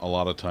a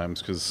lot of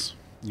times because,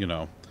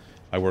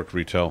 I worked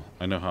retail.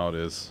 I know how it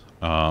is.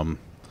 And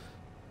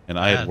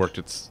I worked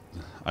at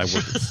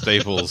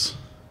Staples.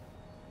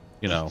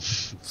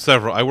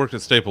 I worked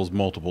at Staples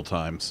multiple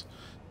times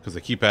because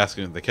they kept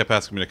asking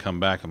me to come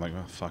back. I'm like,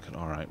 oh, fuck it,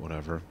 all right,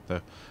 whatever.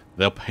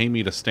 They'll pay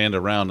me to stand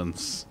around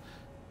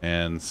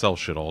and sell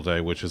shit all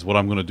day, which is what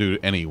I'm going to do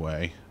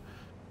anyway.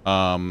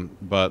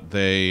 But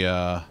they,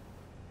 the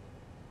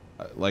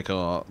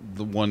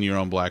 1 year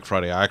on Black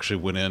Friday, I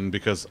actually went in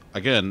because,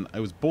 again, I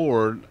was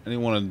bored. I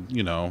didn't want to,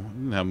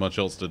 didn't have much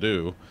else to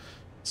do.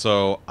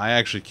 So I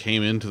actually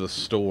came into the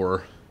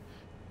store.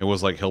 It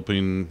was like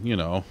helping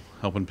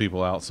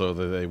people out so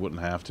that they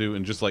wouldn't have to,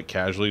 and just like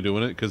casually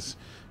doing it because,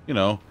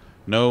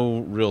 no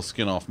real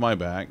skin off my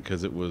back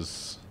because it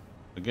was,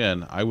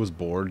 again, I was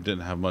bored,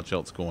 didn't have much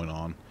else going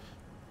on.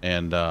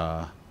 And,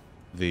 I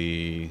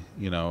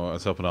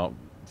was helping out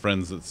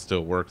friends that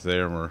still worked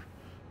there and were,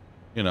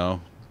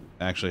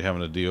 actually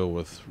having to deal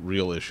with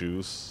real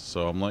issues.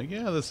 So I'm like,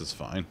 yeah, this is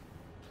fine.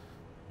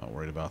 Not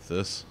worried about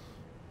this.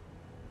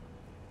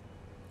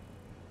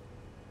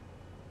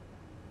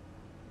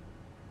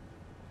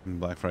 And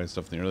Black Friday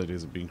stuff in the early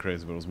days of being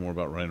crazy, but it was more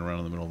about running around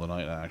in the middle of the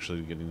night and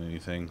actually getting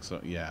anything.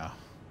 So yeah.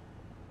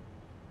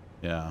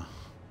 Yeah.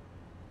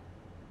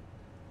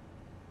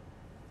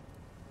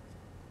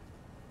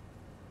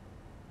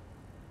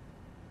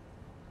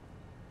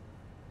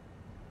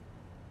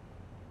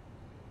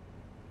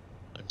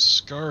 I'm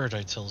scarred,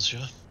 I tells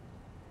ya.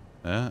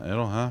 Yeah,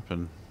 it'll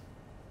happen.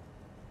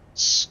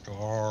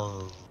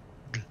 Scarred.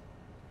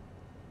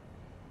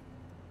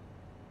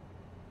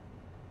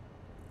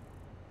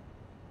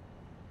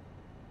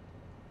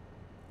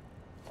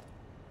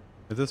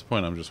 At this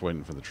point, I'm just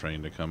waiting for the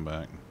train to come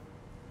back.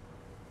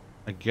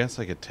 I guess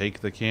I could take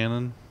the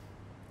cannon.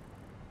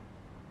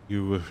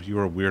 You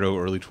were a weirdo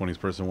early 20s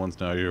person once,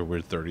 now you're a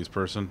weird 30s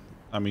person.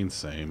 I mean,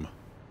 same.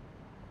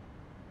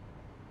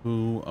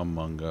 Who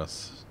among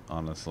us,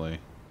 honestly?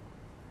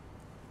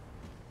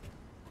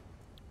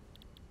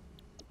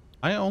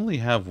 I only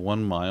have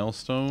one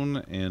milestone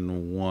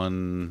and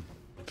one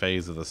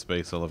phase of the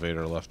space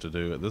elevator left to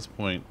do. At this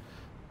point,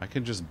 I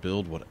can just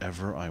build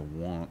whatever I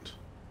want.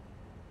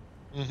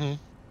 Mm-hmm.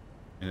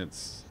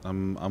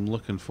 And I'm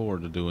looking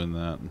forward to doing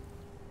that.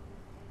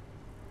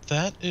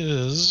 That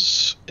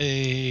is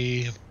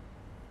a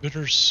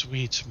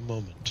bittersweet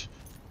moment.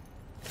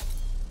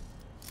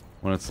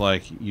 When it's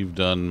like you've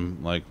done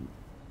like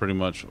pretty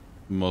much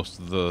most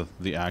of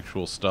the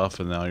actual stuff,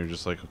 and now you're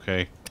just like,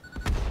 okay,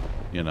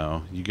 you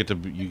know, you get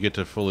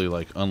to fully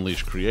like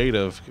unleash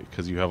creative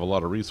because you have a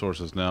lot of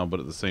resources now,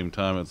 but at the same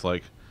time it's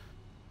like,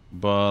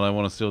 but I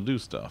want to still do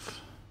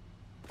stuff.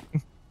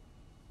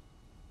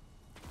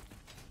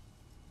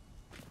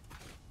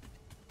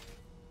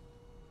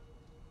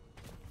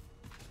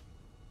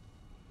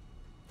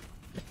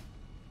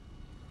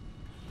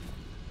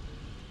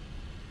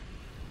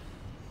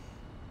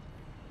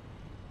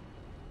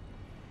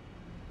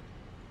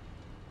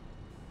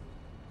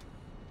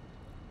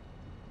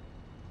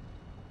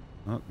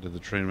 Oh, did the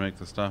train make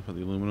the stop at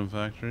the aluminum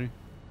factory?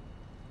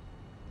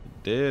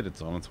 It did.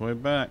 It's on its way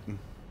back.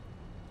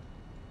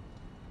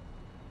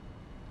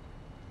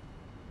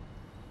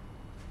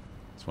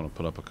 Just want to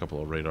put up a couple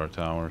of radar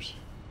towers.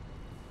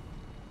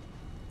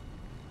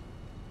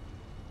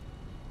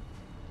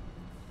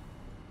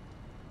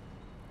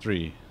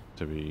 Three,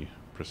 to be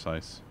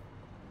precise.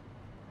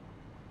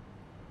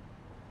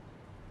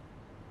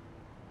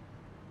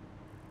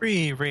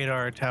 Three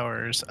radar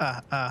towers.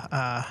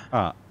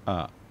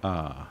 Ah.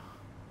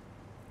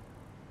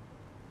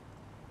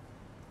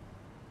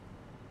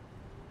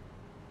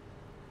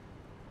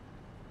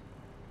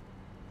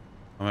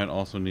 I might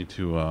also need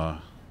to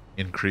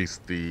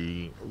increase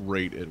the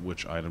rate at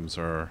which items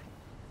are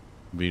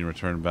being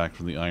returned back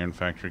from the iron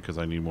factory because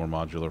I need more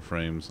modular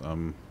frames.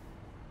 I'm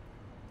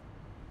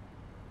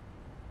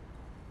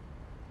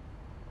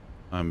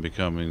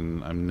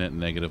net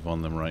negative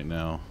on them right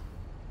now.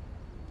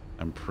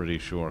 I'm pretty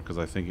sure because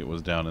I think it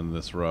was down in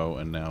this row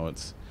and now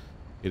it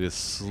is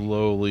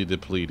slowly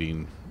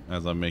depleting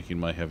as I'm making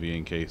my heavy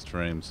encased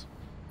frames.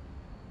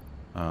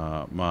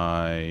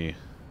 My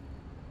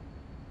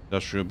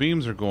industrial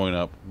beams are going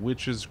up,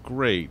 which is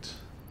great.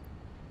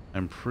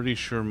 I'm pretty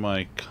sure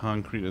my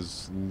concrete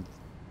is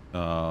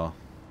going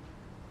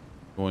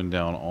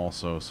down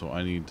also, so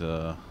I need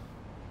to...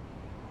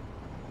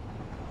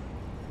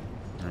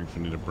 I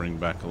actually need to bring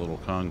back a little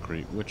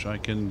concrete, which I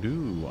can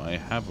do. I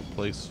have a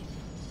place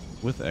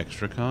with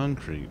extra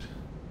concrete.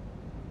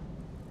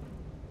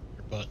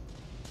 Your butt.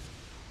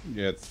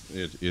 Yeah,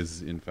 it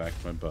is in fact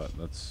my butt.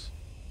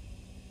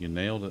 You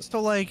nailed it.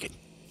 So like,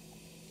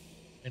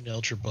 I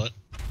nailed your butt.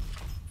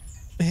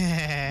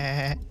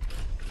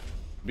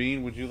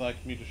 Bean, would you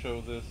like me to show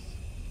this?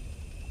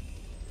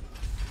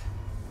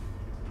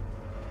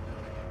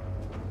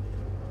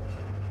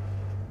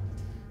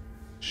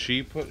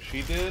 She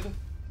did?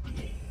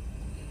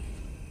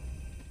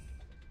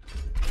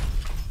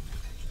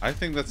 I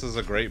think this is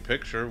a great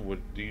picture.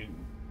 Do you...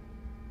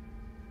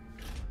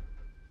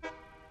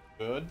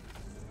 Good?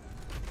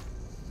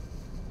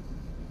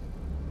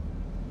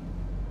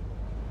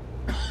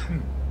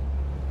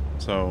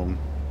 So,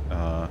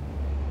 a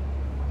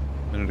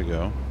minute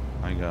ago,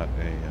 I got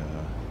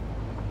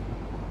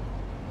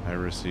I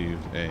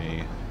received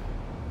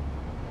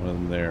one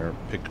of their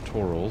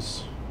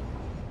pictorials.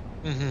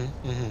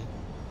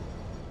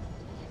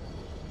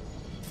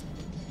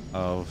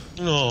 Of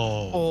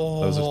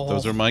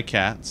those are my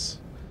cats,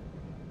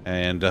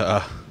 and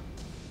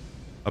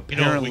apparently,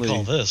 you know what we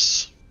call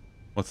this?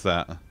 What's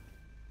that?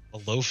 A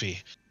loafy.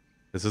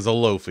 This is a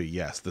loafy.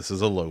 Yes, this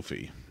is a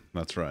loafy.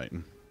 That's right.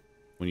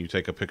 When you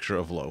take a picture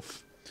of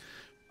Loaf,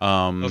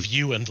 of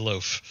you and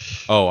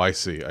Loaf. Oh, I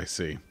see.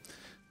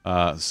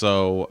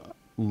 So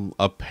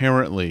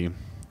apparently,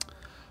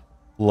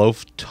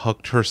 Loaf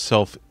tucked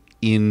herself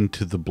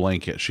into the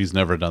blanket. She's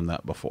never done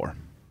that before.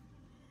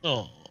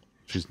 Oh.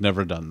 She's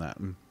never done that.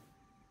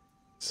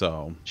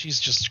 So she's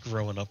just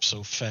growing up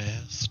so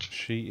fast.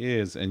 She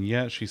is, and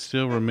yet she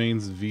still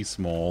remains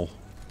V-small.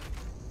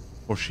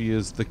 For she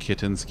is the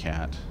kitten's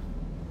cat.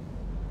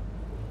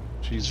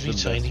 She's the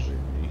V-tiny. best baby.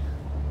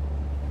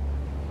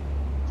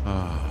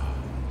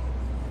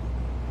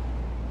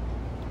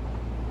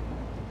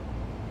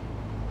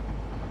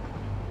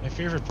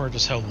 favorite part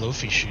is how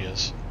loafy she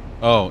is.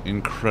 Oh,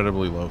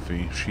 incredibly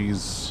loafy.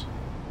 She's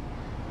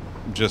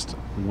just,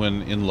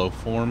 when in loaf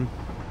form,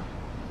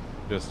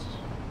 just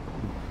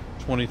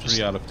 23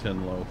 Just out of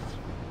 10 loaf.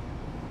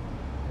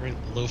 very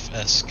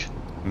loaf-esque.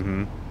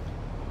 Mm-hmm.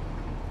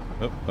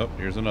 Oh,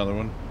 here's another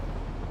one.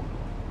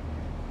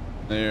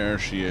 There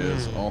she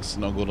is, all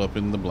snuggled up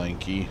in the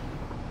blankie,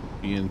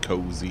 being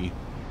cozy.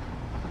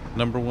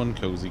 #1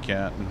 cozy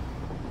cat.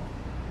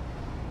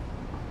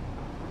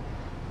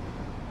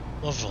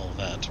 Love all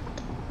that.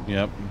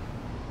 Yep.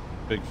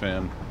 Big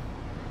fan.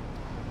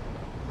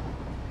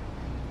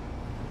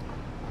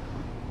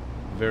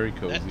 Very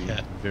cozy. That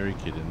cat. Very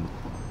kitten.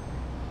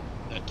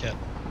 That cat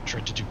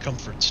tried to do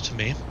comforts to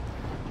me.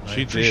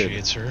 She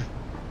appreciates her.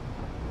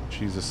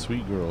 She's a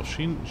sweet girl.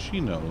 She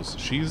knows.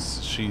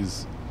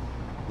 She's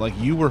like,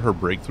 you were her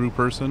breakthrough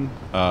person.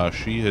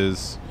 She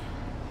is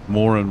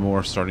more and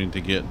more starting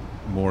to get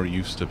more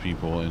used to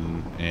people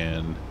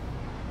and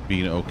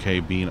being okay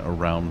being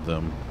around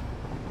them.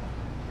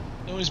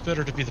 Always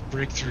better to be the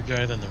breakthrough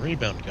guy than the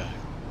rebound guy.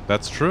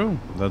 That's true.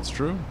 That's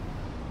true.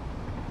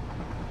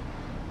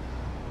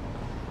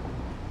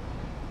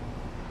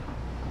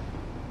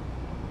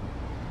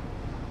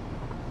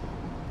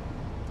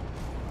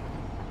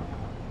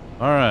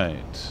 All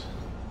right.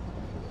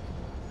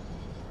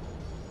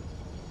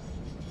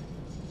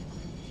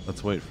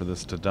 Let's wait for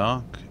this to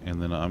dock, and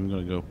then I'm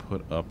going to go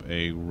put up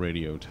a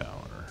radio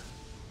tower.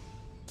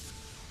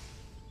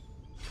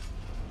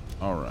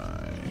 All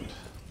right.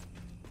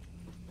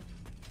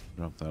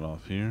 Drop that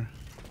off here.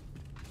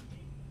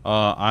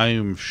 I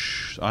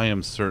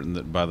am certain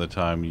that by the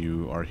time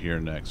you are here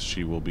next,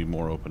 she will be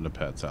more open to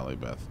pets, Ally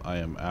Beth. I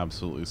am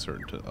absolutely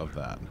certain of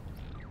that.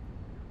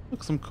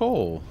 Look, some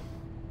coal.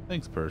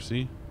 Thanks,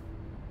 Percy.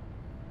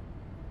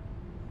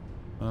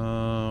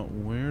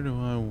 Where do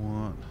I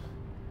want...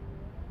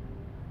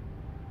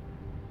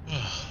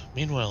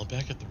 Meanwhile,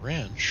 back at the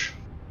ranch,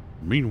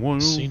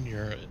 Meanwhile...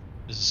 Senior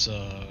is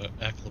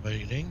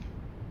acclimating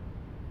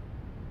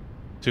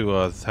to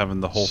having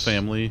the whole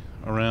family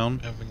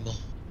around. having the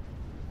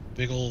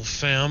big old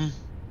fam.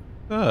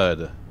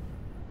 Good.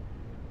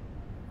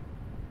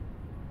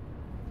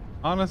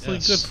 Honestly,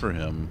 Yes. good for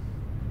him.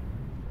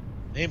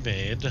 They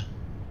made...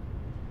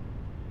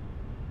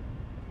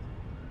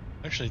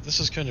 Actually, this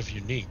is kind of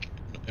unique.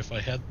 If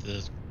I had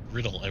the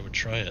riddle, I would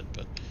try it,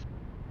 but...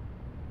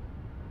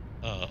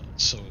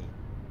 so...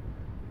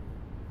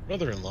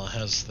 Brother-in-law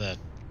has that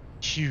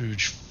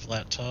huge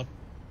flat top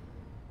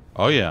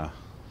Oh, yeah.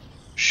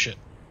 shit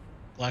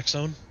black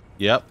zone.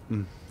 Yep.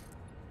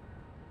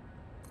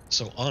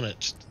 So on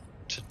it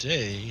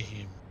today,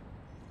 he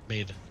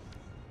made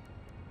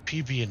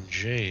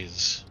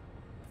PB&J's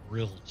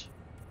grilled.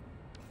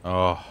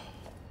 Oh.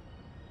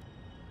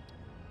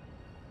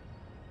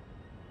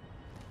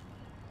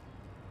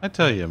 I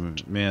tell you,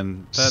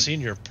 man, that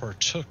Senior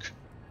partook.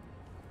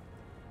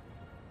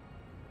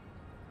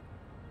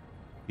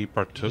 he He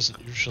partook.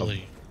 doesn't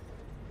usually.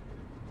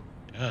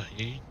 Yeah,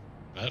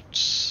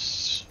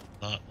 that's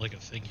not like a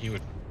thing he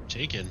would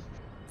take in.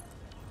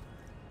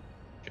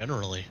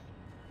 Generally.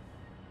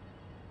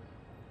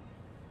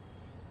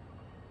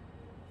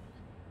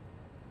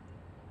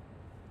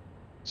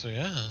 So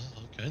yeah,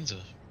 all kinds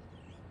of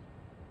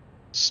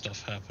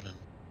stuff happening.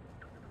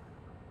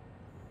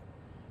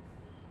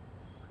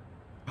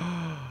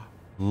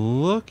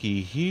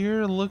 Looky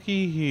here,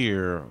 looky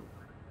here.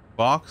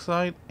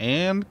 Bauxite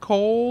and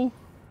coal?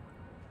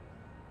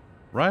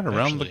 Right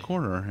around the Actually-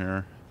 corner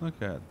here.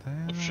 Look at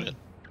that. Oh shit.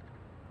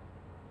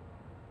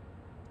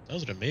 That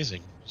was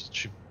amazing.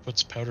 She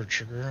puts powdered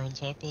sugar on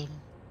top of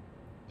them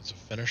as a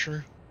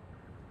finisher.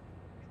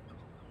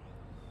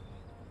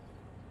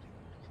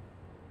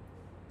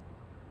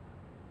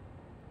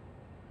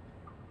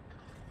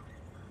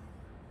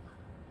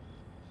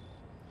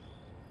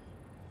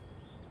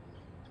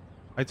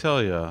 I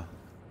tell you,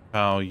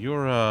 how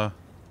you're, I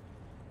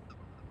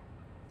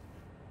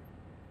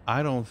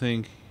don't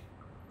think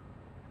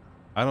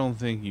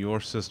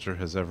your sister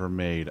has ever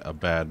made a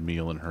bad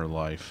meal in her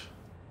life.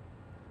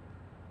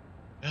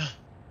 Yeah.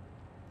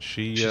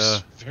 She,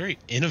 She's very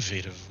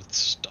innovative with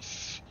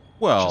stuff.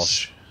 well,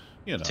 just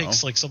you know.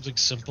 Takes like something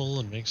simple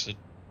and makes it,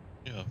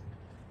 you know,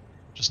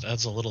 just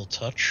adds a little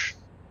touch.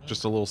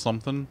 Just a little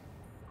something.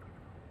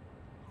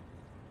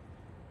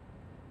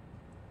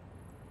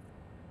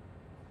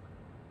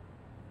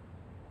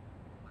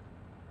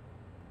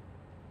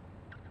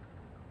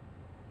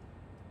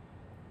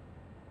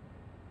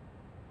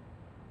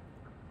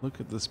 Look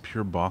at this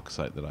pure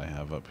bauxite that I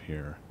have up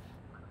here.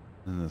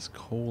 And this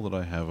coal that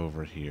I have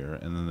over here.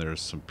 And then there's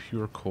some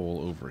pure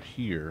coal over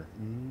here.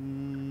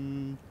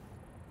 You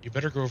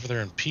better go over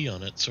there and pee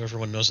on it so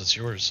everyone knows it's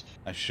yours.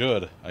 I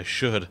should.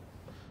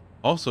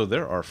 Also,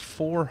 there are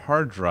 4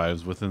 hard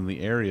drives within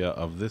the area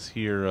of this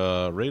here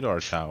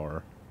radar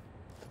tower.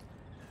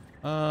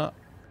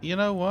 You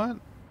know what?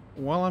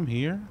 While I'm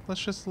here,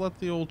 let's just let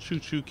the old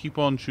choo-choo keep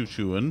on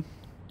choo-chooing.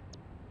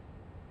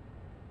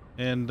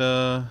 And,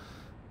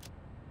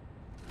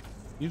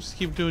 you just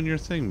keep doing your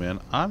thing, man.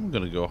 I'm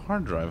gonna go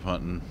hard drive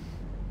hunting.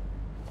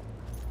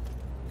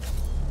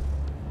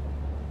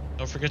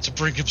 Don't forget to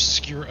bring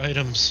obscure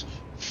items.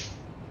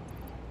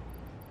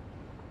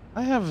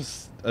 I have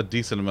a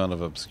decent amount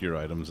of obscure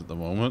items at the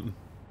moment.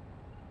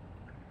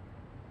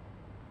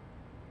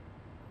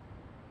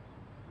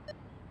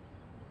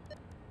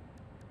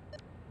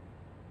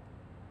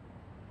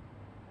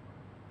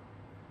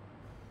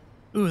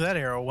 Ooh, that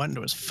arrow went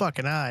into his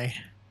fucking eye.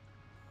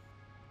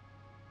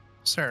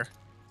 Sir.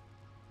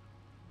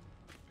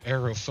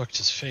 Arrow fucked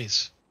his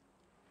face.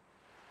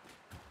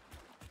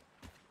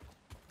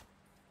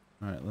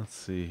 Alright, let's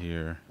see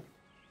here.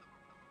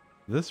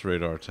 This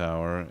radar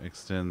tower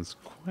extends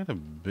quite a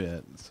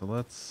bit, so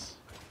let's...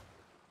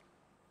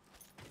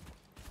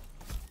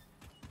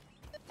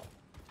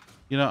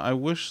 You know, I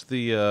wish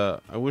the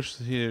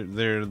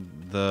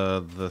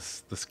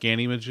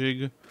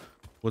scanny-majig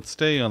would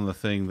stay on the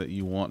thing that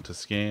you want to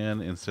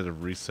scan instead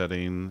of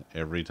resetting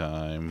every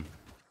time.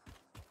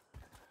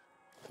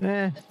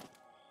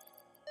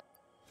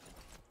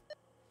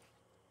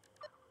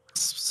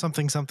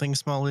 Something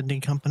small indie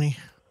company.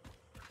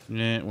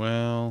 Yeah,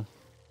 well...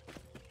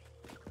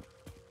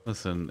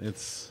 Listen,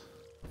 it's...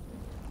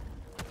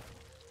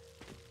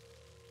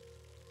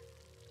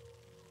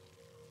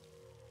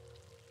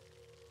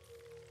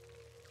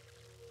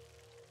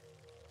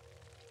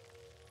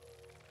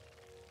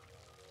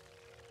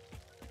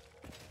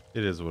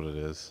 It is what it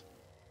is.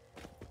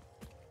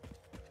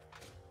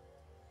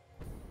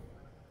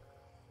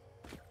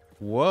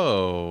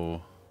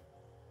 Whoa.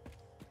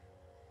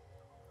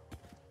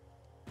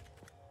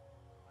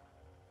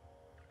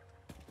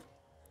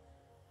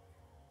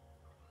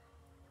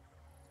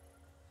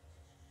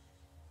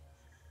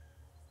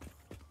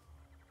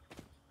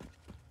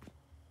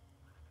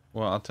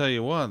 Well, I'll tell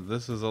you what,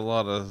 this is a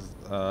lot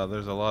of,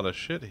 there's a lot of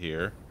shit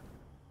here.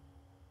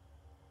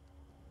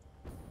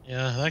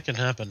 Yeah, that can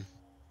happen.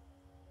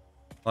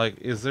 Like,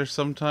 is there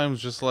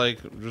sometimes just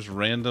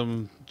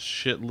random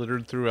shit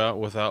littered throughout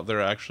without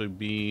there actually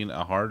being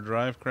a hard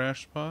drive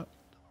crash spot?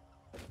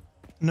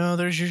 No,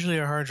 there's usually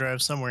a hard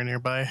drive somewhere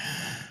nearby.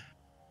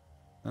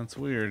 That's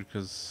weird,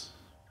 because,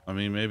 I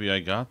mean, maybe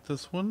I got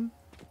this one?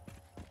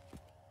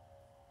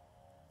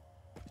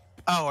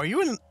 Oh, are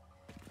you in...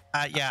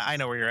 yeah, I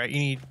know where you're at.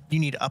 You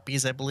need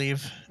uppies, I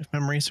believe, if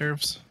memory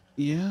serves.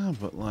 Yeah,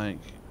 but, like,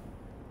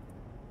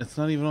 it's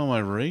not even on my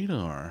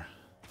radar.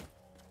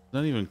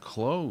 Not even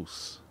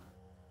close.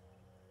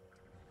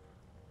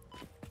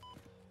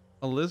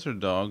 A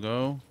lizard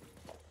doggo.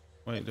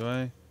 Wait, do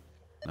I?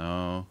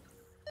 No.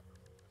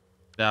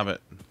 Damn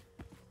it.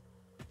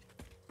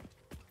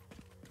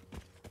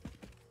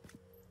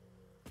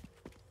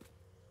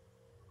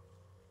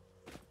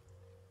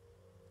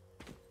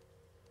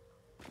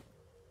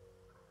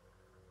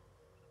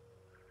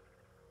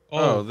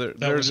 Oh,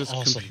 there are just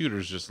awesome.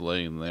 computers just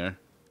laying there.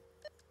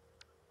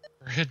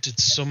 Her head did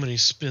so many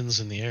spins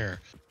in the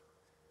air.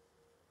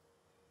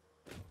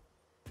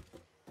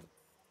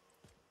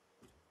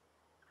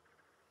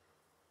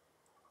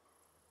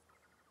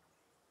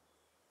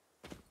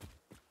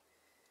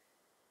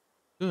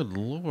 Good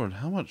lord,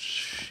 how much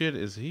shit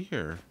is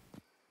here?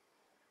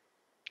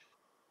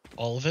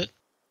 All of it?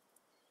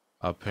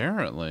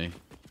 Apparently.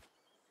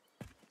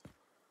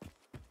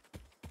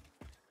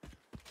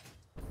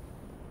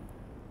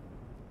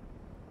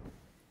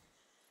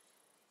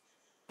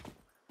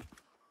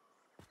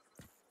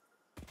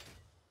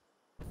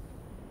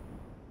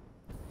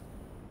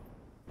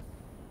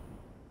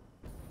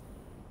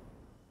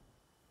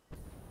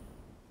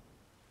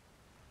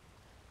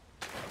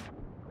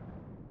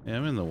 Yeah,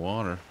 I'm in the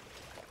water.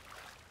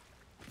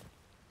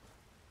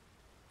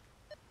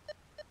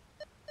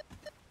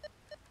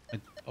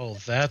 Oh,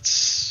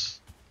 that's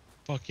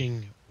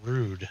fucking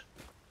rude.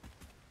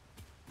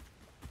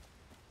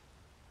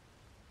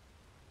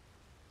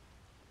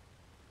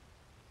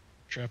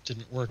 Trap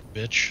didn't work,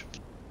 bitch.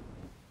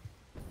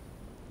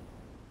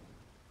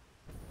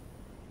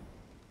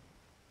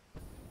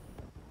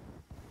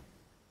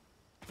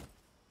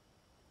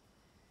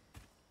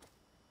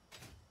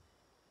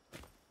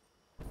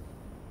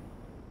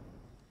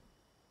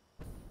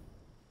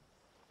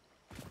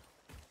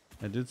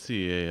 I did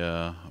see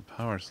a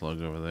power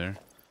slug over there.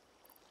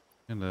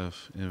 Kind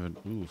of even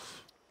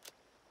oof.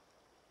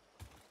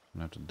 I'm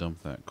gonna have to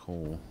dump that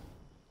coal.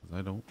 'Cause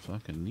I don't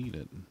fucking need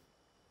it.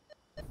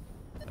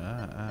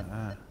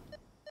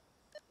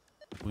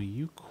 Will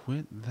you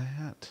quit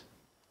that?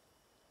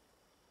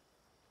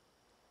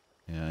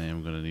 Yeah, I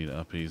am gonna need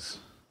uppies.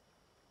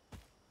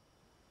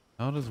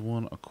 How does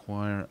one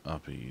acquire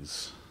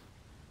uppies?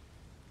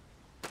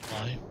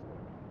 Fly.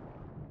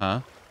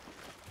 Huh?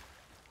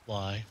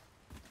 Fly.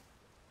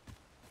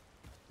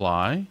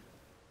 Fly?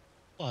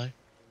 Fly.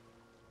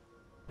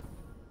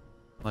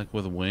 Like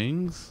with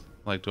wings?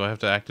 Like, do I have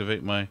to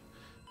activate my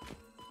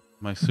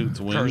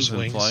suit's wings Car's and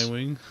wings. fly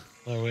wing?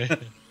 Fly away.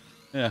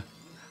 Yeah.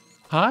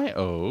 Hi,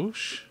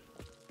 Osh.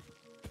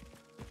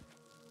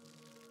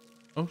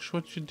 Osh,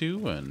 what you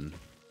doing?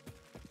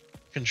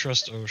 You can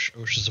trust Osh.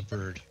 Osh is a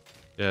bird.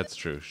 Yeah, it's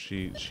true.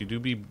 She do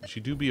be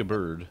a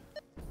bird.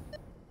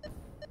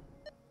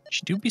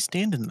 She do be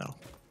standing though.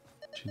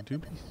 She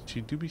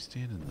do be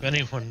standing If there.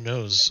 anyone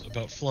knows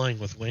about flying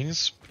with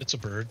wings, it's a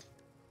bird.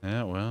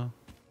 Yeah, well.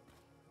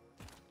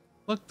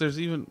 Look, there's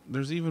even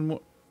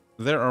more.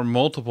 There are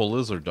multiple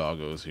lizard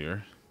doggos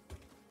here.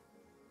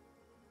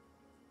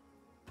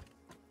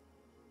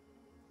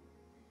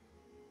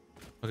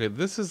 Okay,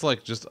 this is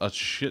like just a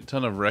shit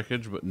ton of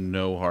wreckage, but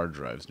no hard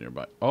drives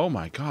nearby. Oh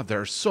my god,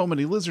 there are so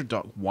many lizard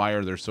dog. Why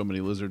are there so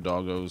many lizard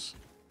doggos?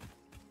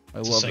 I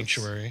It's love a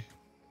sanctuary.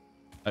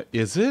 it.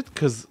 Is it?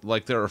 Because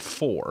like there are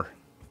 4.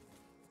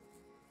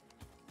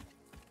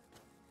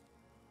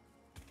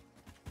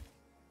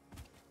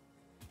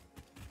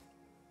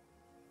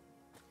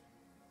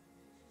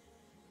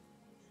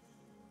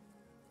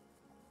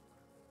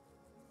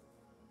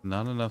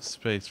 Not enough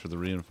space for the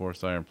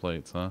reinforced iron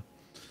plates, huh?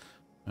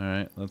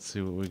 Alright, let's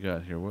see what we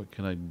got here. What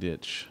can I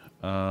ditch?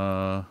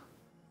 I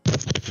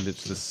can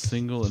ditch this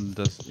single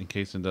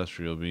encased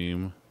industrial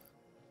beam.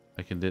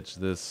 I can ditch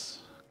this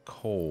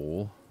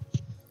coal.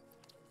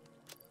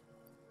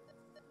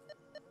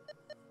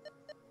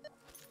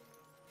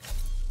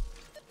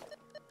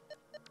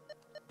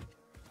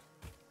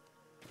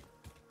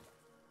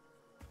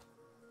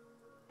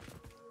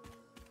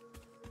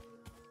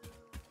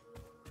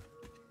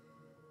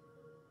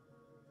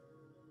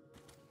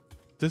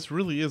 This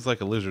really is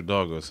like a lizard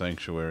doggo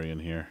sanctuary in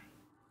here.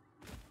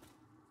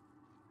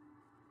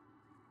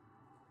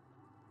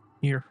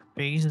 Your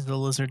face is the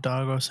lizard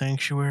doggo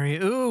sanctuary.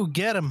 Ooh,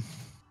 get him.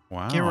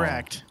 Wow. Get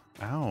wrecked.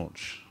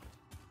 Ouch.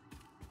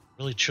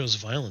 Really chose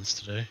violence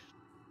today.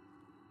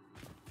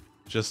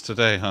 Just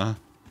today, huh?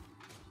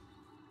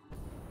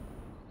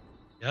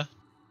 Yeah.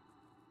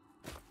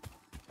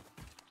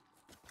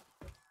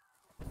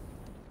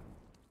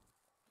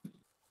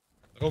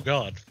 Oh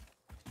god.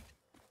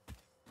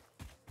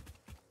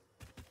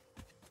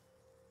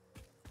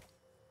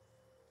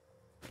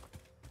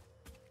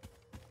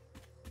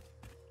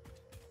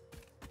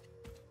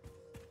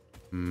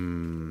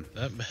 Hmm.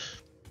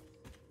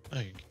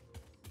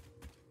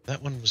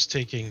 That one was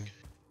taking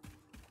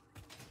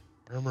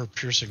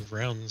armor-piercing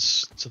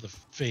rounds to the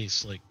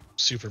face like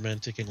Superman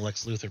taking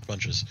Lex Luthor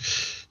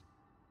punches.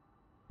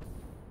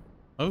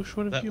 Osh,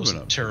 what have That you been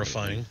wasn't up to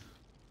terrifying. lately?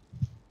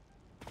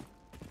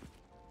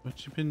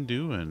 What you been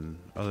doing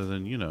other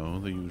than, you know,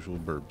 the usual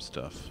burb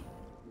stuff?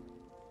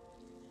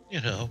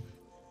 You know,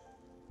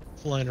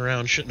 flying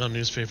around, shitting on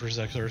newspapers,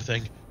 that sort of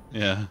thing.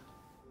 Yeah.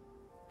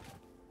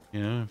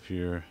 You know, if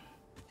you're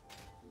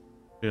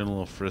feeling a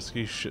little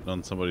frisky, shitting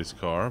on somebody's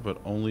car, but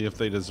only if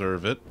they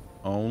deserve it.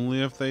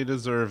 Only if they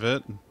deserve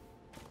it.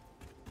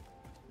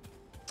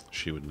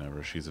 She would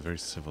never. She's a very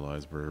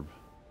civilized burb.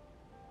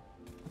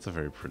 That's a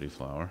very pretty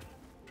flower.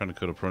 Trying to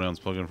code a pronouns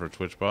plugin for a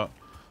Twitch bot.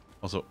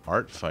 Also,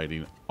 art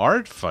fighting.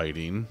 Art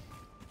fighting?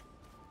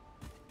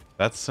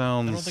 That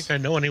sounds... I don't think I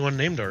know anyone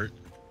named Art.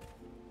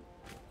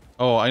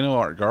 Oh, I know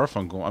Art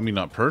Garfunkel. I mean,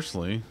 not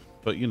personally,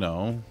 but you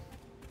know.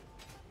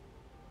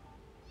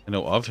 I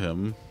know of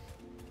him.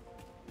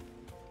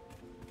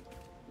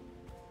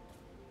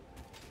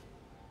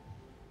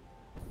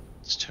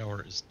 This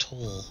tower is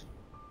tall.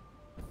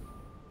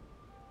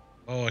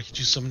 Oh, I could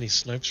use so many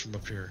snipes from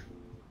up here.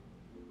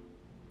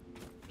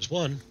 There's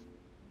one.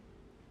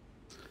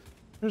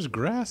 There's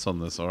grass on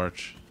this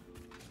arch.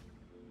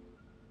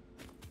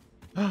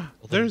 Well,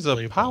 There's then a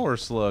play power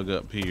slug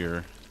up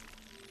here.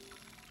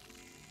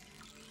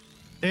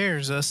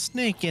 There's a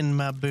snake in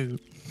my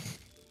boot.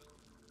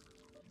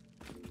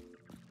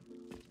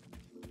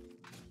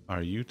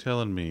 Are you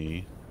telling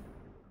me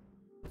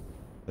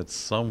that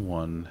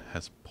someone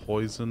has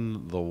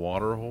poisoned the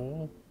water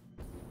hole?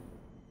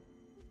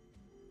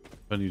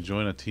 When you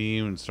join a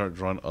team and start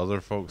drawing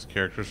other folks'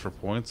 characters for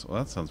points? Well,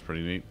 that sounds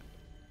pretty neat.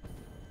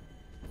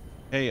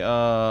 Hey,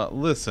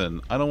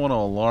 listen, I don't want to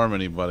alarm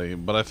anybody,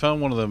 but I found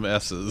one of them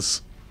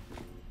S's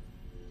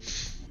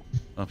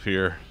up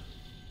here.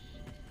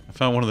 I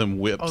found one of them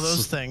whips. Oh,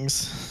 those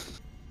things.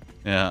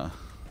 Yeah.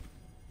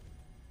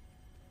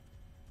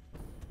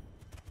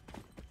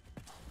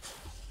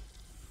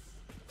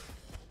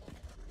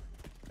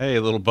 Hey,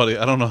 little buddy,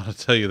 I don't know how to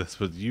tell you this,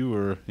 but you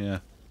were, yeah.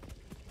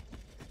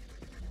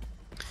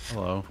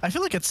 Hello. I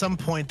feel like at some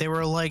point they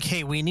were like,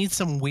 hey, we need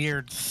some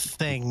weird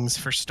things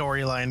for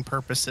storyline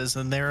purposes.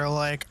 And they were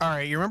like, all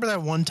right, you remember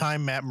that one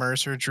time Matt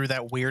Mercer drew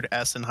that weird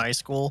S in high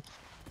school?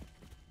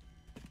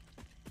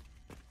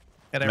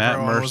 And Matt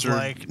everyone was Mercer-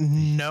 like,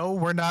 no,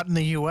 we're not in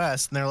the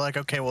U.S. And they're like,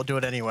 okay, we'll do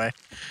it anyway.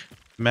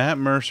 Matt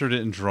Mercer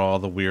didn't draw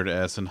the weird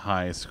S in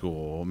high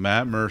school.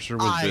 Matt Mercer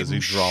was I'm busy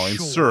drawing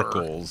sure.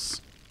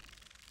 circles.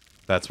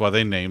 That's why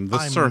they named the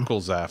I'm-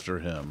 circles after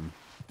him.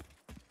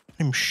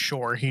 I'm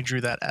sure he drew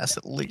that S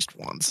at least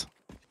once.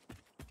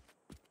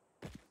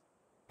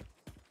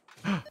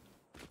 I'm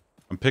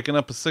picking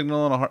up a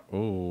signal on a heart.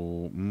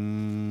 Oh,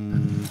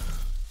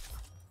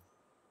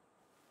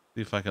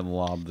 see if I can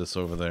lob this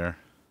over there.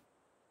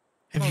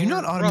 Have you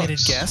not automated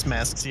Rocks. gas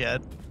masks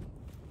yet?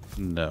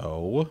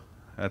 No.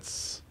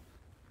 That's...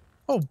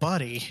 Oh,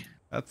 buddy.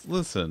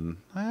 Listen,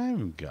 I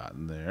haven't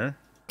gotten there.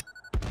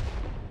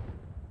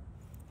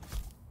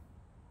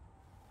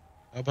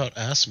 How about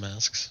ass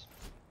masks?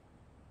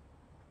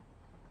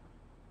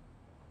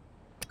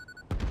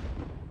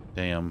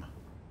 Damn.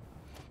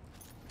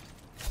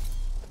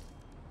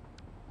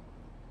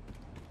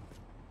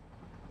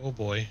 Oh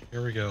boy,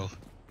 here we go.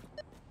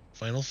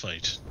 Final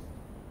fight.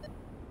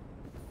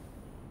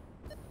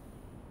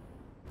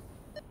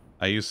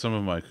 I used some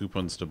of my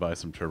coupons to buy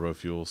some turbo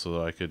fuel so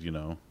that I could, you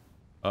know...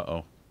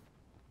 Uh-oh.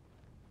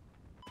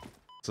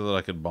 So that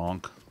I could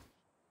bonk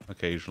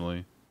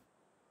occasionally.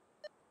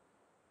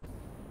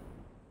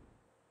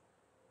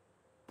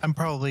 I'm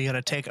probably going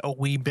to take a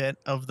wee bit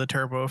of the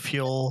turbo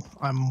fuel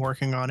I'm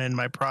working on in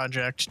my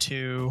project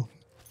to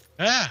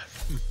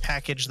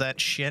package that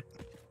shit.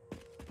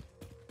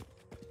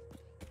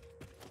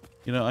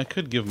 You know, I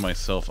could give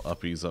myself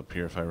uppies up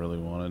here if I really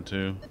wanted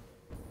to.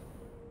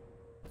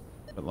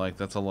 But, like,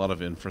 that's a lot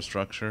of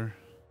infrastructure.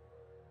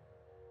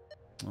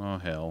 Oh,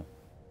 hell.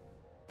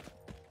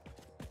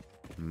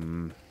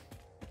 I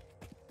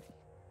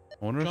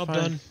wonder Job if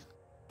done.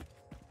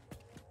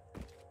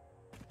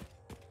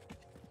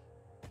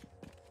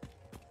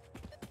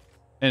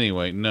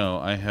 Anyway, no,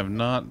 I have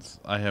not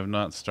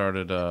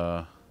started,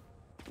 I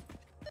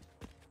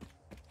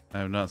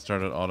have not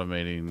started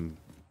automating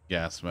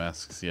gas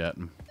masks yet.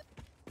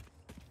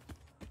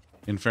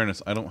 In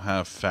fairness, I don't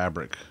have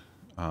fabric,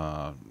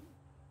 going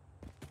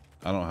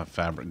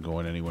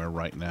anywhere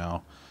right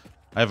now.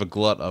 I have a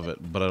glut of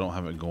it, but I don't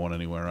have it going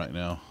anywhere right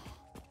now.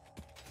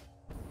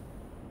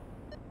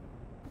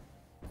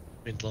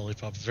 Made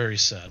Lollipop very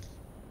sad.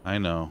 I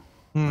know.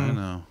 I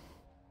know.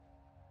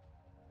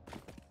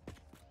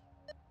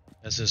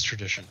 As is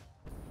tradition.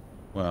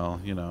 Well,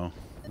 you know,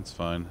 it's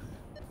fine.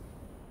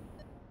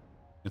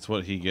 It's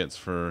what he gets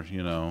for,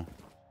 you know,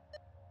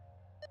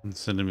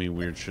 sending me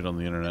weird shit on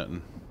the internet.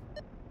 And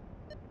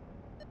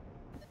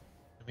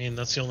I mean,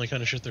 that's the only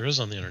kind of shit there is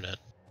on the internet.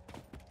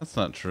 that's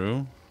not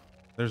true.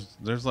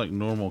 There's like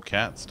normal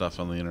cat stuff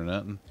on the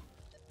internet. And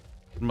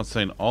I'm not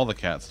saying all the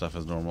cat stuff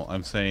is normal.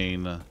 I'm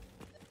saying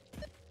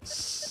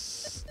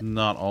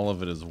not all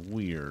of it is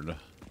weird.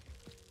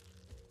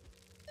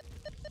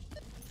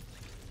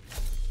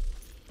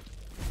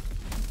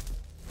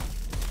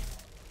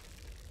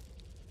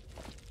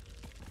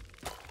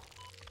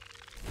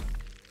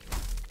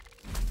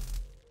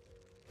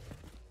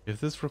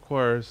 If this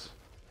requires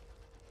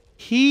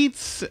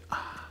heats,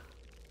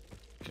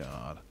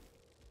 God.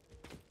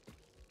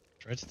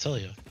 Tried to tell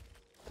you.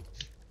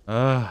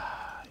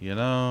 You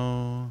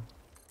know.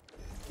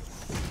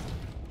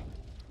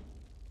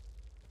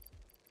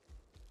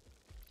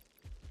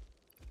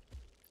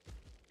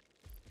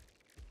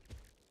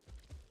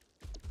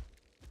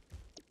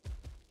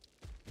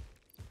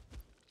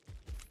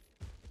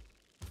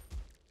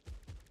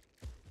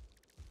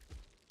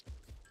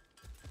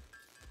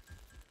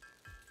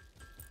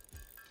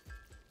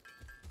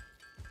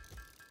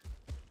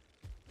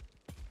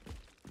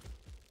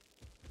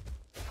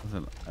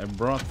 Listen, I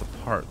brought the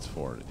parts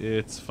for it.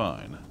 It's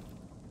fine.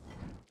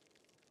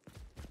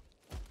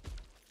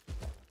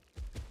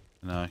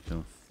 Now I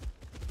can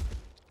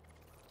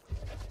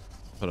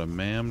put a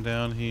MAM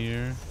down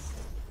here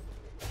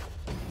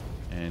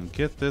and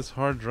get this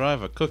hard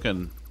drive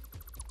a-cooking.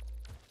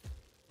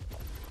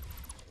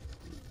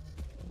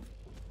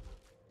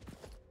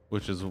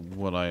 Which is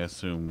what I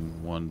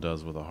assume one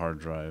does with a hard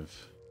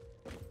drive.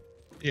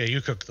 Yeah,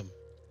 you cook them.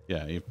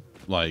 Yeah, you,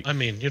 like... I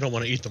mean, you don't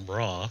want to eat them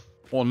raw.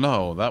 Well,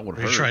 no, that would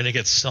Are hurt. you trying to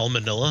get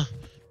salmonella?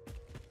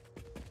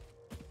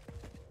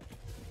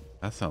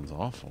 That sounds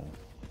awful.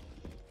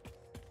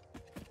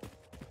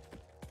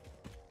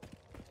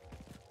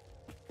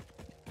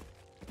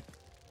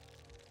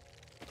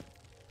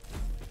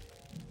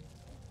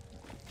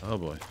 Oh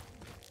boy.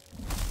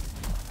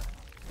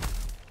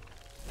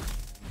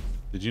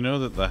 Did you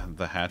know that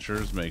the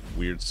hatchers make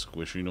weird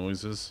squishy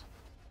noises?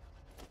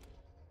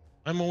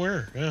 I'm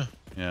aware, yeah.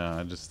 Yeah,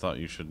 I just thought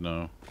you should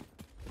know.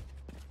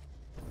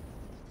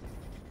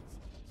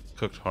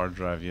 Cooked hard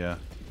drive, yeah.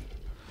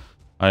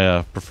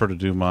 I prefer to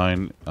do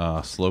mine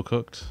slow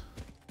cooked.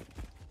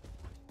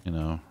 You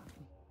know.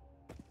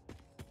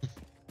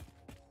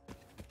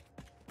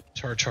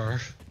 Tartar.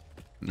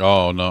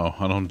 Oh no,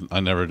 I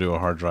never do a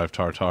hard drive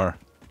tartar.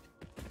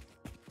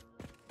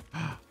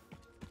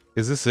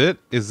 Is this it?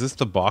 Is this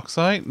the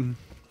bauxite?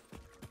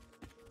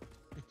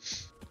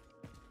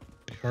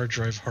 Hard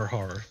drive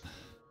har.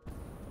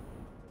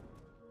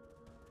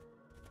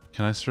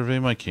 Can I survey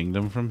my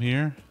kingdom from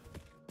here?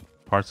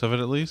 Parts of it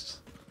at least?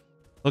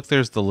 Look,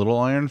 there's the little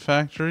iron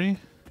factory.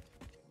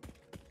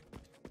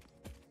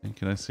 And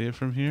can I see it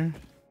from here?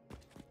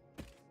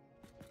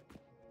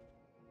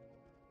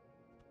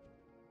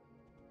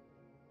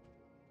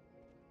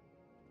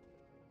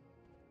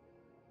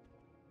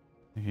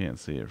 I can't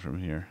see it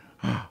from here.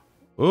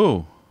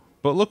 Ooh,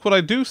 but look what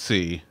I do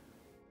see.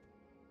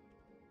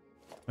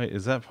 Wait,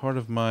 is that part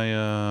of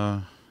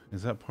my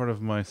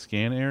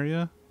scan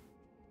area?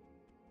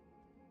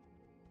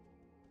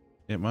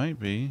 It might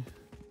be.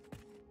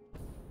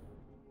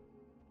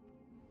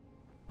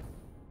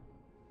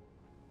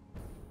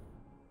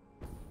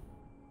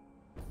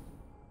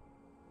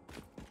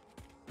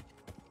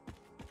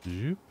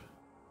 Zoop.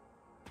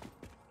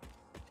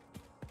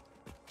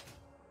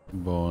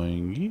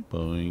 Boingy,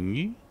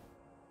 boingy.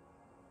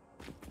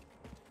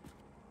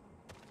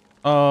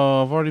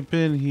 Oh, I've already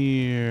been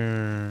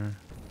here.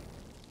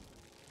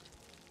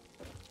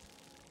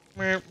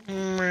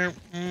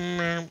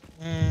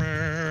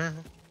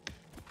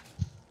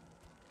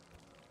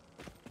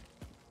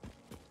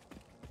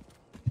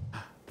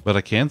 But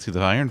I can see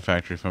the iron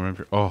factory from up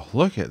here. Oh,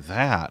 look at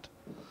that.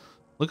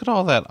 Look at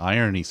all that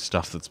irony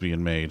stuff that's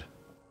being made.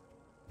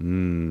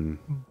 Mmm.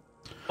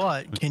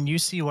 But can you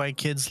see why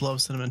kids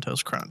love Cinnamon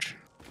Toast Crunch?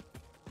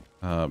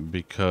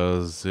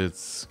 Because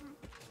it's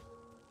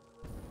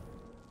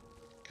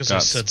Because I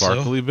got said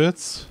sparkly so.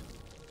 bits.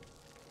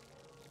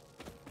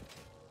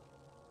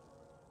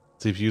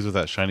 CPUs with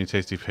that shiny,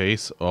 tasty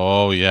paste.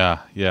 Oh,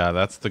 yeah. Yeah,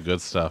 that's the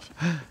good stuff.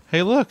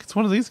 Hey, look. It's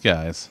one of these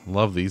guys.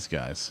 Love these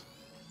guys.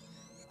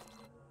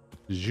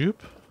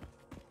 Zoop.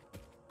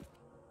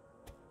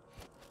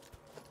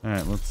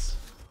 Alright, let's...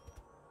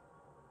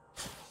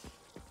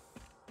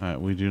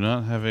 Alright, we do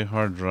not have a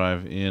hard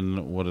drive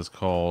in what is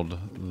called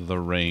the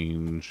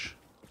range.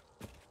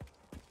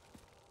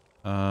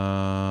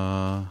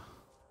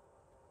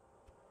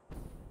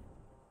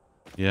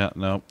 Yeah,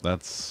 nope,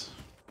 that's...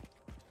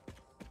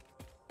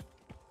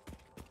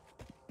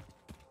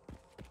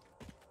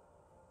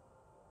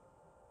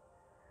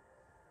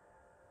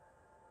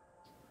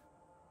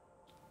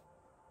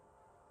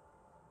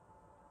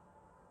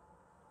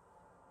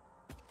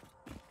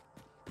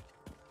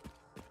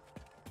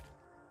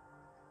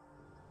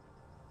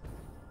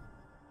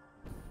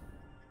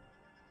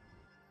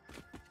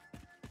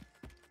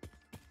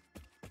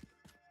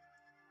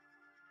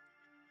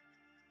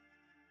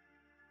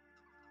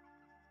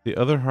 The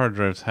other hard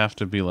drives have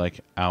to be, like,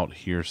 out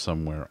here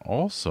somewhere.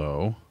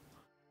 Also,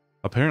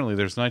 apparently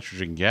there's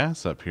nitrogen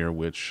gas up here,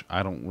 which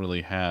I don't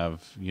really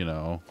have, you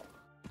know,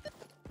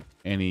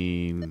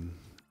 any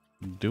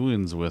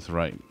doings with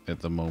right at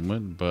the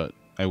moment, but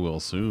I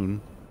will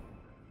soon.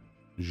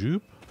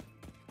 Zoop.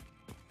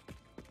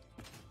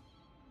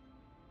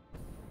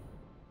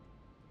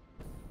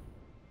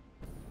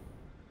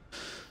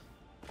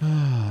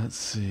 Let's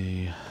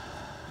see.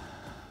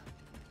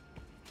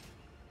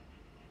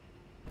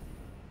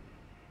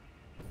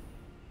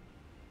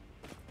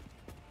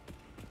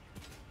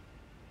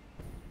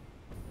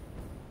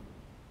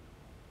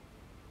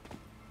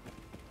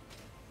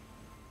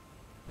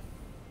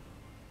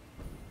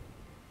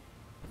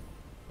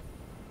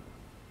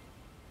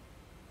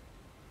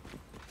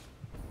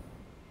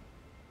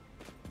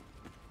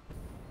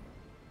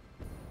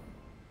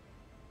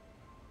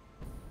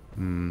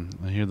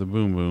 I hear the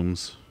boom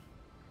booms.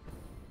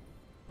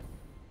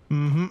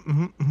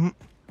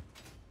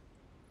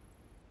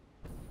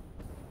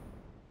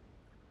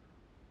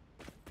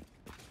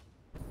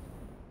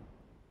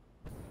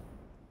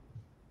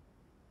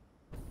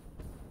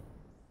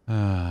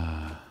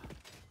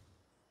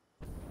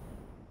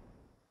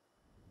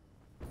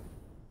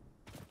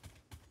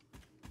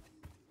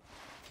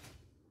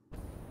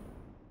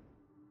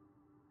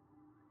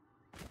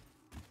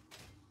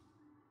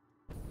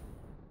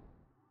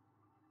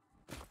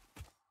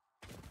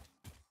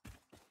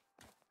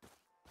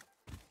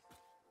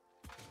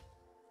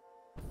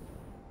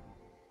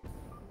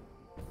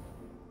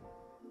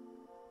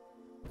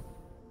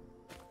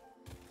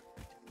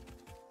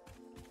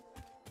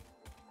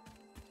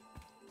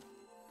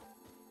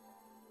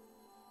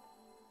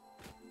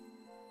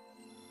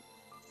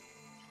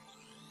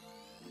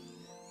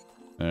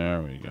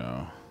 There we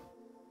go.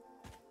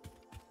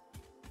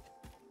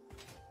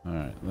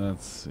 Alright,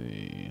 let's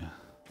see.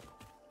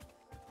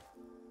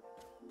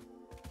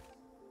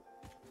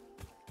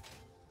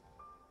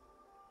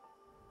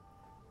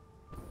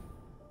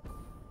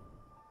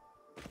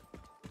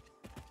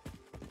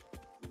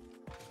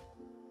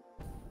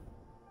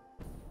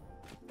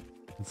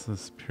 What's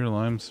this? Pure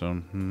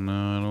limestone?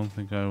 No, I don't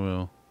think I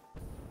will.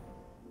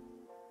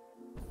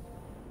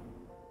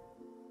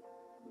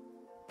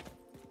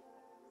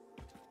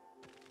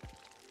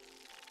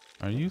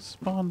 Are you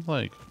spawned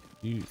like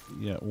you?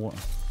 Yeah. What?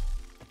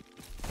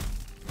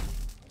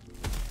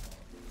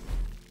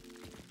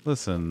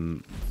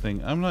 Listen,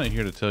 thing. I'm not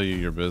here to tell you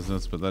your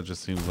business, but that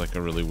just seems like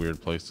a really weird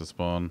place to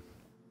spawn.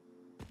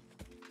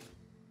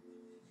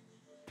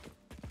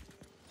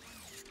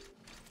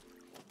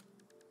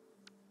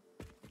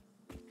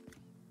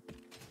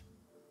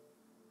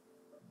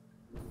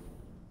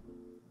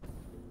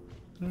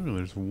 Ooh,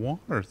 there's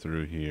water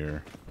through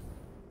here.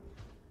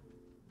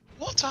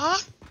 Water?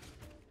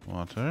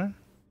 Water?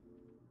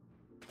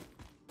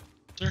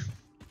 Sir?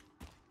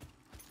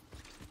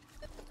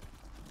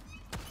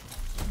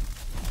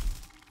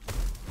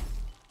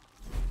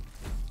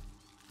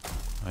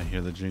 I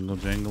hear the jingle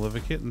jangle of a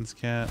kitten's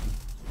cat.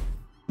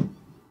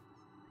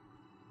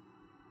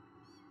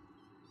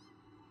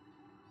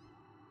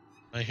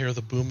 I hear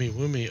the boomy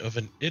woomy of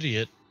an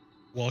idiot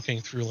walking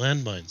through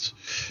landmines.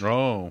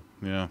 Oh,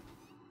 yeah.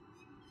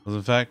 It was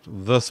in fact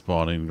the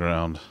spawning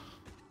ground.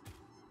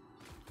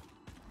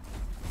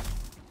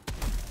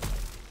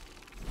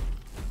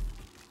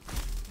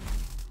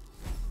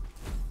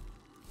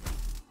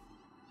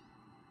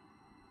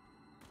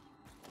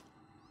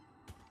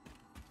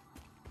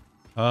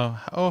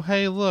 Oh,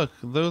 hey, look.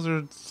 Those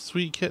are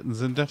sweet kittens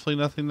and definitely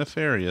nothing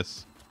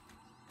nefarious.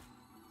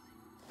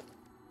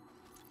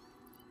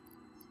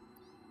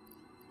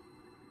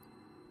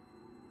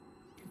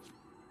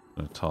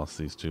 I'm gonna toss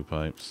these 2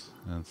 pipes.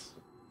 That's...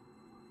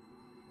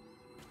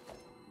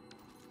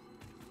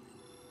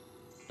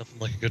 Nothing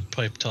like a good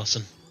pipe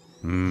tossing.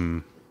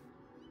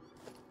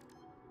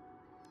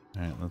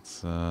 Alright,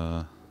 let's,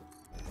 the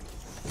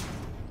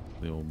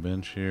old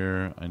bench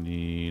here. I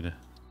need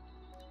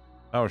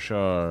power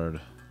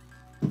shard.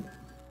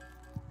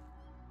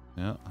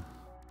 Yeah.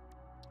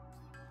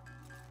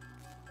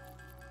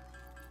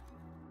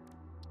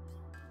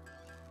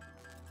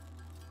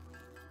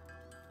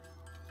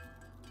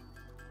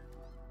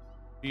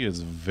 She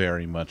is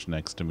very much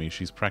next to me.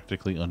 She's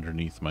practically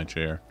underneath my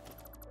chair.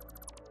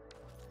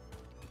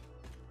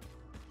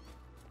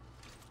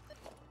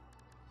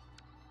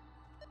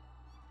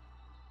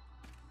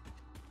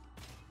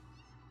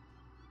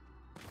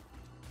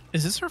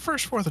 Is this her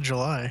first 4th of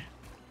July?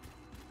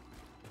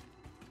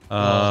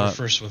 Her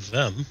first with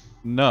them.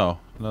 No,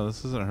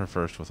 this isn't her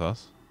first with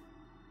us.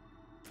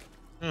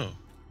 Oh.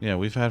 Yeah,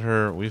 we've had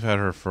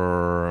her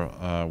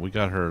for, we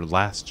got her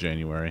last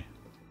January.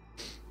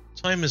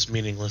 Time is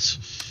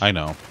meaningless. I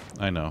know.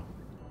 Do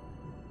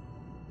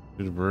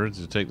the birds,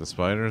 you take the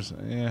spiders?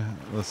 Yeah,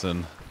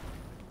 listen,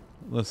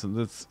 that's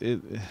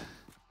it.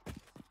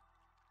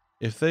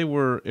 If they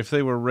were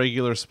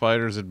regular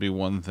spiders, it'd be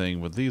one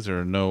thing, but these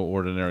are no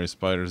ordinary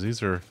spiders.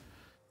 These are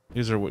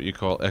what you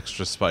call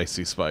extra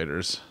spicy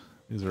spiders.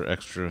 These are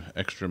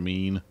extra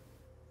mean.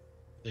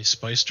 They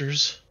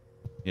spicesters?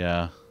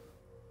 Yeah.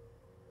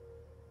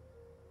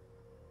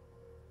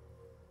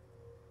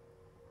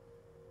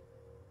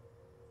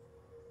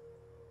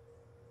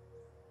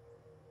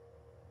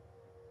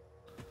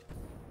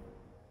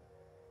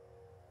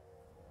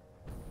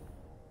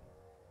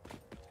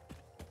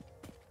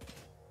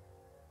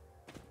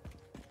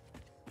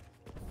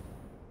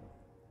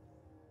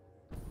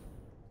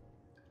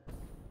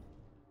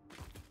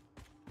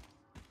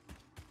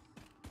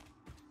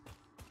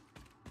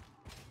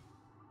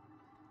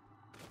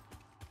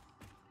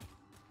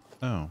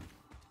 Oh.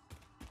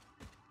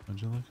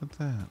 Would you look at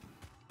that?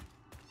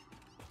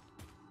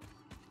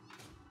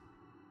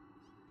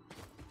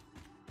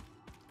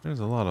 There's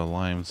a lot of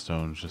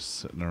limestone just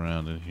sitting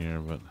around in here,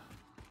 but...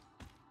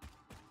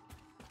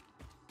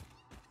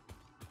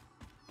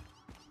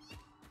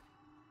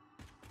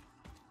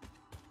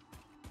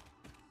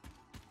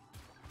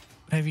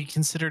 Have you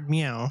considered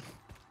Meow?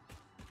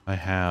 I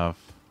have.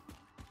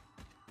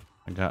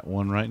 I got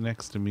one right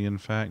next to me, in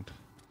fact.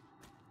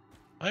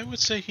 I would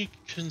say he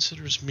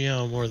considers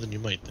Meow more than you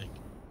might think.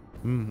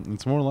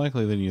 It's more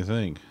likely than you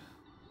think.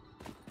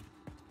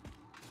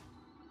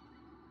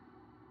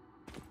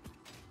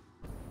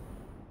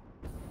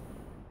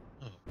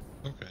 Oh,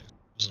 okay.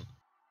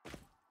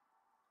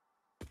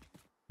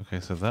 Okay,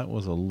 so that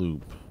was a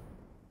loop.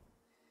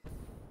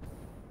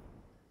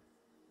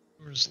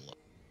 Door's locked,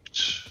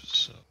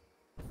 so...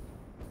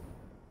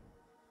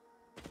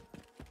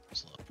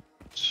 It's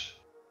locked.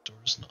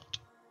 Door's not.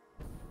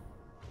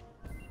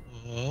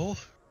 Oh...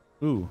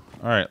 Ooh,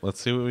 alright, let's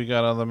see what we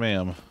got on the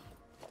ma'am.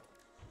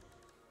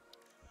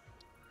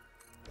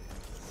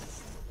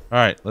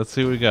 Alright, let's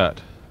see what we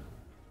got.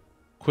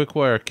 Quick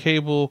wire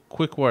cable,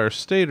 quick wire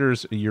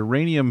stators,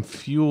 uranium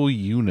fuel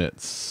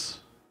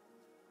units.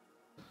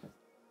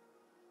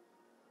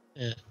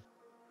 It.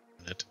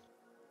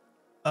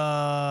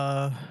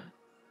 Uh...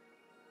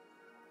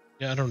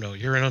 Yeah, I don't know.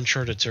 You're in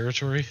uncharted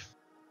territory?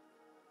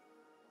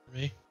 For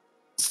me?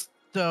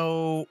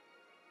 So...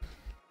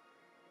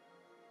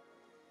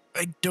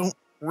 I don't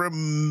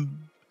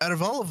out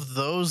of all of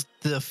those,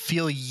 the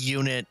fuel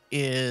unit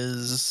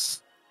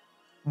is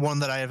one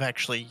that I have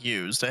actually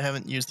used. I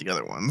haven't used the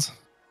other ones.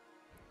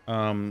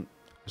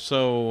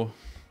 So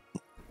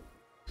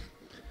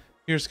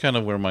here's kind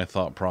of where my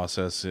thought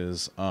process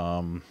is.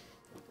 Let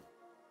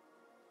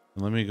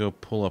me go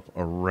pull up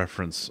a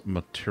reference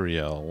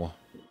material.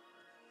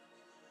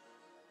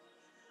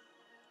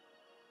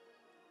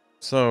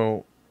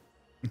 So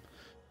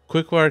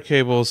quick wire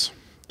cables,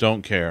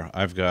 don't care.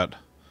 I've got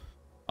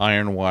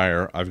iron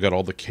wire. I've got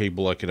all the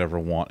cable I could ever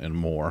want and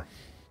more.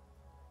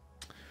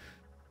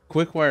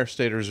 Quick wire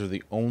stators are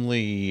the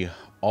only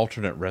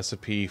alternate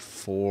recipe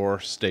for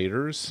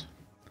stators.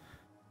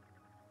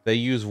 They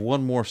use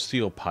one more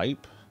steel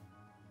pipe.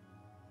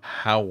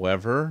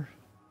 However,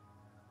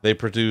 they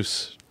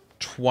produce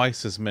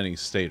twice as many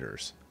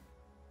stators.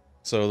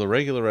 So the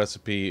regular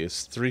recipe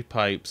is 3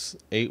 pipes,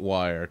 8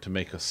 wire to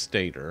make a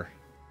stator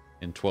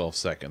in 12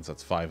 seconds.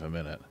 That's 5 a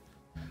minute.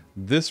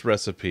 This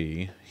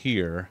recipe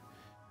here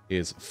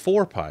is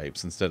 4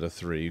 pipes instead of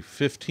 3,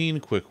 15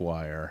 quick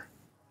wire,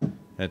 and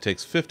it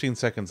takes 15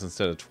 seconds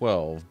instead of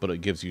 12, but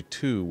it gives you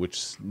 2,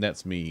 which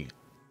nets me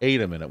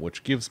 8 a minute,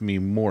 which gives me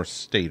more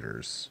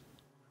stators.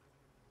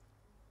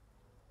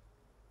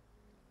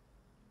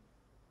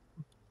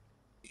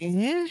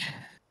 Eh?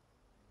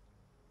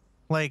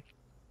 Like,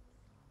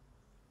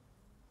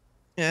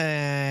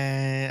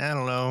 I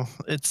don't know.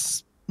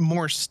 It's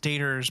more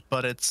stators,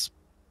 but it's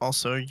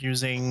also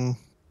using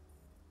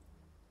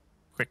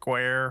quick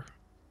wire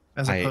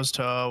as opposed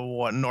to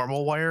what,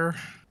 normal wire?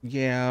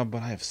 Yeah,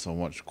 but I have so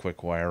much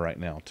quick wire right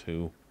now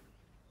too.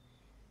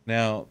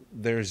 Now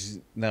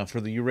for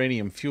the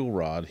uranium fuel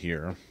rod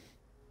here.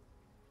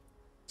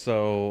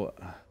 So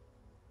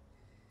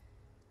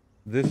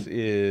this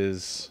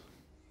is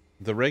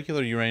the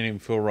regular uranium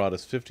fuel rod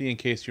is 50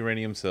 encased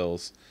uranium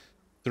cells,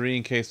 3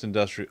 encased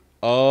industrial.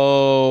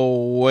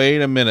 Oh,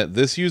 wait a minute.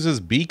 This uses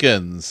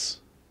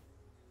beacons.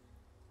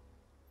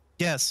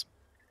 Yes.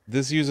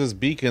 This uses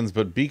beacons,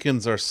 but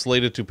beacons are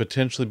slated to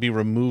potentially be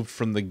removed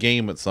from the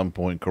game at some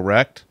point,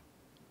 correct?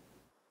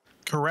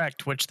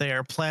 Correct, which they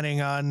are planning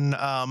on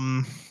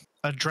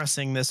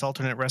addressing this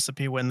alternate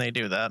recipe when they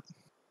do that.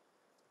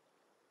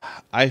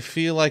 I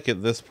feel like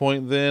at this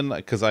point then,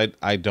 because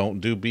I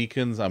don't do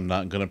beacons, I'm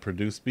not going to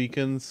produce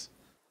beacons.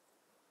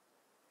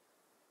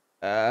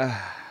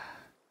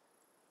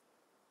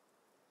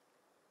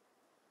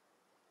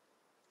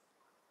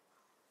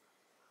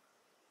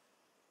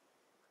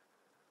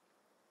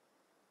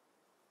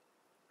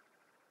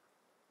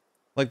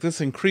 Like,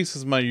 this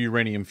increases my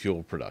uranium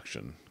fuel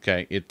production.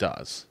 Okay, it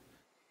does.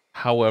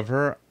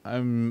 However,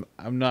 I'm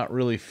not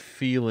really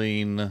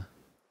feeling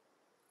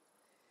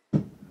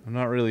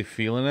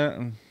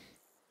it.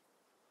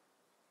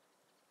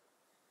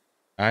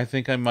 I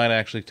think I might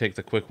actually take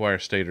the quick wire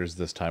stators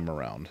this time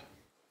around.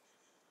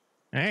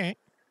 All right.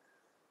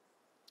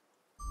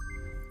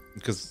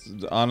 Because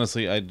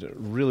honestly,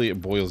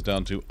 it boils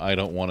down to I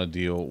don't want to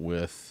deal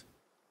with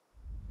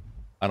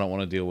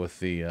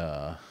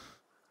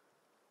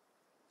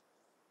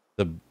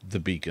the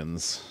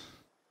beacons.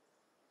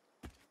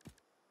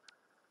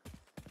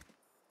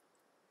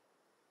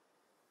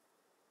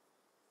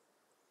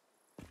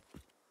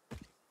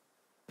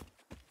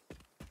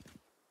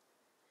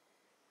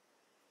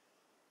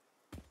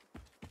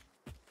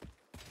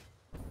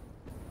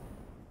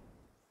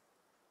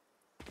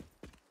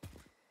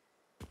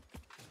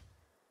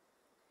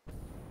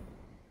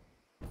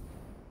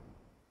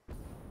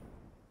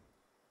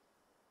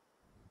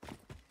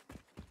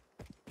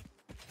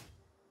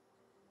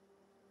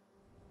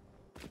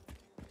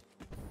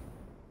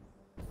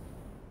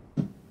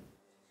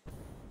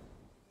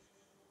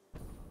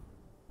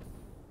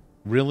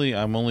 Really,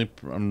 I'm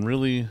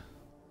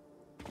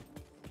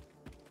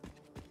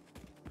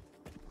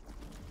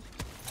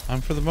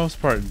for the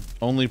most part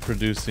only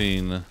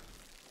producing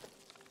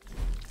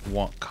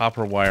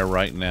copper wire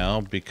right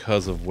now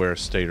because of where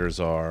stators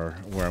are,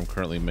 where I'm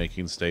currently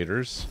making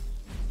stators.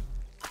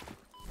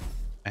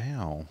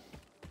 Ow.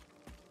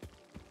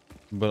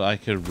 But I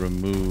could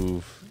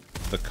remove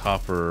the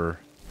copper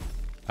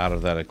out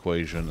of that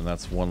equation, and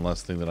that's one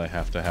less thing that I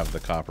have to have the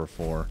copper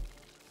for.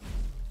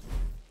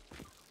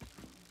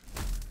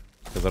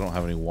 Because I don't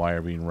have any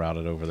wire being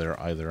routed over there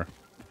either.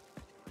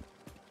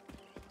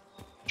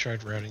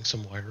 Tried routing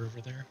some wire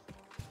over there.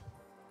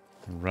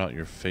 Route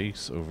your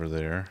face over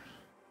there.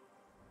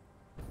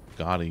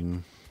 Got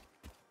him.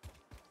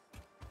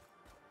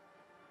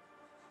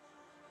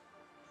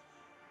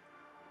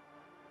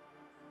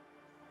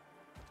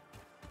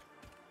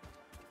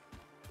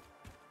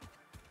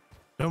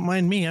 Don't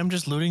mind me. I'm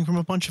just looting from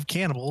a bunch of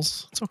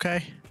cannibals. It's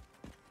okay.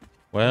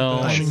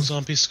 Well, Bashing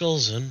zombie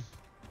skulls in.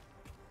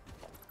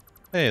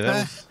 hey,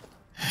 that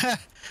was...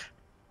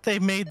 They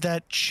made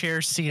that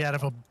chair seat out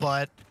of a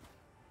butt.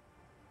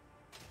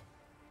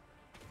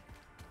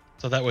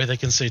 So that way they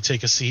can say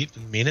take a seat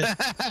and mean it.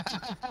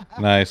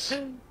 Nice.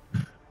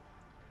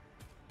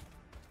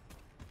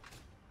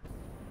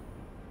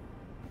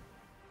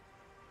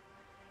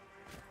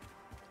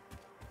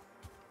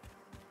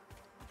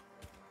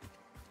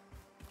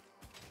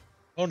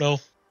 Oh no.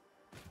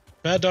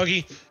 Bad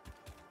doggy.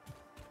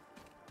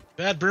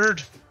 Bad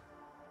bird.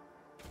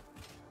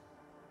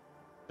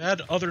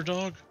 Bad other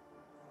dog.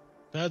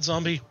 Bad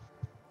zombie.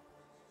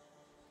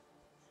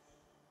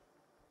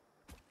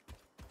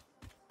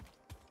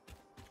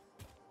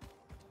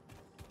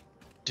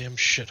 Damn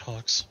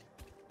shithawks.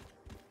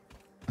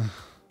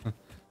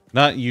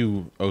 Not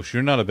you, Osh.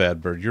 You're not a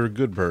bad bird. You're a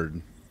good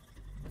bird.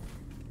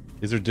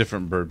 These are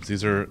different birds.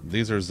 These are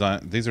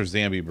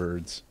zombie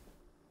birds.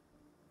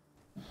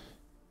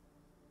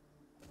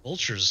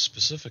 Vultures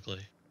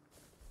specifically.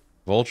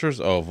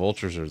 Vultures? Oh,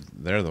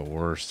 they're the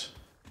worst.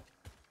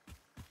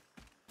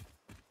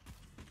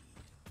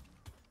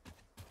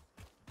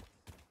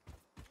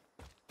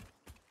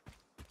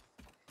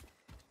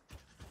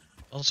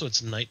 Also,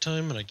 it's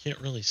nighttime and I can't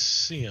really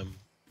see him.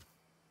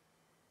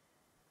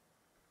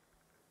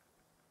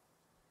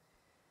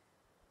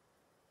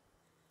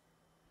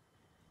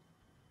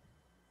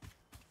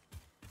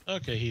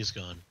 Okay, he's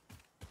gone.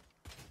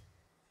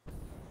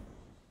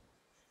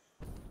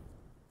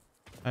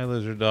 Hi,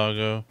 lizard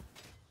doggo.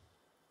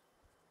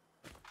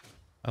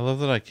 I love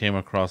that I came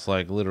across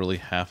like literally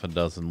half a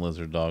dozen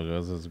lizard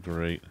doggos. That's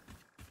great.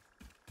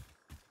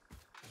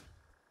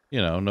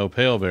 You know, no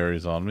pale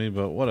berries on me,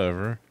 but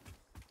whatever.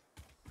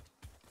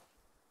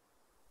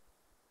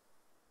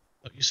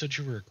 Oh, you said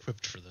you were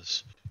equipped for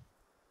this.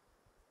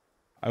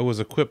 I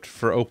was equipped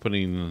for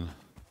opening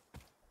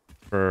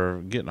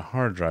for getting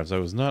hard drives. I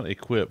was not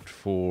equipped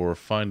for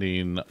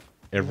finding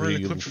every... You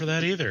weren't equipped for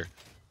that either.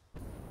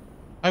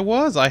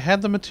 I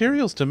had the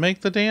materials to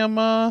make the damn,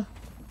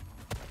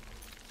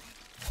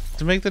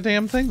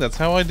 thing. That's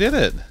how I did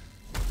it.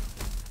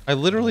 I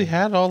literally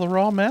had all the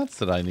raw mats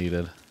that I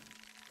needed.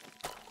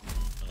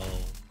 Oh.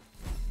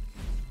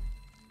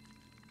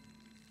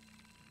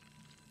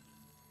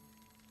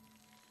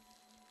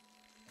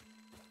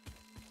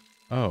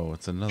 Oh,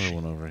 it's another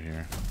one over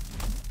here.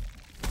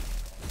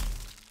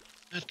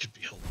 That could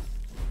be helpful.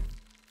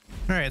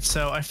 Alright,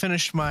 so I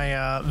finished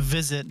my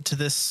visit to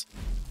this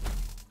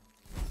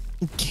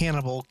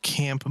cannibal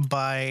camp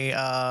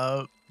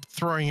by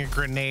throwing a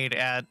grenade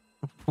at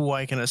who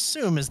I can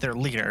assume is their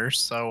leader.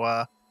 So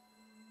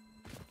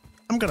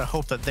I'm gonna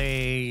hope that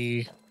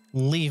they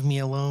leave me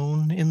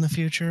alone in the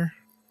future.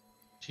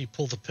 He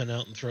pull the pin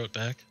out and throw it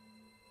back?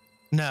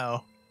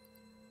 No.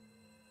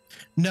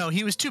 No,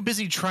 he was too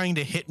busy trying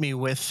to hit me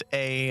with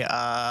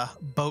a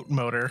boat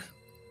motor.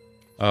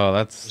 Oh, He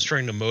was that's...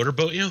 trying to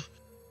motorboat you?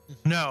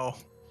 No.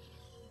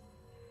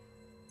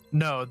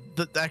 No,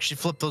 actually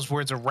flip those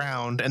words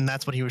around, and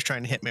that's what he was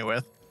trying to hit me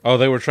with. Oh,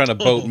 they were trying to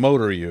boat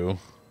motor you.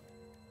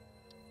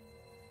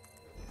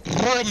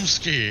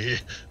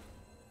 Brumsky!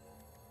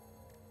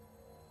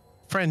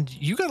 Friend,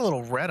 you got a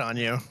little red on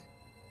you.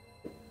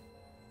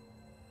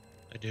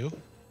 I do?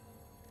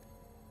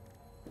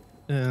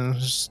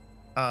 Just,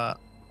 a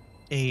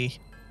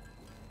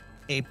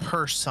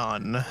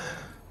person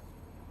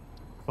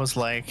was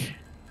like,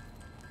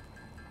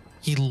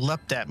 he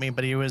leapt at me,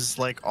 but he was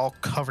like all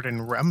covered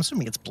in red. I'm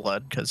assuming it's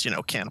blood because, you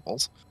know,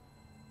 cannibals.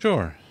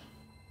 Sure.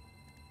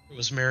 It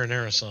was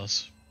marinara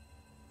sauce.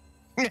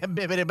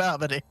 Bibbidi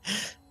bobbidi.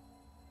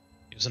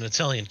 He was an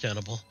Italian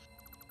cannibal.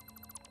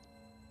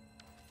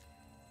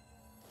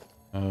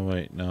 Oh,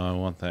 wait. No, I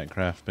want that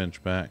craft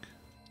bench back.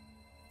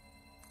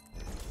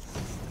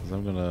 'Cause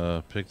I'm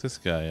gonna pick this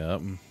guy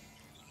up.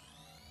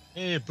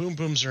 Hey, boom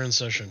booms are in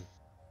session.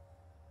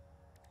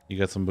 You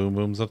got some boom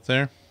booms up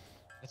there?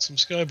 Got some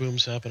sky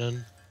booms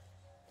happening.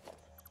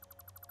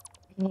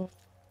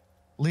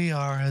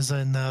 Liara is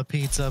in the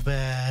pizza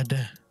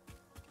bed.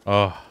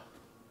 Oh.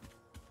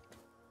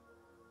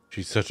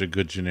 She's such a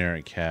good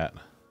generic cat.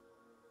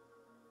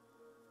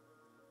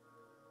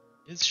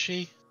 Is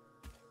she?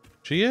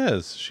 She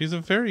is. She's a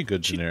very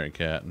good generic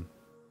cat.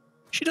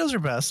 She does her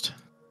best.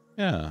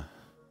 Yeah.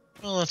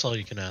 Well, that's all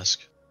you can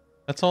ask.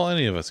 That's all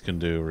any of us can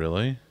do,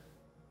 really.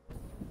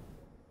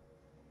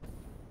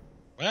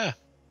 Ah.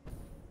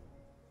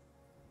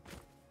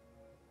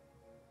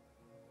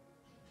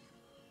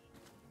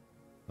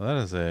 Well,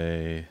 that is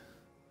a...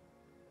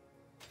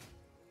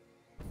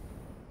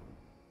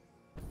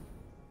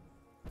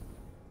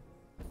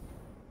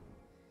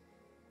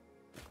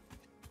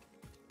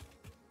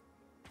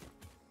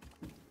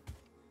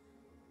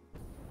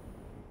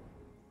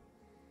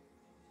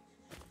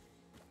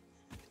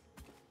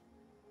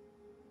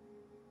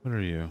 What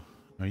are you?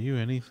 Are you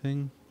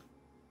anything?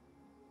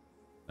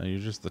 No, you're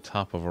just the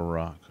top of a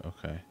rock.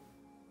 Okay.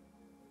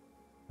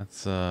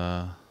 That's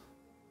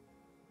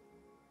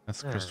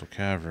Crystal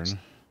Cavern.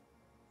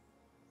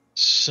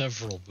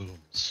 Several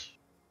booms.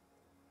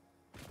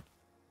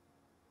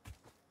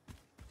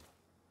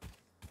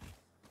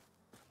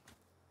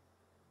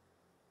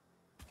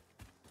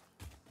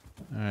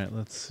 Alright,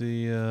 let's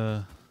see,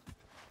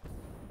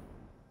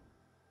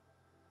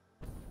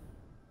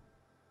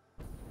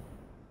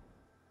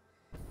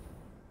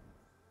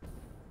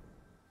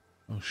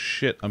 Oh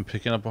shit, I'm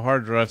picking up a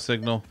hard drive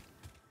signal.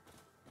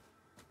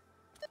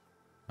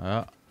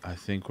 I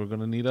think we're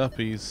gonna need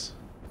uppies.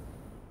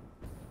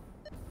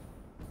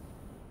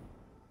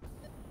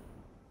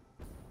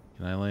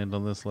 Can I land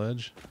on this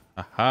ledge?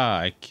 Aha,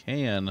 I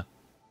can.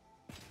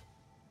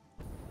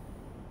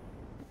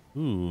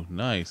 Ooh,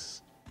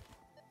 nice.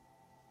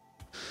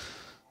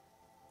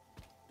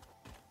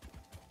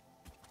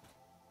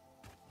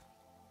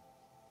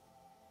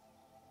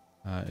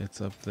 It's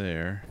up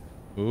there.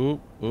 Ooh,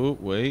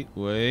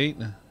 wait.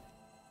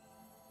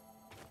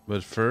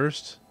 But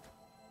first,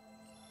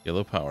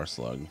 yellow power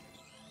slug.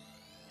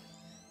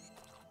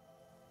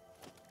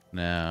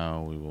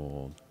 Now we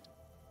will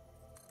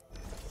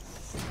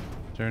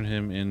turn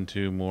him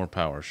into more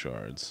power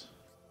shards.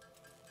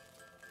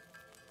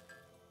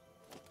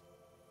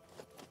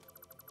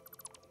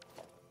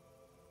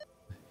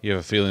 You have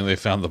a feeling they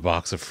found the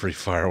box of free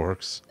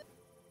fireworks?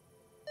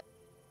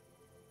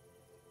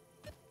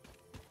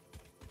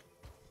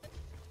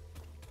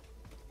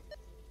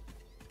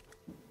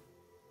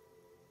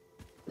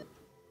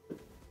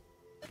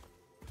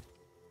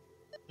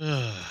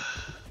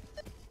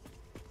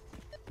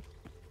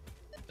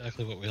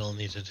 Exactly what we all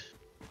needed.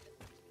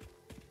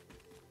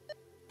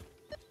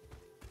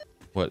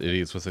 What,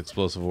 idiots with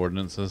explosive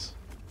ordinances?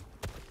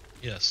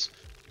 Yes.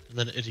 And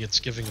then idiots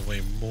giving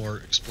away more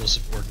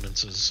explosive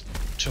ordinances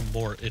to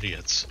more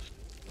idiots.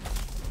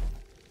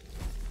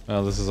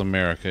 Well, this is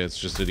America. It's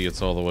just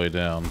idiots all the way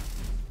down.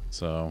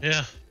 So...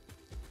 Yeah.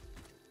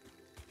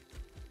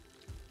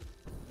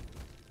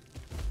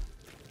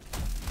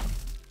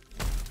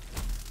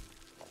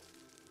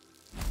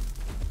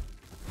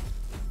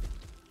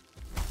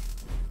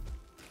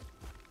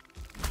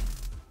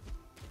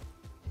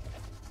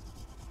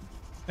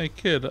 Hey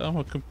kid, I'm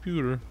a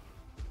computer.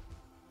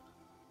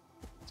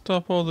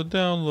 Stop all the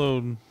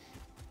downloading.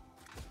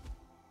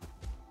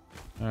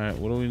 Alright,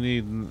 what do we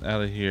need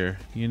out of here?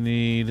 You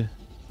need...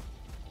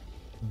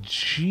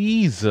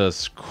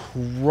 Jesus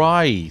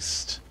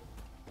Christ.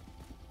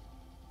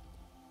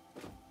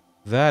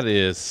 That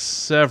is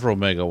several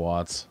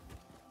megawatts.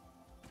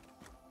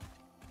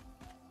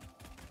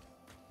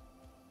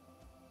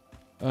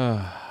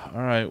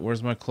 Alright,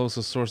 where's my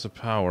closest source of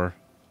power?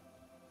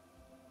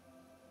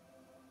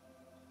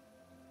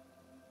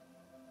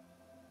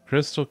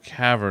 Crystal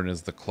Cavern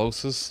is the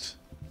closest.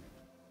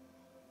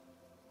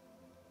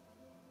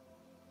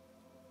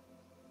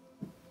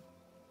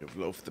 Give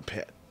Loaf the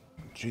pet.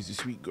 She's a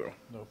sweet girl.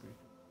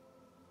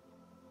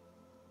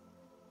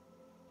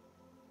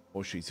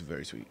 Oh, she's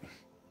very sweet.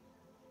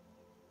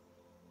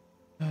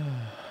 Yeah,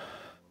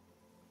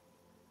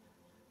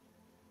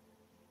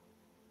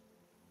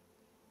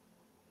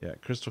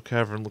 Crystal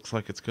Cavern looks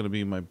like it's going to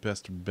be my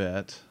best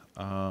bet.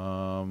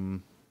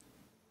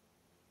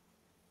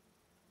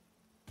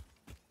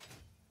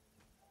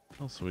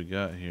 What else we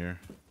got here?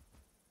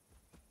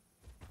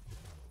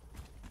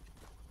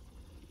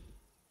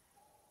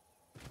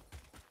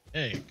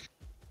 Snake.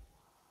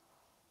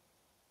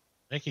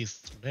 Snakey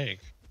snake.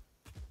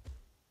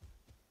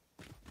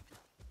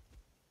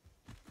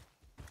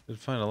 Did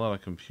find a lot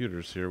of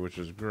computers here, which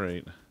is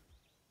great.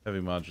 Heavy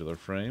modular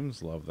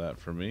frames, love that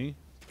for me.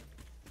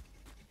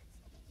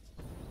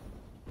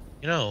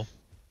 You know,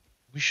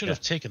 we should have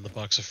taken the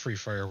box of free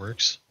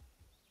fireworks.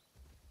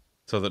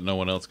 So that no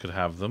one else could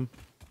have them.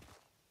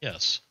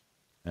 Yes.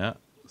 Yeah.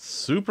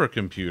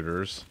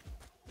 Supercomputers.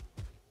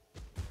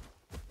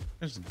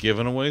 They're just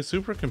giving away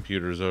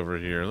supercomputers over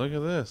here. Look at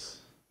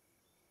this.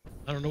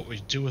 I don't know what we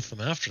do with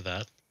them after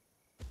that.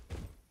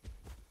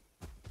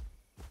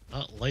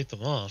 Not light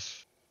them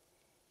off.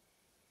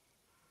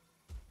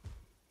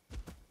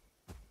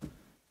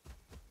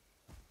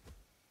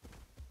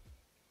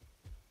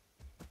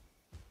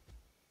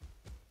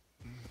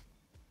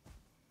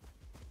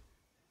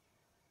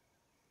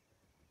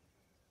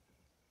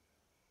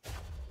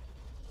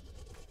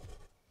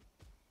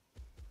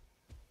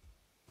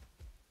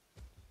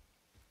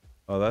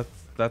 Oh,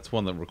 that's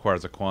one that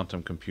requires a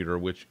quantum computer,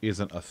 which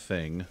isn't a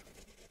thing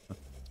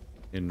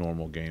in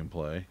normal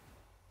gameplay.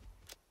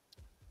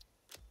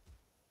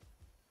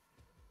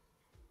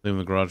 Leaving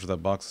the garage with that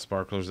box of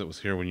sparklers that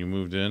was here when you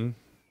moved in.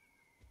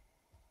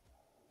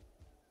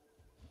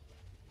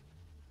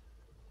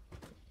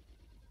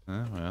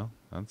 Well,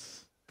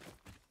 that's...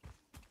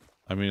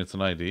 I mean, it's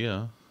an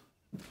idea.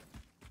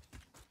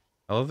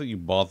 I love that you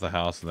bought the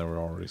house and there were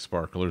already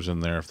sparklers in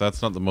there. If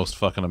that's not the most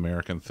fucking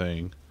American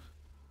thing.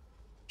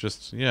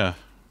 Just, yeah.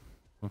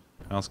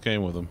 House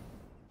came with them.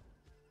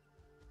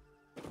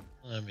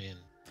 I mean...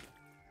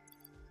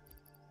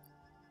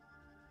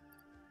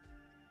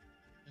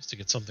 nice to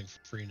get something for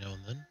free now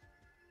and then.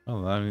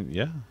 Oh, I mean,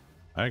 yeah.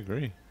 I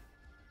agree.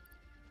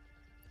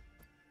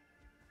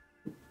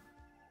 I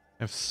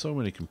have so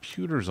many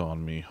computers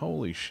on me.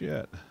 Holy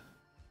shit.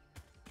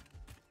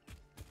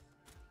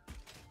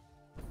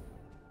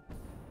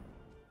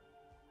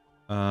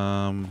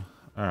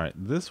 Alright.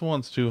 This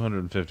one's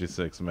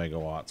 256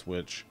 megawatts,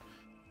 which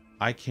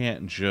I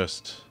can't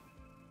just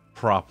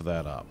prop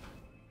that up.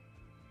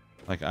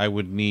 Like, I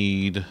would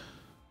need...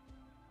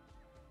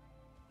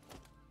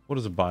 What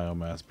does a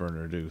biomass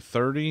burner do?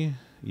 30?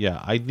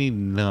 Yeah, I'd need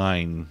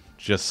 9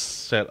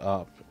 just set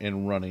up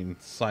and running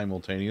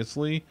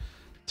simultaneously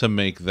to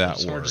make that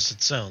As work. hard as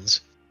it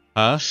sounds.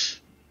 Huh?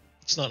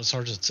 It's not as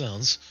hard as it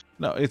sounds.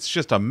 No, it's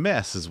just a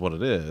mess is what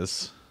it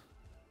is.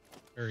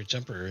 Very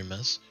temporary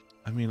mess.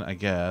 I mean, I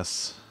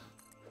guess.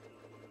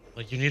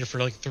 Like, you need it for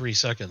like 3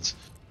 seconds.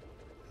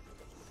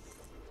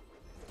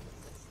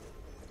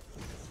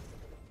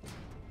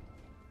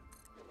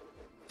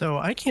 So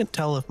I can't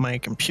tell if my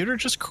computer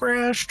just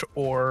crashed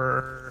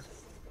or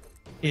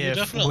if You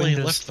definitely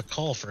Windows... left the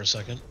call for a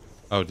second.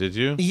 Oh, did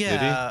you?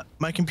 Yeah,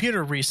 my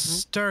computer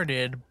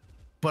restarted,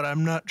 but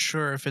I'm not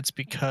sure if it's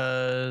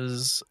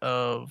because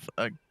of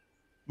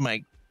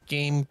my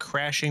game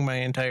crashing my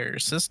entire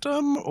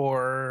system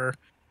or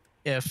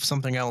if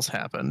something else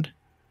happened.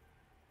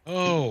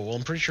 Oh, well,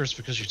 I'm pretty sure it's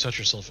because you touch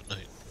yourself at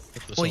night.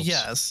 Hope this Well,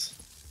 helps.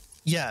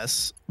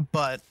 yes,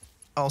 but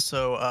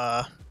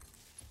also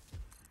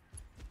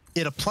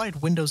it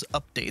applied Windows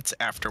updates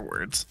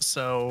afterwards.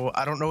 So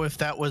I don't know if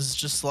that was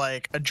just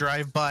like a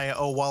drive-by,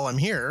 oh, while I'm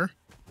here,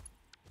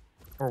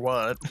 or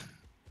what.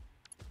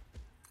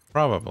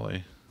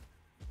 Probably.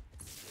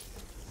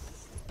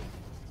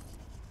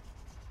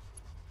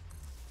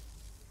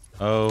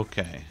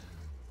 Okay.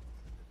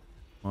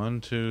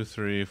 1, 2,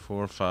 3,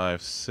 4,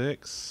 5,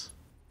 6,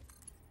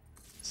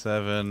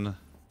 7,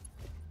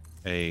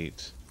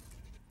 8,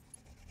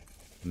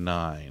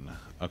 9.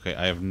 Okay,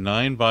 I have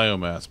 9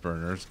 biomass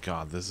burners.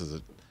 God, this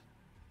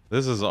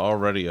is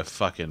already a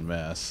fucking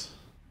mess.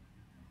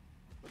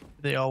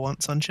 They all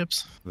want sun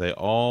chips? They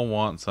all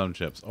want sun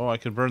chips. Oh, I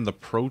can burn the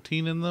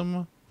protein in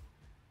them?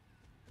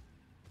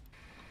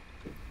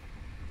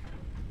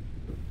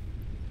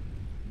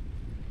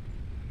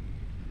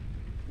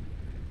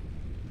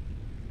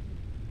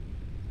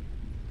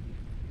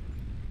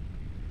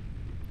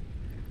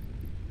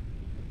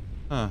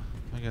 Huh.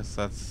 I guess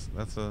that's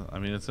a. I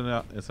mean, it's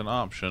an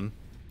option.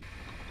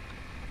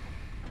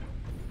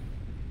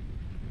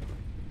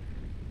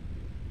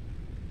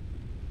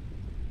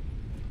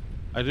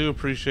 I do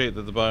appreciate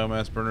that the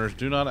biomass burners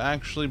do not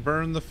actually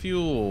burn the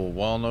fuel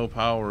while no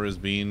power is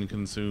being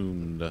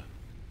consumed.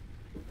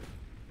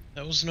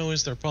 That wasn't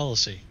always their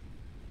policy.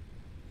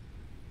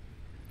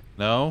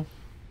 No?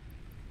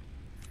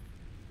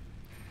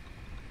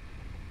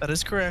 That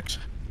is correct.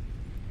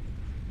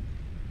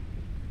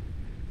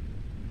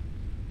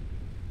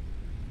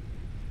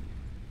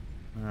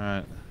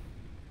 Alright.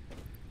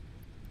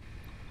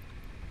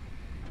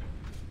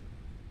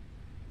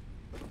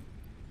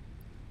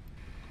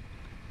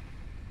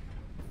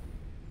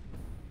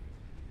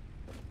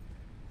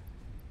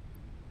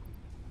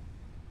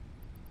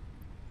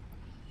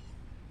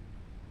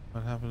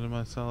 What happened to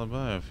my solid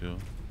biofuel?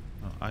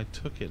 Oh, I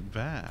took it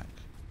back.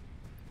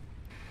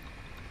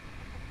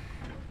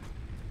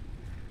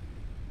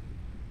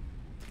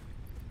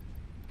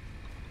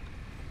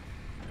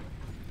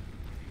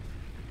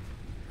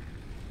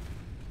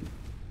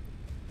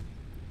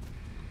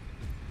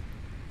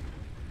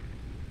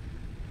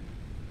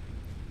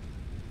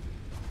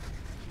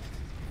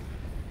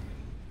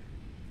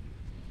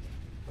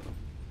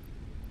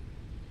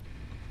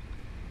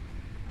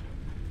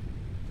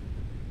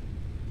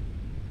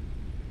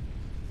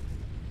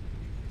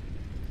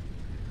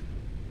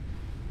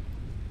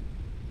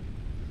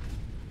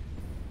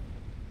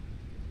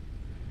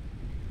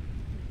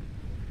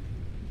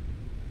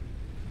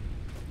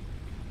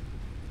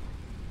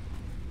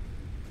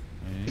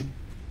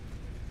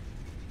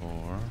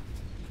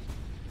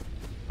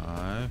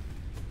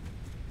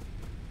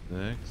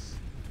 Six,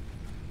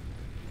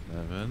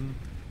 7,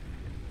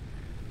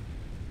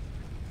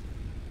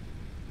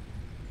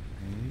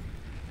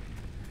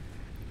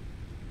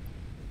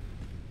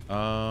 8.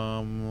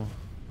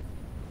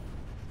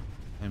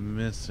 I'm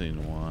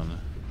missing one.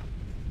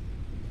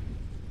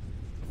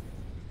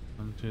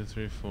 1, 2,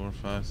 3, 4,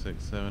 5,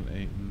 6, 7,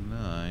 8,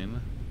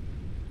 9.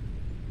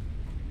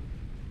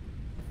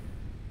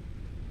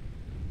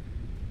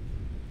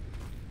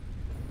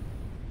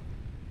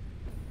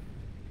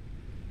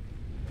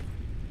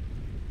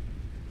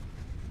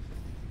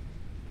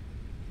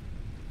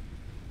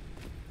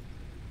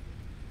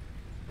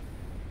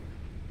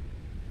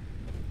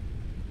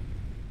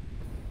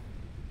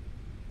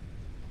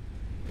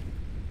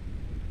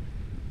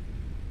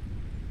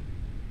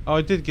 Oh,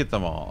 I did get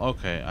them all.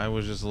 Okay, I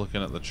was just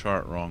looking at the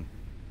chart wrong.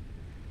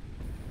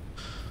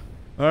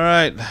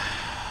 Alright.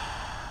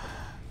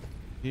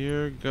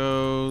 Here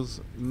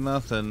goes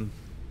nothing.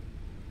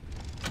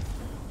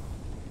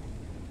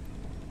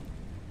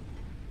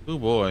 Oh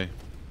boy.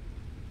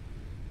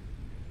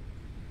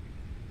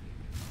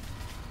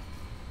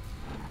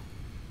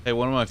 Hey,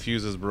 one of my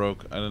fuses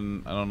broke. I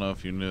don't know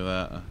if you knew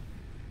that.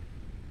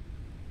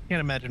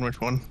 Can't imagine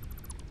which one.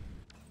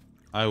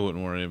 I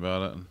wouldn't worry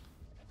about it.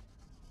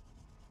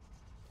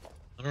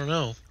 I don't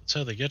know. That's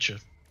how they get you.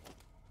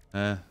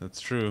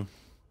 That's true.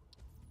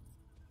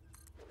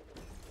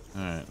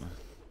 Alright.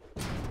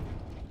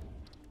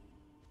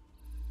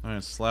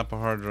 Alright, slap a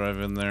hard drive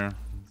in there.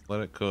 Let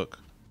it cook.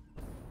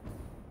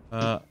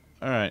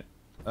 Alright.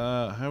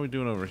 How are we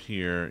doing over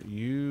here?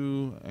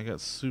 I got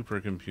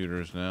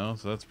supercomputers now,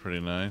 so that's pretty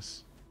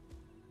nice.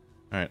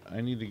 Alright, I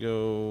need to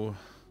go...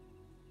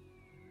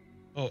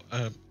 Oh,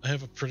 I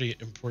have a pretty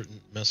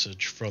important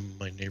message from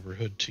my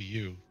neighborhood to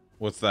you.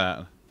 What's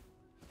that?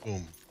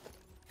 Boom.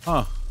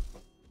 Huh.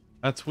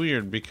 That's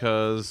weird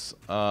because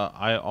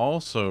I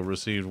also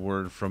received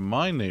word from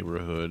my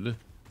neighborhood.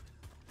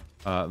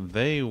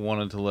 They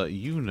wanted to let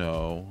you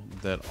know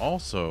that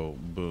also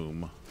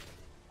boom.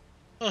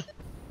 Huh.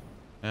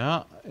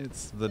 Yeah,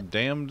 it's the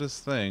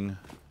damnedest thing.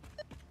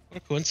 What a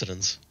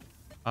coincidence.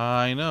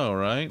 I know,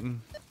 right?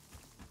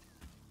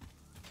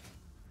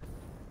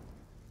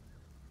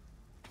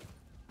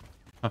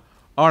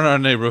 Aren't our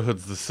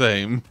neighborhoods the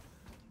same?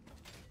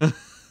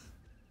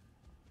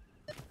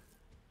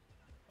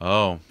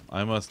 Oh,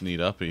 I must need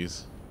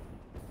uppies.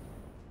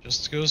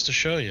 Just goes to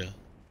show you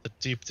that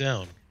deep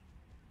down,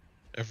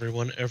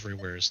 everyone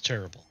everywhere is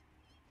terrible.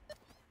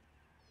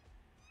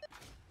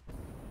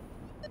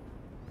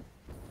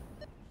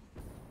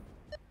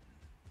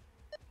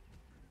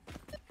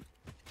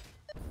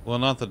 Well,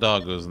 not the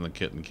doggos and the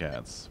kitten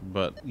cats,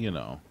 but, you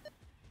know.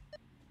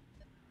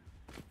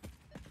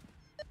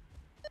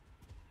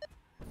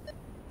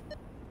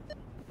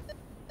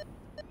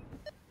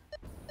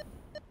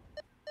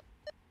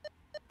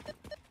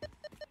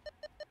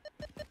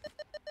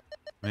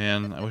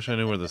 Man, I wish I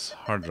knew where this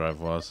hard drive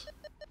was.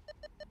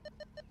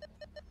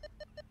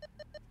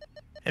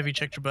 Have you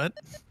checked your butt?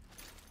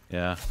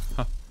 Yeah.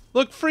 Huh.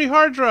 Look, free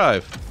hard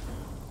drive!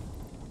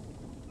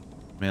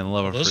 Man,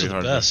 love a Those free are the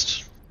hard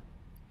best.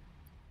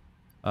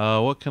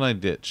 drive. What can I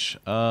ditch?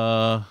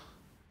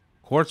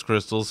 Quartz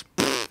crystals.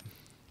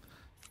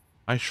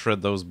 I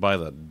shred those by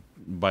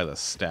the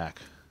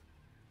stack.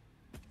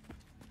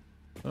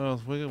 Oh,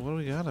 what do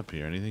we got up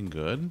here? Anything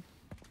good?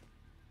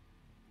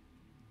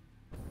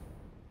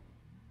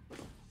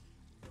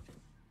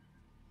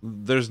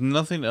 there's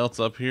nothing else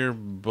up here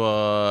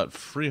but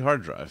free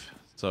hard drive.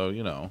 So,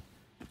 you know.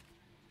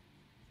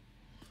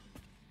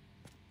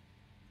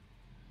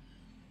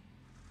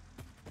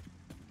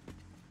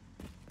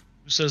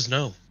 Who says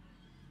no?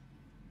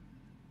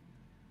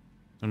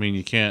 I mean,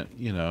 you can't,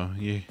 you know,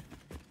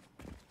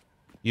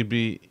 you'd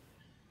be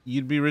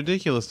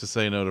ridiculous to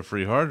say no to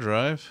free hard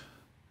drive.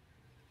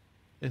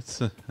 It's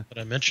Did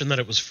I mention that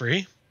it was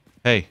free?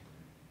 hey,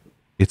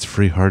 it's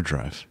free hard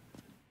drive.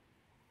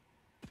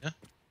 Yeah.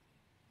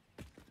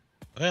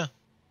 Oh yeah.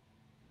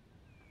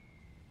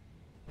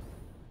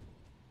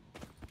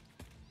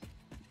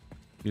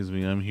 Excuse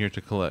me, I'm here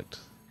to collect.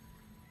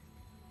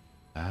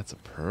 That's a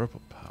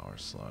purple power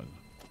slug.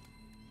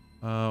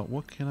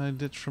 What can I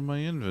ditch from my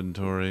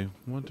inventory?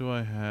 What do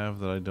I have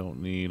that I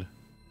don't need?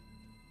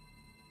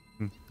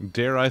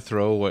 Dare I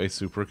throw away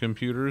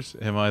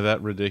supercomputers? Am I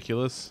that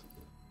ridiculous?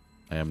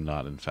 I am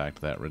not, in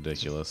fact, that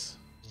ridiculous.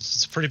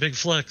 It's a pretty big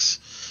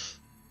flex.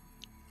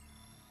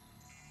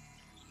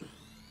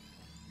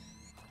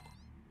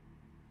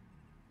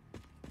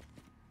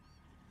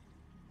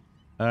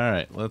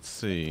 Alright, let's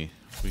see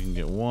if we can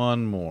get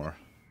one more.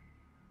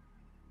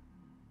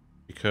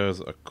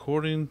 Because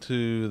according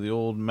to the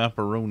old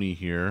Mapperoni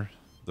here,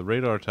 the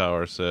radar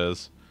tower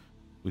says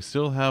we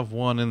still have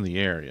one in the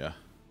area.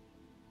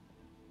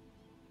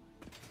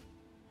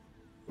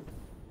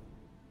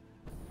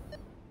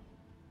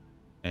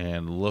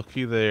 And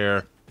looky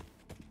there.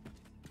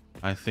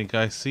 I think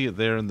I see it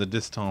there in the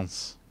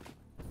distance.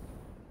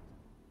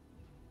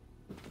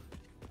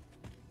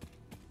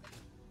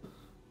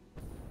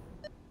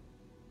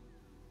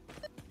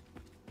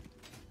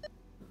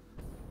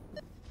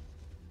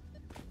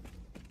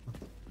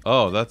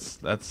 Oh,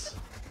 that's...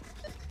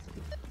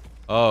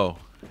 Oh,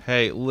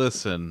 hey,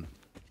 listen.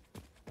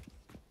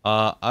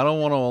 I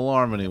don't want to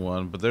alarm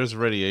anyone, but there's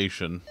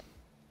radiation.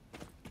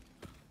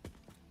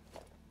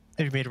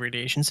 Have you made a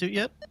radiation suit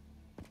yet?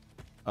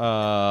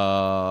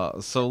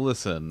 So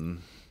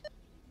listen.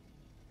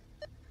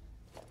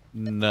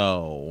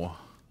 No.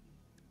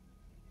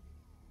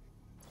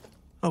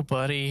 Oh,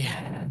 buddy.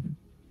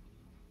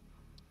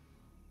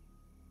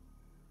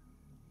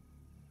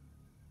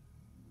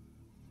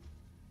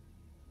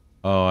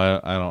 Oh,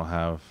 I don't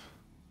have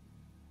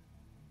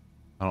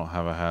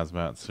a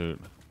hazmat suit.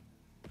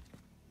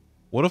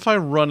 What if I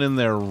run in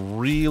there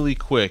really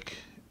quick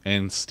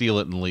and steal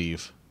it and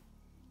leave?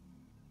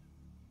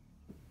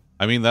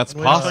 I mean, that's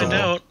Way to possible. find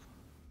out.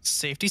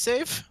 Safety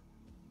save?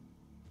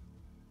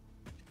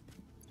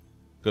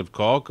 Good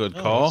call, good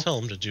Oh, call. I'll tell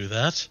him to do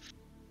that.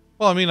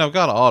 Well, I mean, I've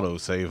got auto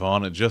save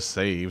on. It just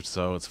saved,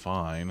 so it's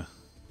fine.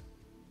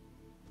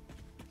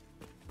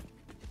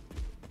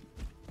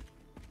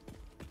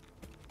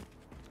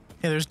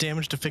 Hey, there's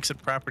damage to fix-it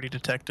property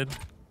detected.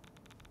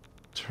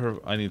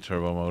 I need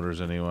turbo motors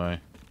anyway.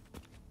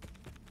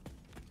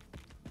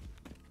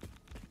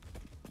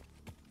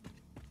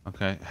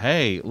 Okay.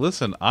 Hey,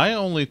 listen, I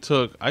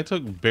took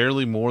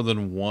barely more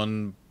than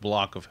 1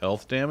 block of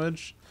health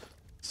damage.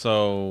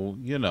 So,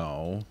 you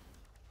know,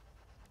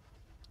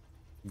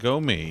 go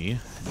me,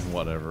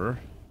 whatever.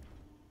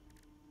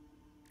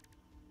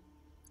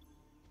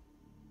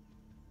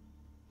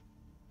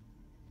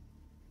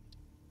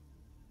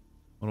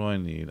 What do I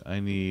need?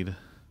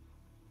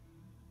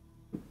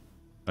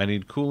 I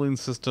need cooling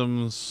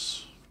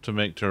systems to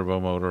make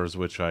turbo motors,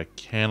 which I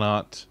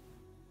cannot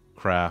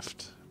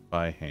craft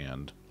by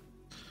hand.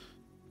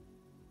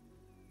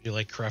 You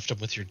like craft them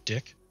with your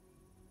dick?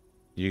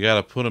 You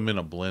gotta put them in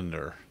a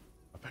blender,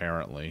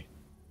 apparently.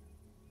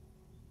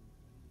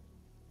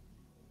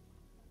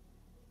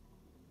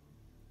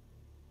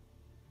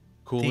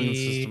 Cooling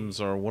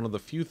systems are one of the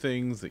few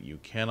things that you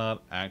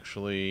cannot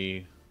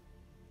actually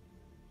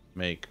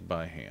make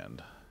by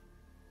hand.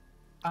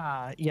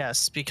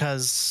 Yes,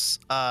 because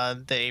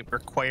they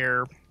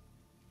require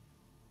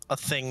a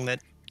thing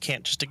that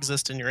can't just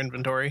exist in your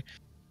inventory.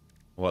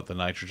 What, the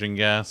nitrogen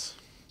gas?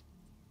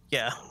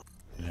 Yeah.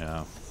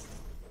 Yeah.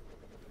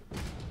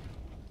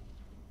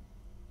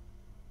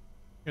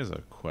 Here's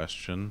a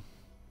question.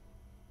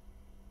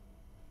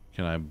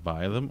 Can I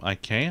buy them? I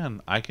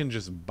can. I can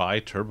just buy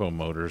turbo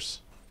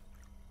motors.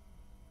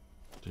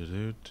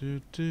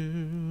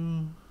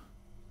 Do-do-do-do.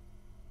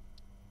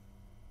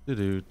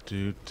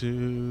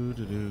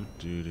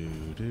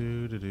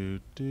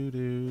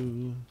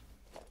 Do-do-do-do-do-do-do-do-do-do-do.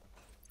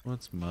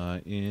 What's my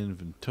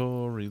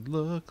inventory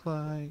look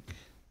like?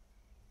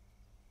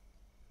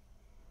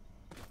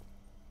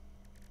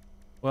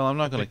 Well, I'm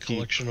not gonna keep...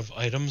 collection of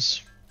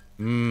items.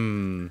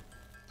 That'll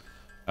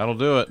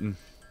do it.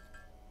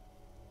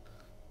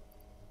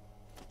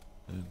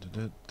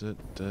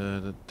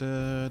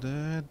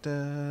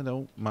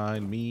 Don't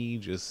mind me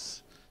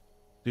just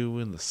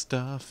doing the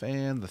stuff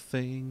and the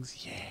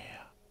things. Yeah.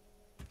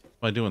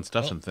 My doing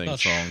stuff and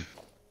things song. I'm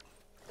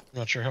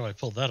not sure how I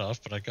pulled that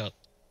off, but I got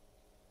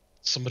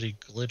somebody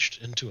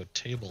glitched into a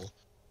table.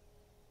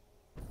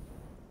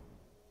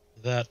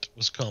 That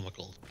was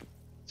comical.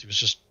 He was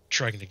just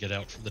trying to get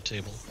out from the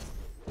table.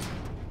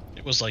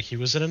 It was like he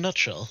was in a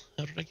nutshell.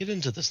 How did I get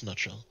into this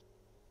nutshell?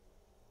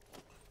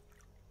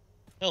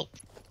 Help.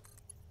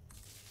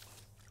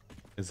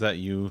 Is that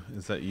you?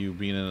 Is that you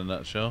being in a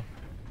nutshell?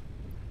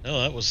 No,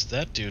 that was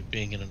that dude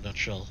being in a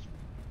nutshell.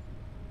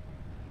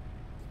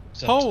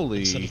 Except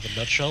Holy instead of the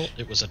nutshell,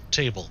 it was a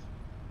table.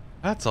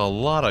 That's a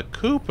lot of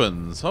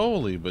coupons.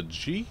 Holy but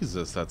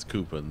Jesus, that's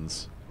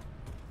coupons.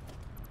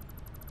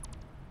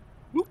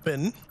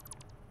 Open.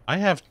 I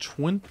have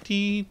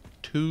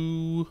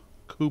 22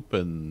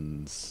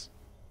 coupons.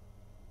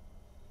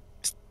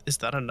 Is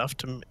that enough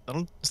to?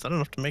 Is that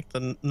enough to make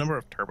the number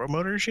of turbo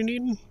motors you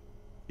need?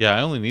 Yeah,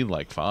 I only need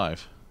like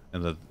 5,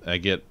 and I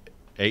get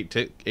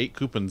 8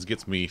 coupons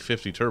gets me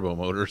 50 turbo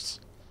motors.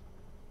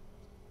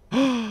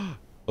 Oh,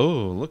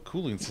 look,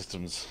 cooling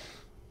systems.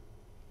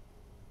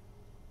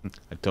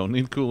 I don't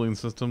need cooling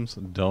systems.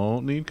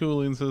 Don't need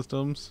cooling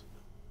systems.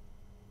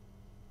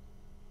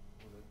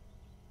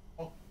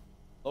 Oh,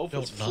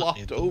 Lofa's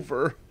flopped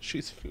over.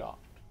 She's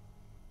flopped.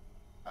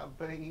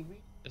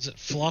 Baby. Is it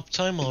flop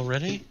time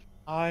already?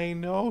 I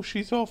know,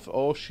 she's off.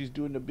 Oh, she's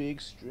doing a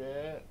big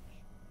stretch.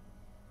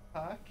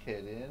 Hi,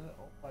 kitten.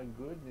 Oh my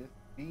goodness.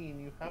 Bean,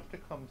 you have to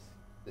come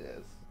see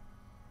this.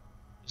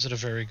 Is it a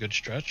very good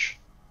stretch?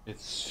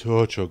 It's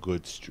such a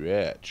good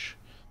stretch.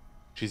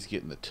 She's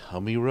getting the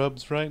tummy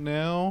rubs right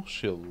now.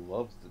 She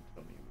loves the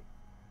tummy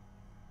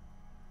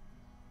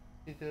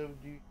rubs. Hello,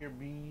 do you hear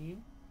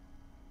Bean?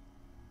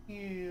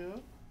 Yeah.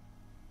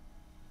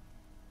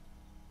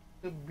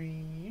 The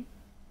Bean.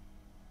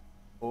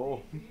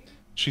 Oh.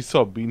 She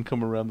saw Bean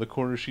come around the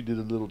corner. She did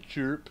a little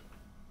chirp.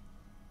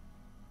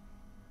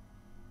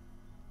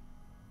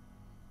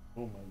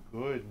 Oh my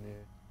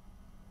goodness.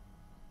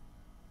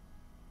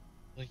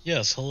 Like,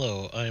 yes,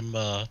 hello. I'm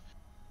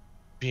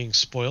being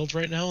spoiled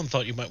right now and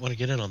thought you might want to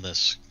get in on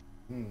this.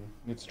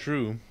 It's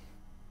true.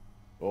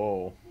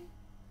 Oh.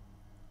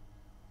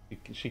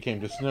 She came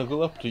to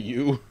snuggle up to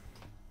you.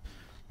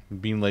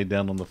 Bean laid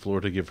down on the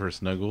floor to give her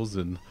snuggles,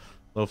 and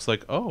Loaf's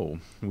like, oh,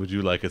 would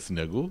you like a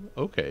snuggle?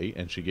 Okay,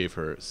 and she gave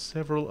her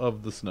several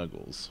of the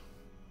snuggles.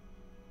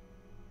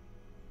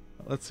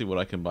 Let's see what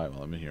I can buy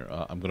while I'm in here.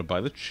 I'm going to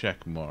buy the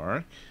check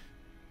mark.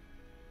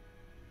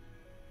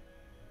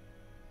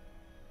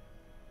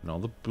 And all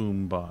the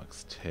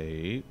boombox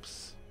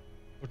tapes.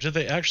 Or did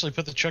they actually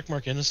put the check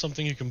mark in as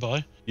something you can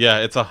buy?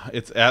 Yeah,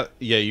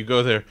 you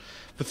go there.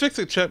 The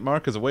Fix-It check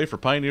mark is a way for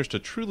pioneers to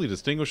truly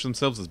distinguish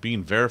themselves as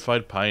being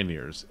verified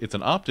pioneers. It's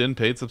an opt-in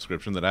paid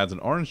subscription that adds an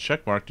orange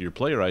check mark to your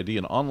player ID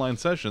in online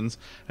sessions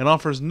and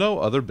offers no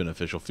other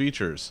beneficial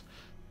features.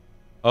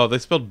 Oh, they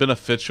spelled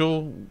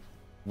beneficial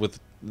with...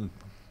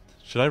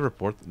 Should I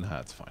report? Nah,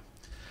 it's fine.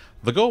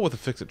 The goal with the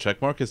Fix-It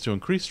checkmark is to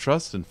increase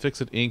trust in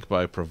Fix-It Inc.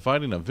 by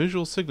providing a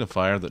visual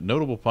signifier that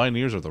notable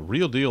pioneers are the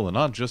real deal and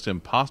not just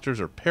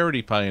imposters or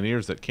parody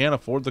pioneers that can't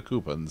afford the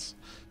coupons.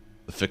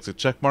 The Fix-It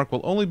checkmark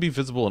will only be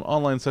visible in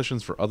online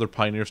sessions for other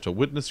pioneers to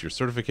witness your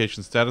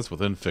certification status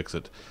within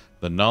Fix-It.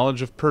 The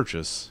knowledge of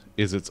purchase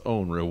is its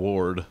own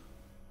reward.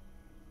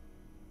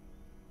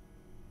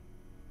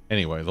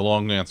 Anyway, the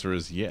long answer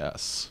is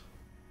yes.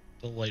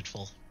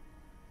 Delightful.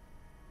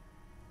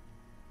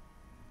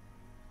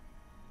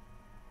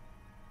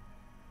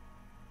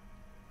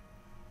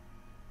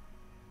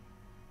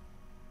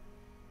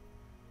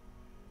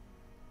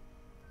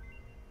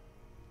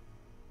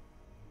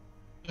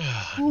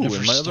 Ooh, Never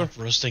and my stop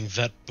roasting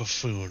that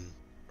buffoon.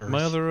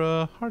 My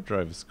other hard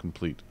drive is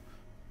complete.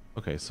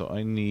 Okay, so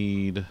I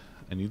need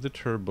the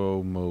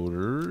turbo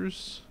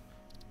motors.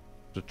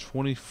 The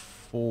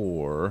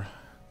 24,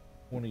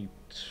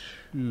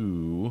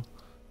 22.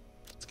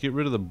 Let's get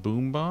rid of the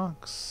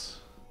boombox.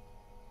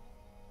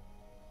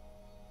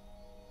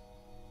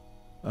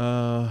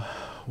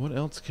 What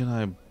else can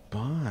I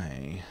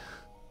buy?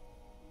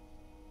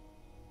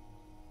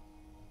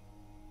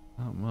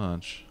 Not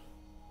much.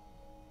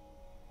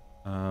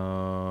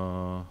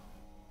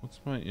 What's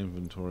my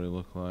inventory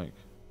look like?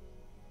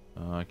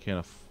 I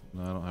can't.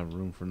 I don't have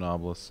room for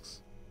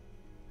nobelisks.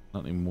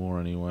 Not anymore,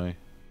 anyway.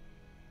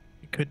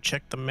 You could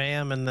check the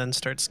MAM and then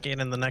start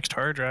scanning the next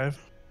hard drive.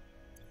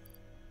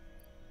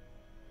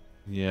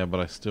 Yeah, but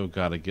I still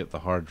gotta get the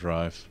hard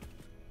drive.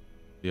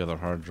 The other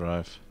hard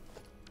drive.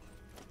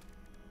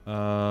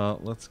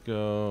 Let's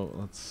go.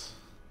 Let's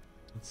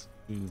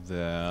do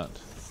that.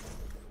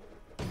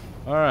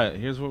 All right.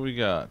 Here's what we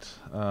got.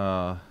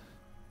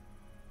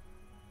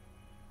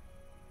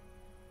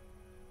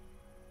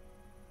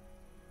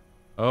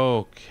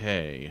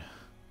 Okay.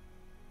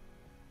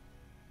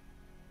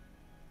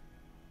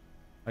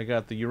 I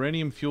got the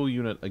uranium fuel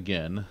unit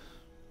again,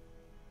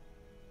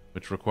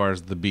 which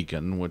requires the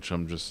beacon, which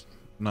I'm just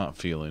not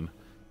feeling.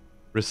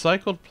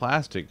 Recycled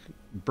plastic.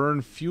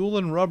 Burn fuel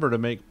and rubber to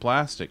make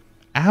plastic.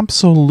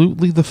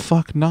 Absolutely the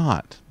fuck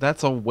not.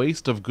 That's a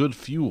waste of good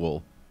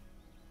fuel.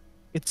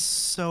 It's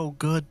so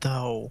good,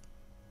 though.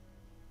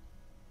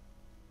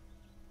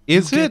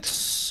 Is it?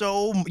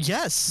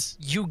 Yes,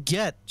 you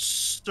get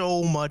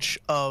so much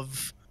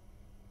of,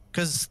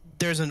 because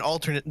there's an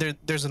alternate,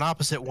 there's an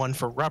opposite one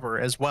for rubber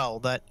as well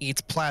that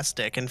eats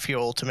plastic and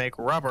fuel to make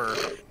rubber,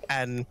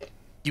 and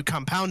you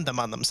compound them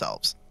on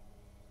themselves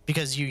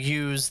because you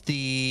use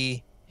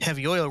the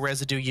heavy oil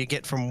residue you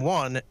get from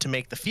one to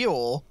make the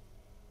fuel,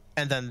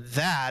 and then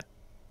that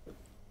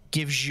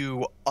gives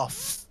you a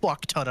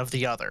fuck ton of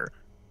the other.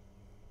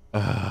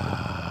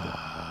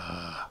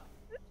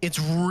 It's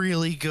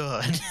really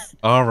good.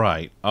 All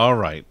right.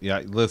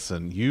 Yeah,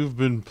 listen, you've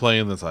been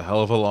playing this a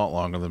hell of a lot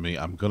longer than me.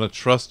 I'm gonna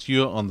trust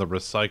you on the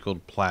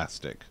recycled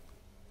plastic.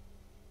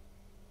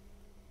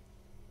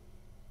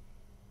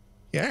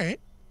 Yeah, all right.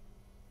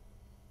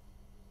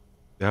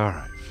 All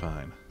right,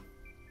 fine.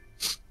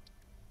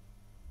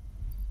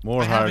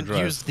 More I hard haven't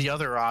drives. used the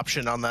other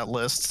option on that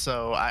list,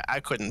 so I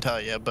couldn't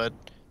tell you, but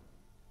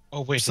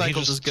Oh wait, did he recycled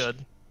just, is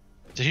good.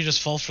 Did he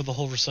just fall for the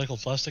whole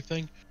recycled plastic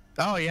thing?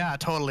 Oh yeah,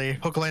 totally.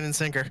 Hook, line, and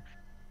sinker.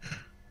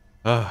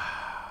 What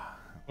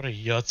a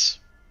yutz.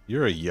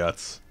 You're a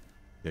yutz.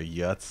 You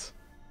yutz.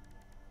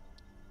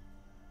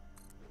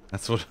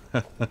 That's what...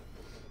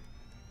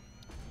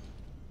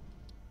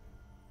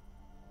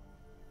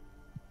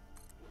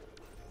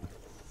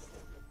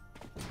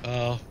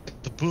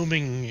 The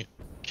booming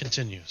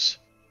continues.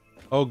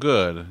 Oh,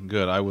 good,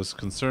 good. I was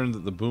concerned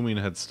that the booming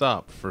had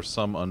stopped for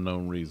some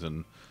unknown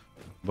reason,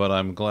 but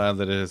I'm glad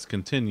that it has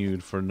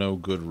continued for no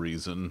good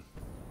reason.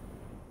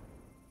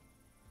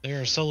 They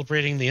are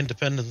celebrating the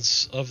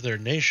independence of their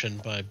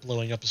nation by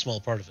blowing up a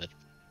small part of it.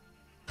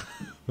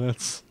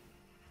 That's...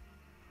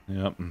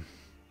 Yep.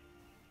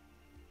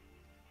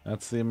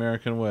 That's the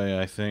American way,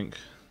 I think.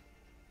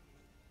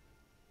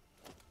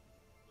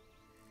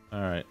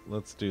 Alright,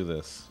 let's do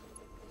this.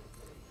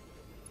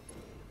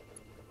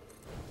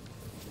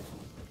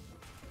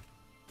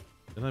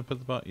 Didn't I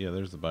put the yeah,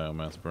 there's the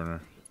biomass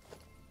burner.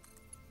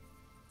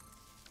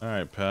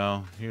 Alright,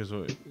 pal. Here's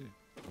what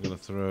I'm gonna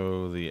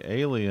throw the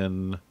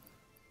alien.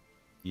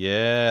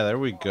 Yeah, there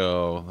we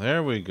go.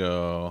 There we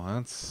go.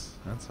 That's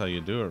how you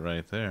do it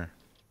right there.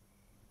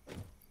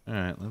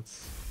 Alright,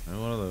 let's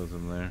throw one of those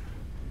in there.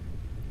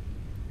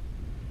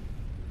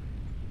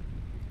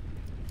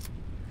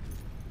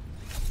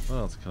 What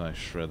else can I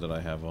shred that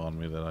I have on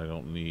me that I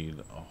don't need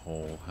a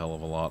whole hell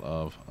of a lot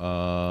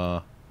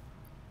of?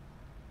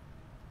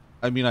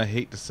 I mean, I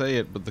hate to say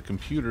it, but the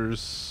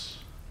computers...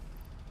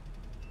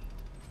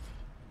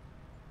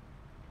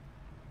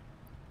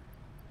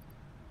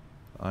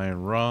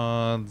 Iron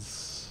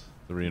rods,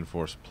 the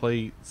reinforced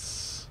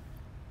plates.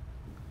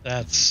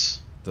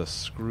 That's the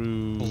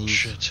screws.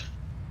 bullshit.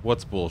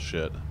 What's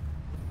bullshit?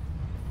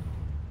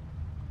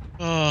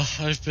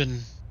 I've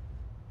been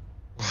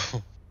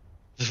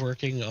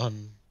working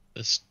on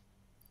this,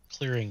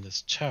 clearing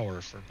this tower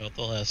for about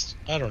the last,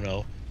 I don't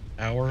know,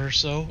 hour or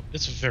so.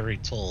 It's very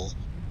tall.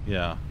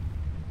 Yeah.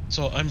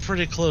 So I'm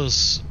pretty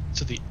close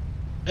to the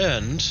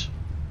end.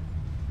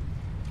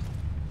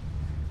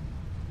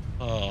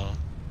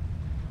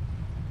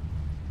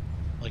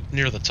 Like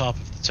near the top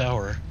of the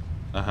tower.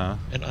 Uh-huh.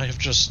 And I have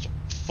just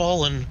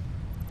fallen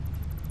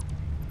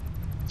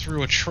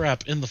through a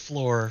trap in the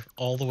floor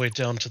all the way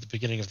down to the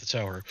beginning of the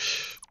tower.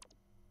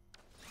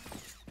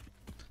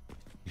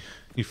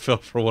 You fell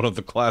for one of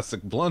the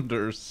classic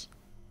blunders.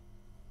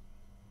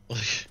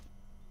 Like,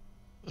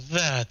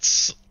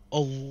 that's a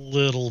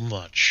little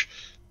much.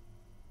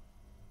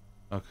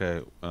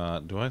 Okay,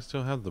 do I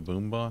still have the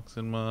boombox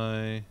in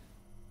my...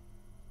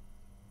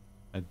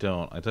 I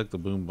don't. I took the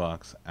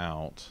boombox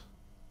out.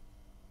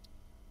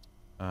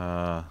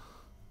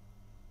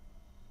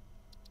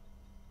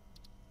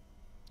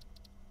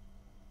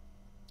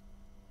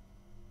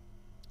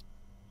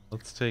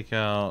 Let's take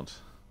out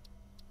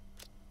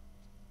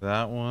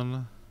that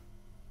one,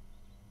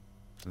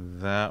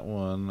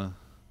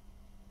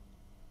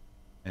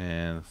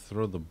 and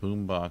throw the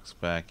boombox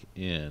back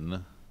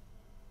in.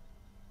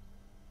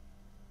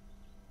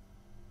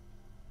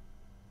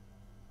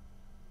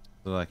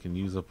 So that I can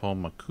use up all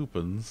my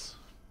coupons.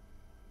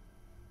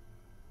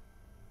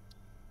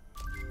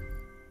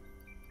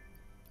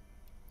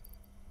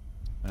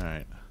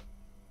 Alright.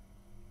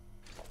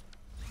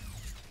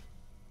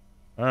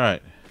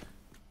 Alright.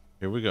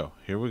 Here we go.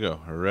 Here we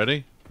go.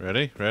 Ready?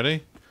 Ready?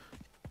 Ready?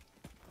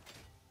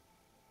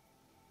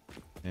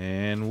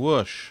 And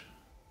whoosh.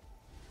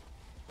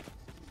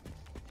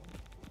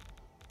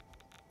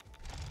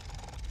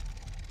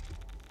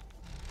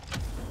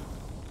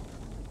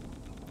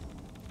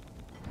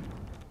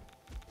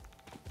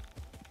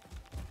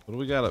 What do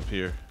we got up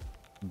here?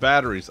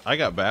 Batteries. I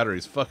got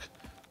batteries. Fuck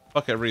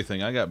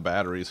everything. I got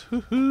batteries.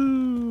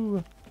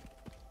 Hoo-hoo!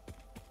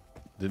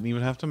 Didn't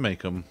even have to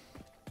make them.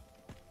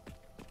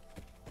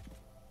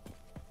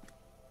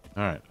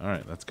 Alright.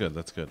 That's good.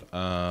 That's good.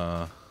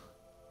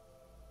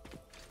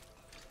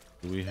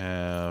 Do we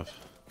have...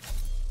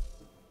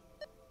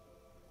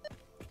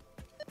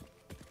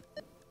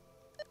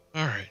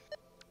 Alright.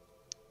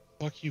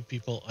 Fuck you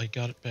people, I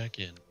got it back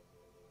in.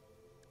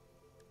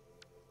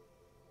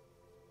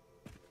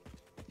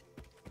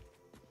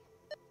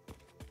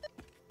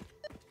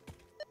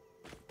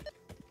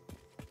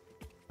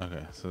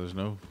 Okay, so there's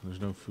no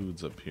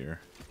foods up here.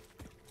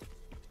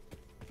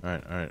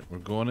 Alright, we're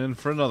going in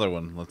for another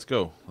one. Let's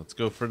go. Let's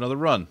go for another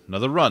run.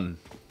 Another run.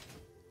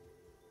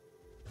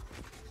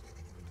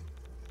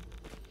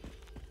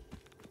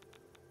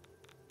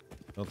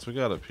 What else we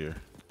got up here?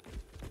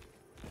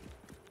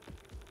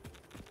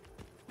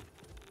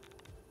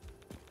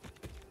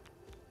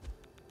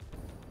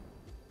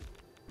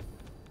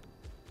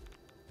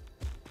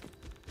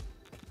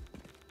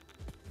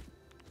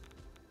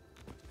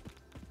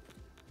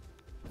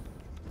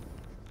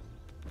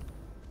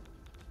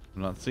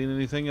 I'm not seeing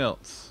anything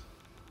else.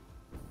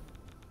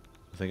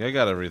 I think I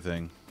got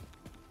everything.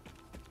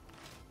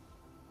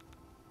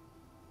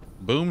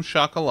 Boom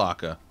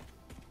shakalaka.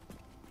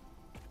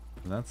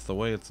 And that's the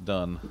way it's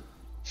done.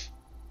 Is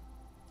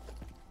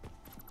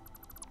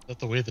that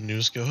the way the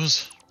news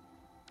goes?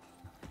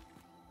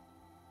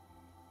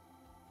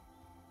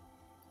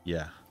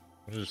 Yeah.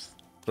 I'll just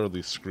throw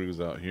these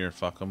screws out here.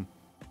 Fuck them.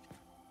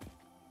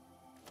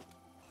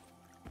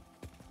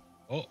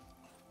 Oh,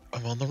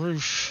 I'm on the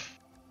roof.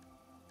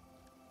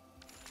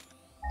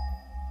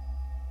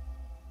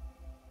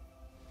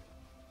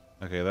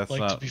 Okay, that's Like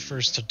not... to be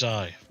first to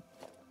die.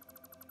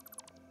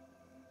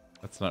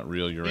 That's not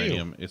real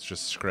uranium. It's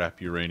just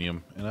scrap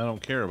uranium. And I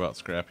don't care about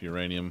scrap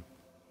uranium.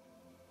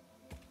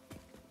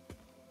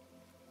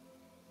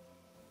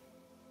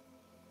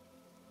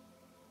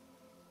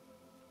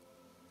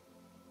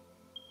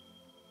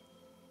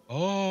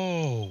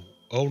 Oh.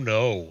 Oh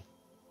no.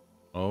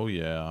 Oh,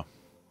 yeah.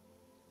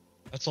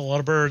 That's a lot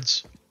of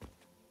birds.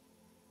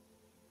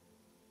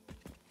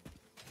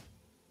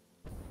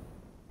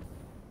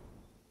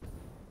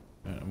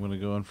 Alright, I'm going to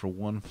go in for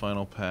one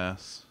final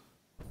pass.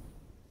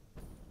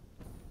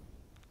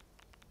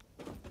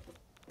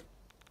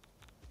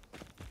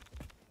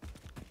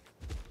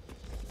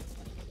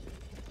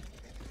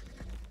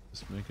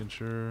 Just making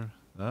sure.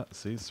 Ah,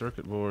 see,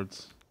 circuit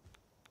boards.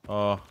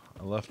 Oh,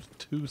 I left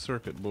 2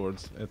 circuit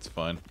boards. It's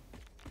fine.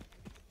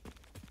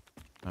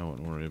 I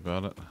wouldn't worry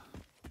about it.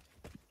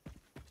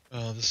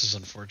 Oh, this is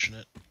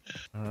unfortunate.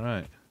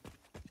 Alright.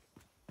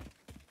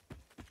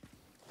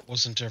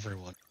 Wasn't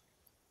everyone.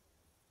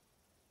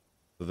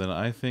 So then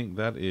I think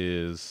that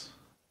is...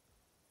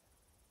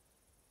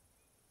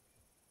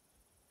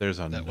 There's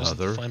That wasn't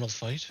the another... final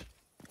fight?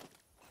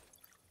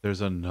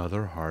 There's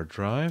another hard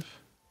drive?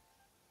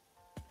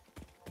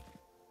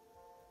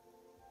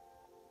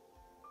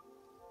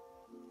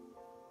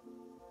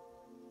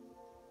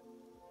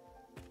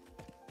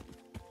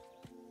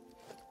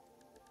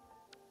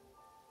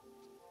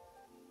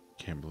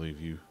 Can't believe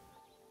you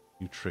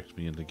tricked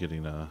me into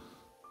getting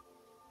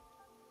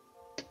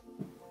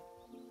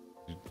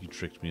you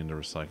tricked me into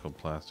recycled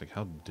plastic.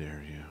 How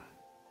dare you?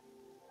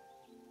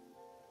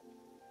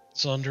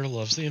 Zunder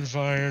loves the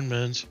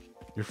environment.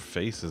 Your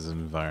face is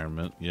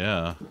environment,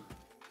 yeah.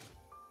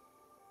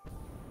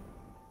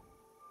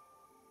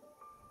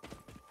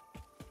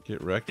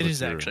 Get wrecked. It with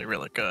is your... actually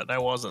really good. I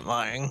wasn't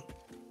lying.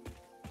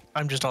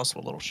 I'm just also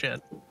a little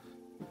shit.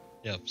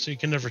 Yeah, so you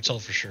can never tell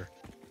for sure.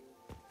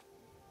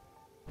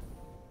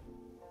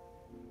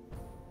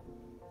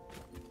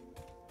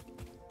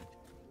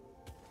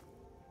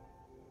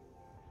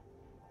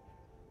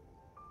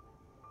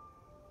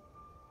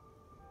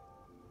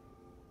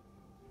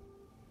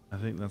 I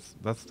think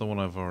that's the one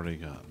I've already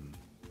gotten.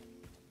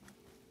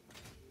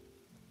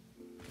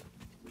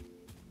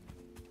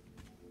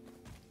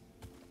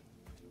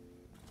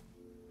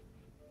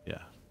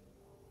 Yeah.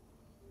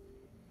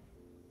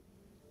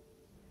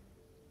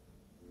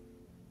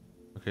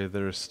 Okay,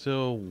 there is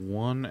still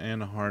 1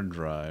 and a hard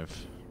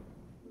drive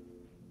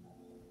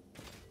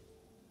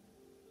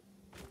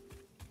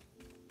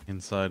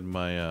inside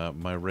my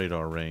my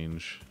radar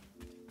range.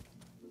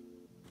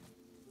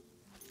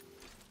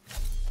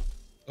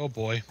 Oh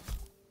boy.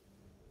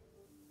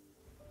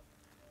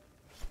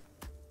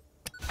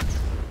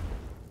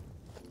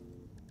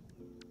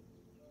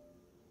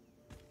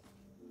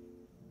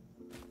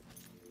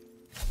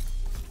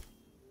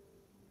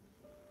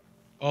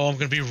 Oh, I'm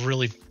gonna be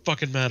really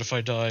fucking mad if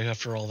I die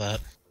after all that.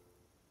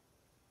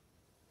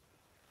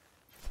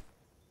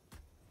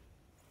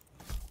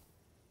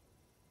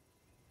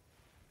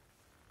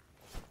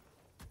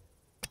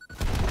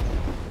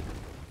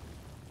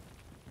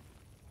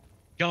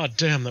 God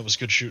damn, that was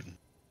good shooting.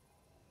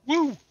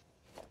 Woo!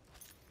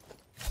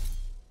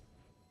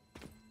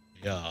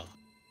 Yeah.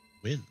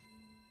 Win.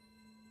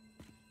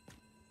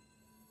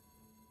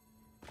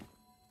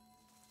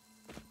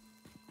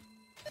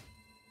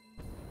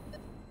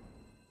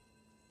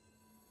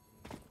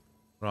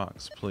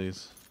 Rocks,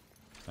 please.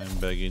 I'm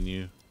begging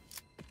you.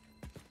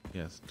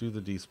 Yes, do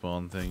the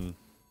despawn thing.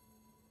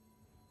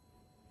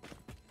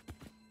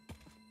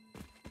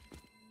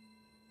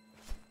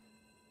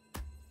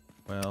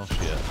 Well,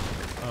 shit.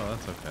 Oh,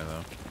 that's okay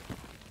though.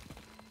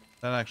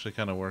 That actually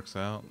kind of works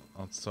out,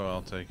 so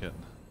I'll take it.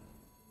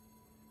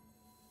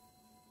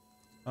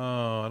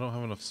 Oh, I don't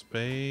have enough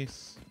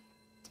space.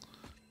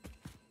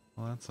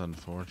 Well, that's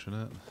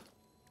unfortunate.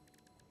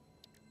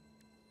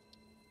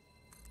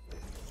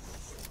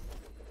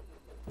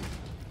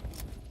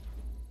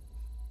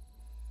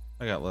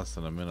 I got less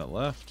than a minute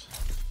left.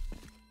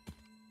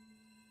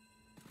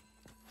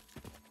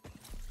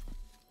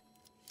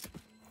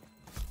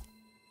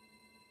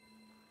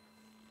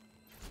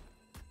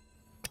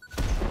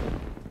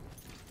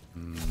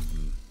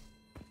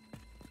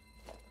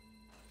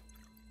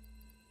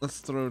 Let's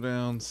throw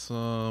down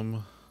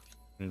some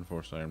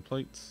reinforced iron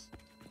plates.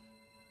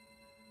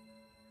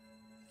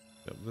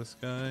 Got this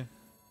guy.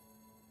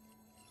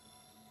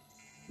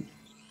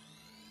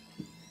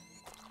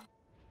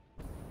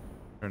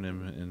 Turn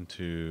him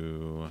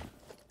into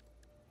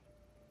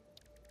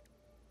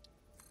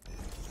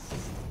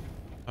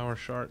power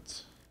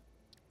shards.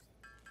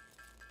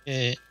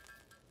 Eh.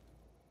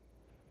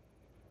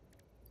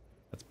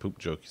 That's a poop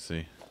joke, you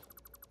see.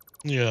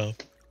 Yeah.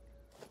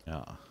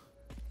 Yeah.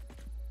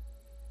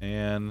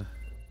 And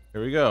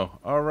here we go.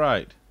 All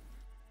right.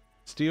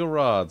 Steel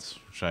rods,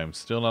 which I'm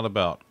still not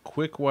about.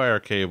 Quick wire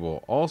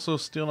cable, also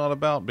still not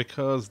about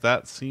because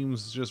that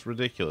seems just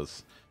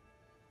ridiculous.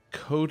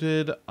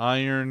 Coated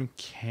iron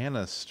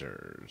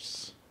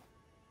canisters.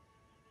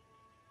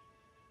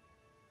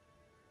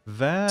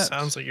 That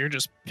Sounds like you're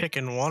just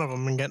picking one of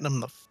them and getting them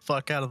the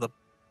fuck out of the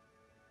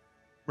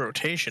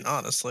rotation,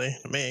 honestly,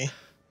 to me.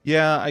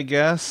 Yeah, I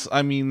guess.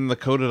 I mean, the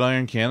coated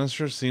iron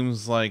canister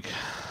seems like,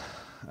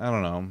 I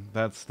don't know,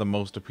 that's the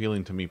most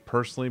appealing to me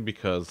personally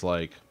because,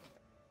 like,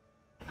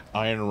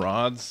 iron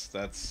rods,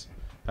 that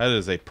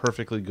is a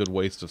perfectly good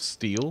waste of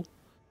steel.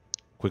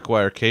 Quick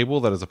wire cable,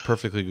 that is a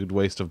perfectly good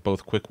waste of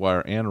both quick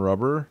wire and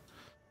rubber.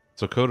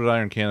 So coated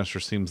iron canister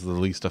seems the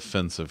least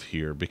offensive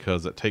here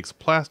because it takes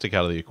plastic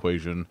out of the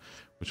equation,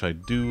 which I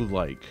do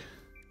like.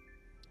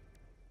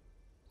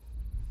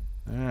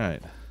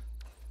 Alright.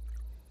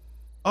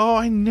 Oh,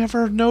 I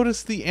never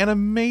noticed the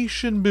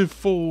animation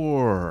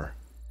before.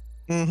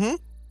 Mm-hmm.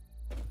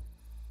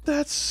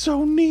 That's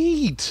so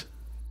neat.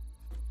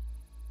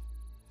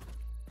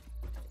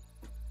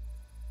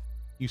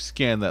 You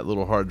scan that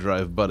little hard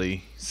drive,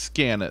 buddy.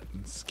 Scan it.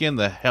 Scan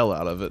the hell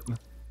out of it.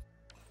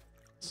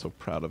 So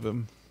proud of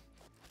him.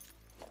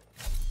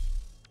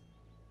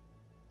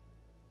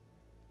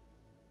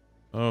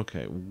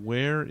 Okay,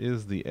 where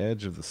is the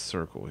edge of the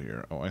circle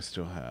here? Oh, I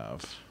still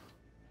have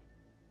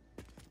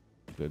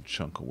a good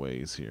chunk of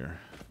ways here.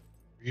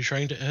 Are you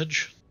trying to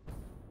edge?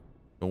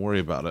 Don't worry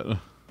about it.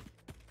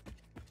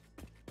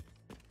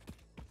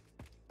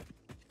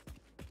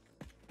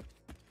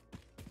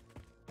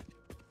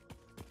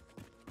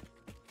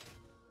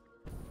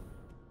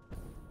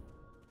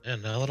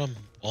 And now that I'm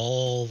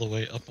all the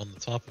way up on the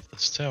top of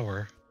this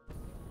tower,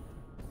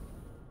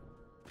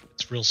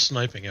 it's real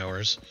sniping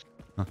hours.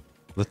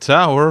 The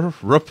tower,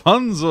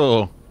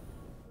 Rapunzel.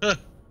 Huh.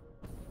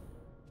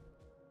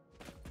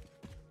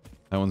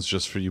 That one's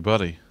just for you,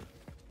 buddy.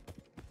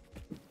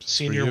 Just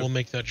for Senior you. will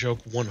make that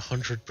joke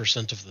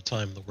 100% of the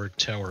time the word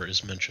tower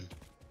is mentioned.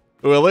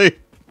 Willie?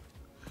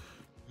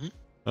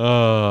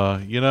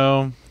 Hmm? You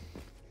know,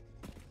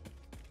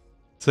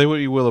 say what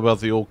you will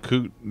about the old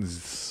coot.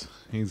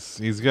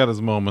 He's got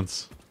his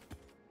moments.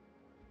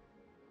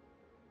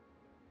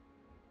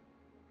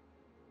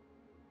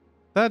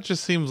 That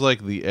just seems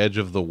like the edge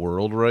of the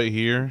world right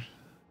here.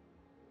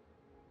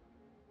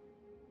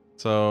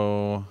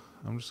 So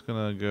I'm just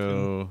gonna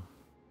go.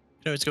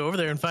 Let's go over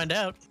there and find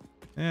out.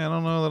 Yeah, I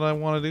don't know that I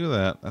want to do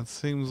that. That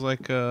seems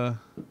like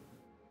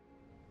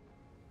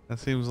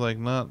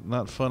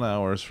not fun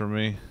hours for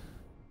me.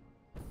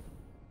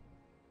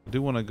 I do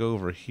want to go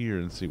over here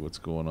and see what's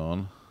going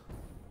on.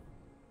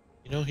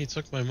 You know, he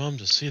took my mom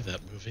to see that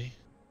movie.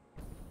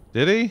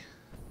 Did he?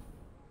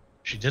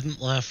 She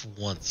didn't laugh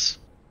once.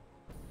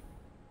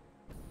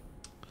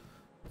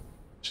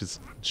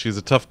 She's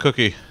a tough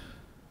cookie.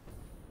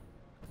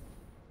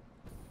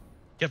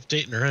 Kept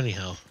dating her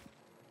anyhow.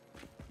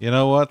 You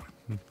know what?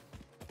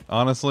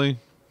 Honestly,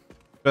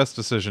 best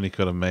decision he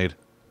could have made.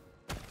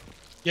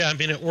 Yeah, I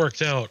mean, it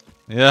worked out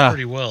Yeah.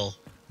 pretty well.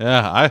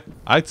 Yeah,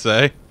 I'd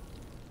say.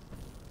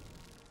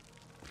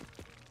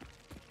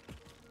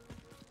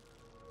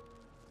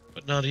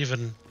 But not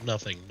even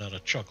nothing, not a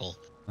chuckle.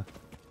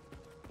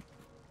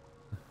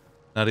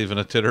 Not even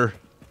a titter.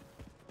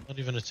 Not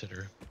even a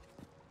titter.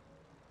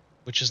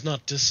 Which is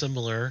not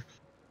dissimilar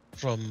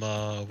from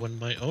when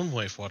my own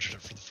wife watched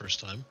it for the first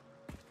time.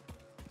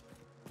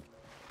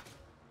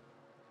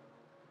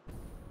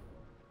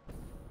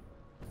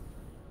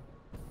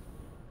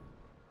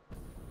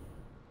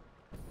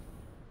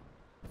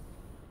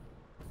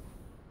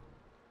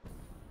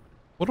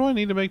 What do I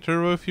need to make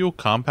turbo fuel?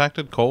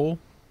 Compacted coal?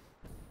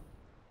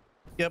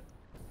 Yep.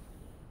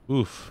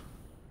 Oof.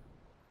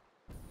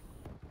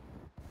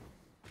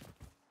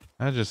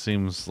 That just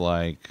seems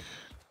like...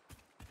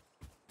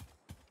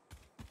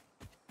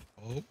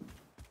 Oh,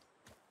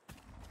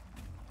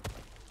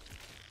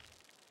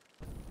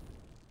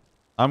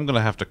 I'm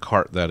gonna have to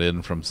cart that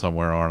in from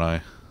somewhere, aren't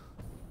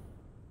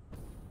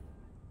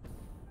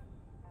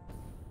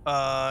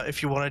I?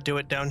 If you want to do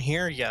it down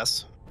here,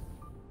 yes.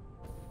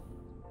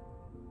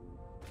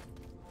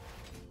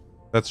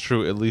 That's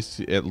true. At least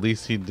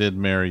he did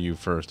marry you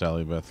first,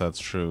 Alibeth. That's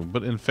true.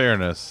 But in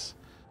fairness,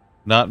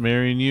 not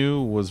marrying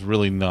you was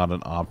really not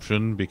an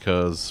option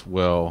because,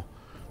 well,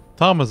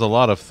 Tom is a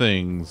lot of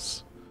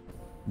things,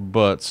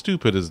 but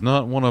stupid is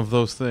not one of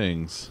those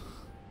things.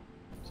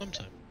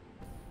 sometime.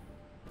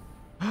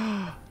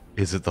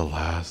 Is it the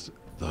last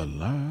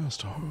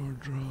hard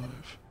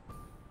drive?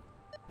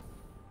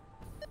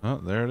 Oh,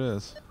 there it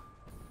is.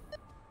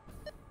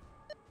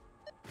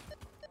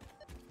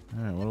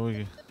 Alright, what do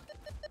we...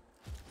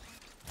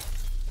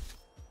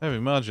 Heavy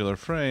modular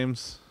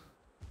frames.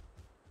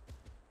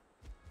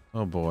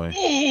 Oh boy.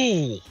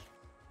 Oh!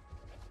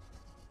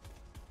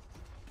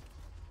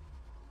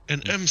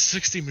 An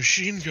M60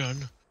 machine gun.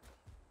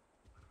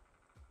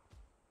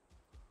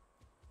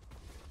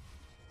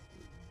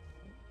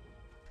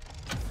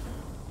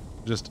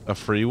 Just a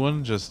free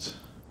one? Just...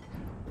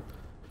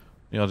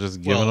 Y'all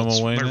just giving Well, them it's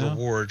away my now?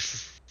 reward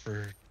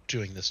for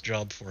doing this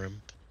job for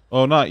him.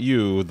 Oh, not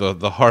you,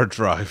 the hard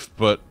drive,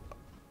 but...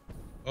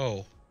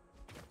 Oh.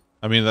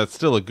 I mean, that's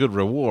still a good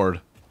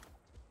reward.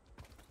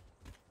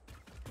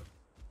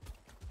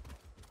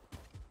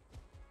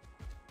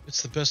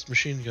 It's the best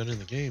machine gun in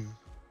the game.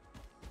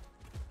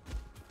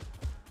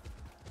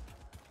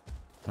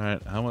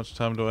 Alright, how much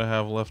time do I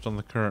have left on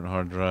the current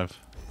hard drive?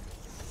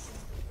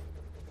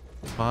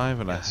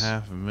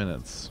 5.5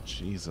 minutes.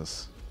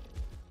 Jesus.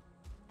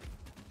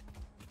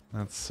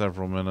 That's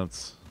several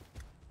minutes.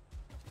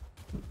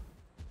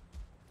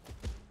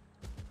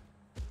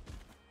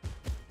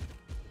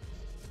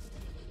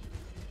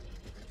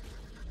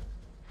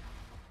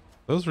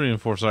 Those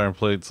reinforced iron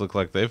plates look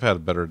like they've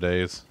had better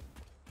days.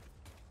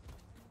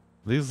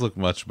 These look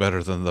much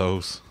better than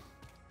those.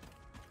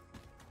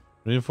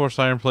 Reinforced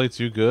iron plates,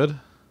 you good?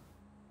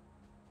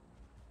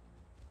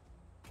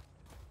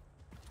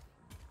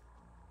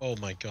 Oh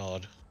my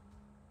god.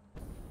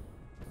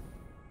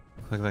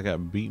 Looks like I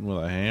got beaten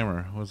with a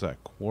hammer. What is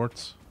that,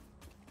 quartz?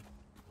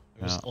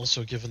 I was Yeah.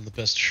 also given the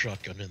best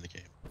shotgun in the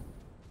game.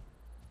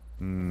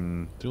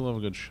 Do love a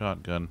good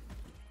shotgun.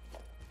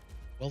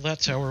 Well,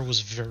 that tower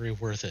was very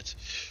worth it.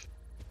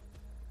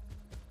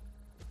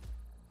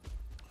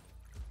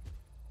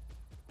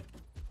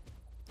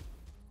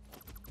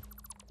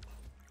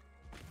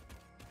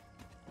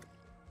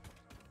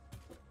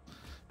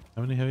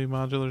 How many heavy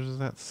modulars is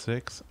that?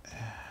 6?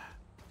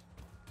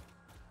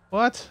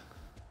 What?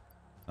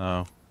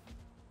 Oh.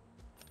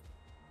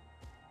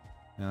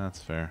 Yeah,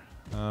 that's fair.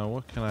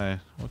 What can I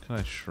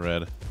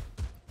shred?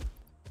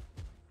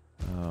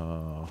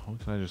 What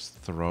can I just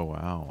throw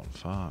out?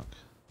 Fuck.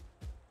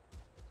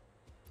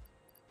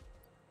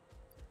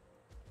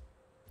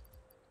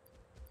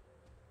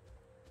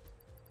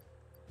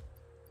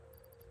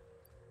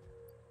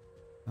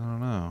 I don't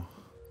know.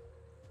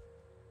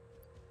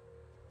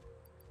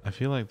 I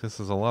feel like this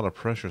is a lot of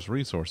precious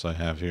resource I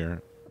have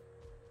here.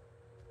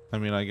 I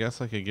mean, I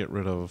guess I could get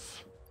rid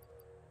of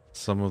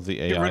some of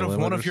the AI Get rid of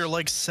one of limiters. your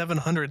like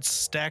 700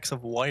 stacks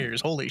of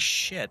wires. Holy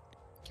shit.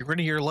 Get rid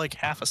of your like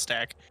half a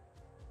stack.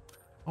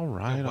 All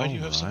right, Why do you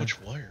all have so right.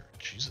 much wire?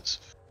 Jesus.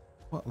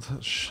 Well,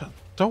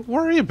 don't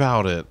worry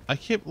about it. I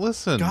can't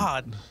listen.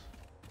 God.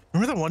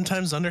 Remember that one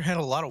time Zunder had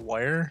a lot of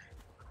wire?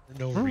 For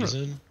no Remember-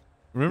 reason.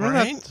 Remember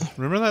Right? that?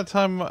 Remember that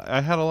time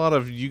I had a lot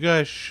of you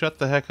guys shut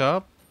the heck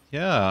up?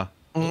 Yeah.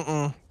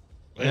 Mm-mm.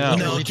 Yeah. I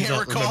No, literally do can't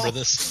not recall. remember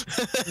this.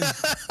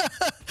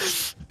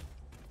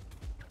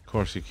 Of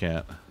course you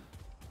can't.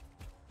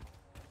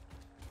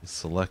 You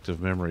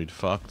selective memoried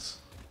fucks.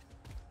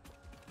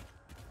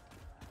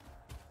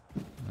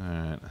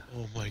 Alright.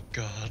 Oh my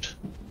god.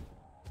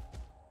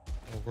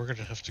 Oh, we're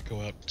gonna have to go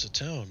out to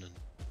town and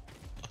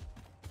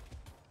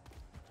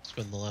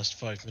spend the last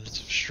 5 minutes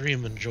of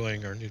stream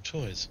enjoying our new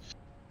toys.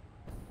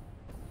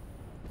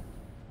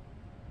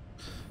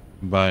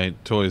 By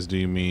toys, do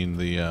you mean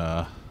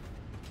the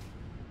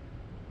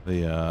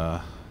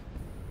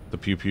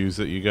pew-pews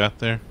that you got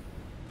there?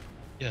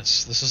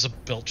 Yes, this is a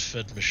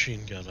belt-fed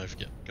machine gun I've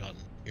gotten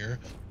here.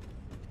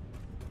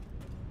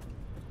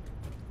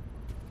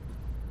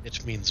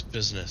 It means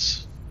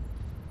business.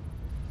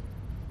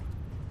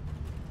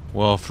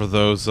 Well, for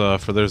those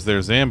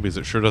there zombies,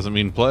 it sure doesn't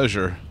mean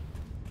pleasure.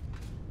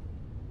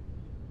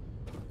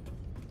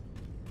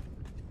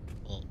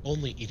 Well,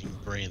 only eating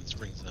brains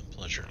brings them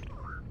pleasure.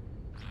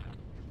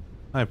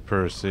 Hi,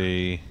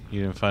 Percy.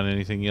 You didn't find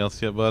anything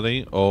else yet,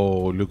 buddy?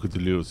 Oh, look at the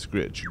little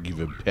scratch you give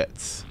him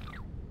pets.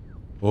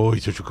 Oh,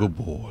 he's such a good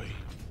boy.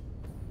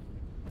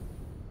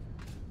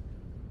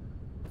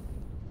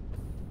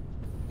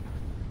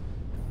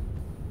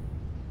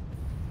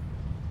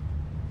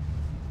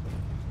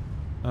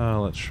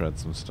 Let's shred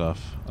some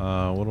stuff.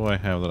 What do I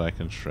have that I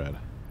can shred?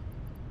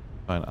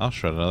 Fine, I'll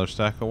shred another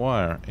stack of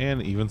wire.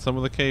 And even some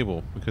of the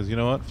cable. Because you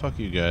know what? Fuck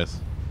you guys.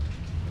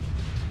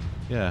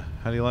 Yeah,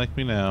 how do you like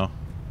me now?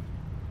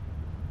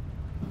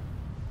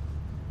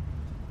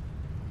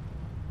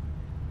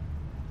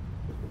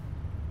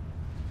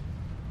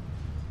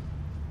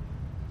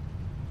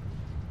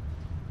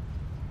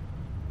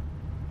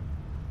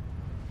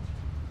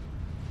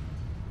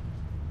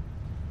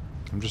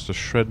 I'm just a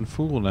shredding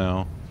fool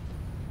now.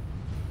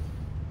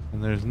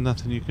 And there's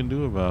nothing you can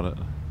do about it.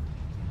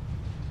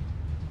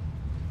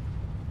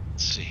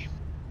 Let's see.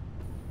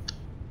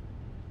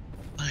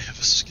 I have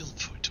a skill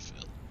point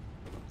available.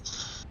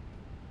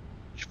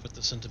 You should put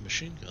this into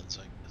machine guns,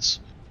 I guess.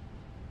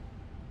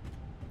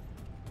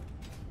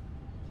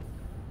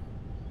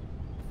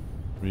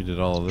 We did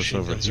all of this Machine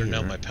over guns here. are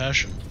now my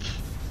passion.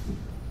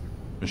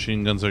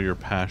 Machine guns are your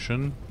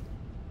passion.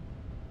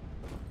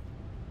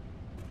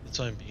 For the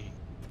time being.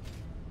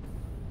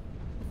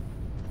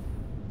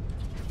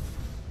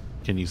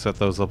 Can you set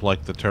those up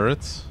like the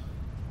turrets?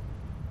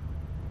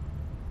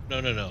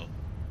 No, no, no.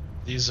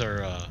 These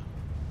are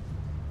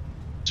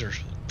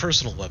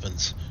personal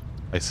weapons.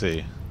 I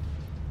see.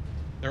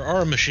 There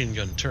are machine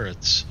gun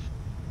turrets.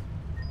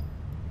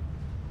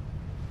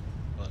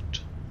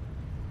 But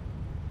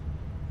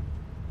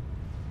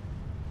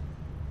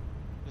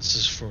this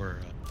is for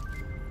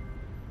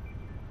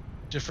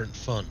different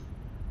fun.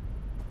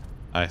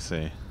 I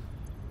see.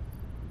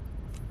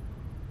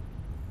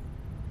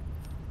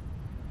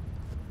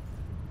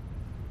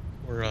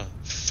 Or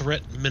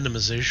threat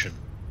minimization.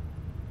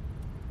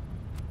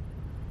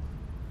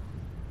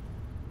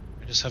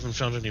 I just haven't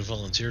found any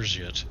volunteers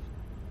yet.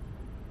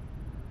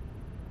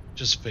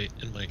 Participate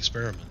in my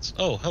experiments.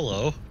 Oh,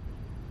 hello.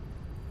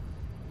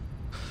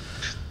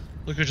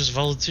 Look who just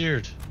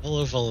volunteered.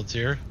 Hello,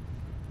 volunteer.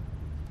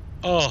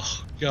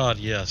 Oh, God,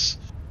 yes.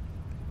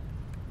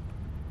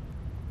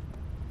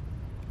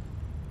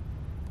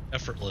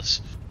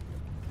 Effortless.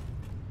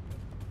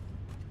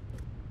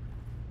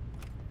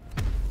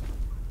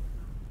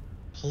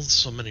 Pulled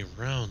so many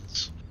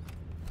rounds.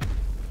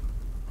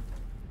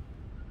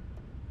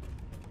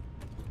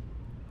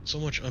 So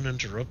much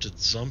uninterrupted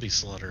zombie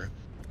slaughter.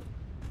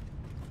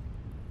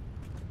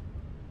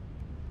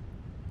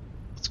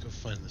 Let's go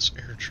find this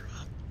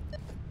airdrop.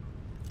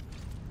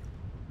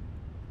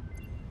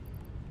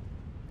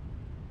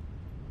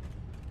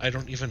 I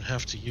don't even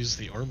have to use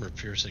the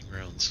armor-piercing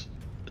rounds.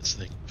 This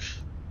thing.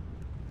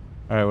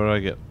 Alright, what do I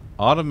get?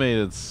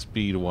 Automated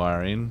speed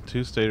wiring,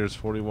 2 stators,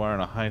 40 wire,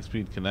 and a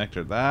high-speed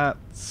connector. That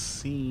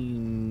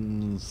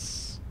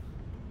seems...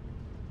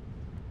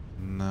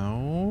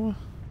 No.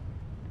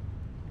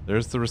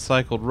 There's the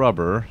recycled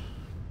rubber.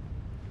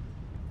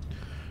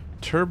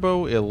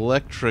 Turbo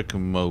electric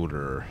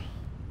motor.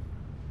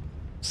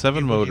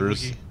 7 Boogie,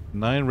 motors, boogie.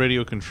 9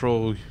 radio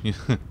control...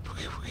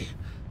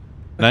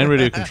 9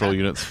 radio control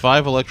units,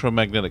 5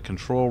 electromagnetic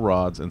control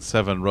rods, and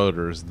 7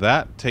 rotors.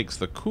 That takes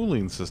the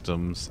cooling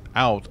systems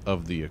out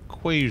of the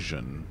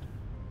equation.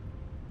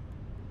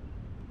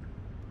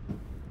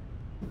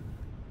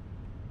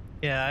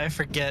 Yeah, I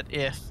forget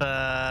if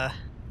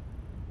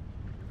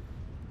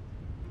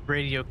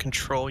radio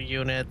control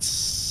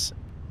units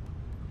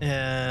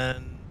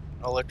and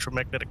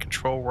electromagnetic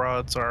control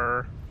rods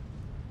are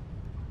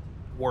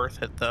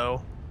worth it,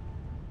 though.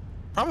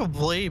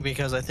 Probably,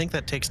 because I think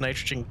that takes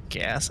nitrogen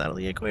gas out of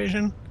the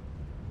equation.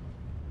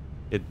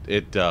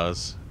 It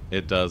does.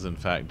 It does, in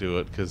fact, do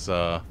it, because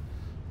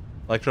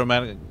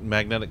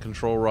electromagnetic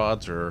control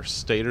rods are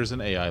stators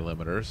and AI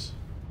limiters,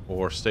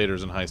 or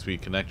stators and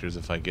high-speed connectors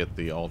if I get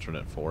the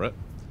alternate for it.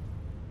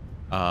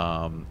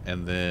 And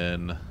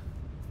then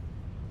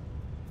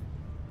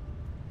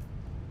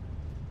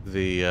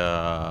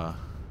the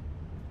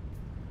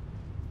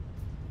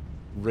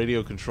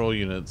radio control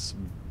units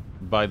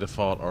by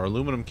default are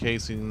aluminum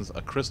casings,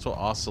 a crystal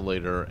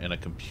oscillator, and a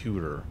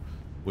computer,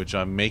 which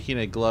I'm making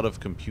a glut of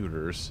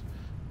computers,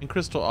 and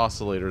crystal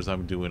oscillators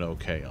I'm doing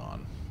okay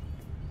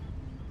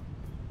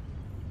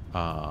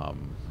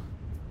on.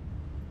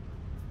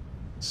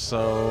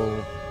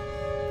 So,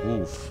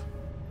 oof.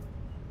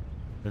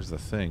 There's the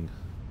thing.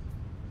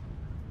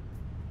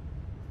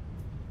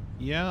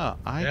 Yeah,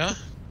 I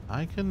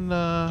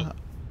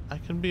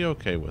can be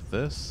okay with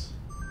this.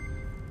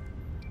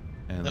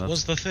 And That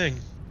was the thing.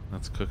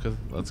 let's cook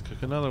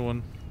another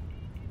one.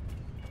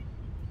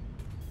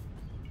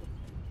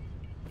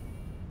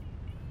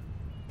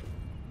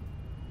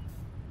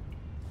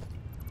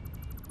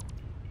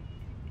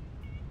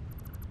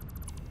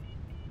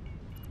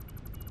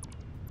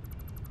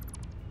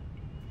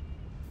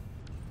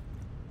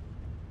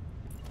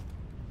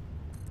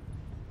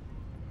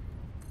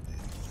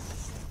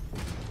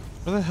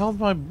 Where the hell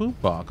did my boot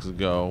box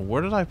go?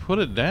 Where did I put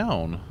it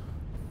down?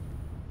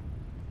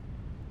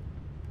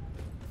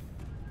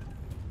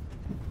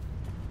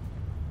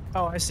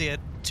 Oh, I see it.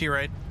 To your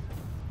right.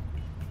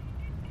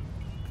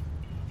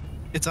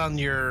 It's on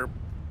your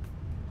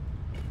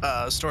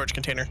storage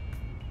container.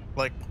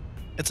 Like,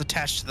 it's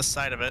attached to the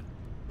side of it.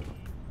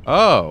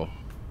 Oh.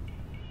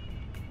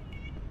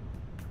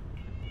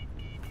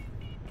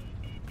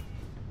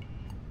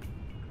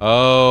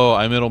 Oh,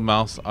 I middle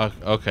mouse.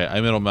 Okay,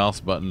 I middle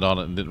mouse buttoned on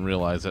it and didn't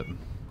realize it.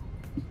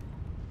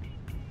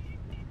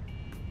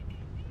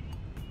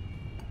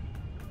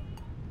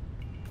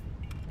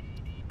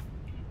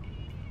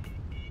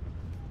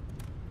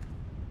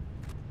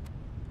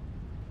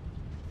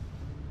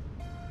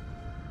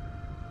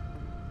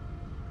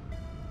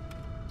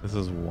 This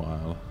is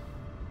wild.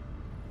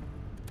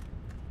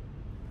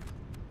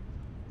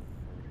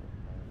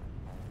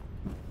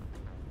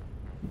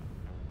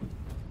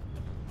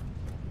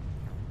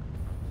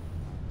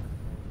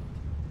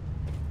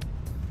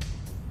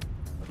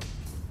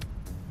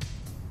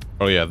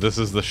 Oh yeah, this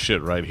is the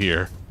shit right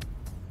here.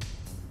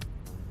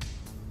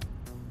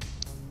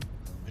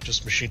 I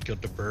just machine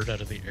gunned a bird out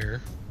of the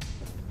air.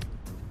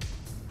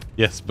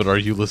 Yes, but are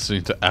you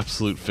listening to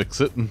Absolute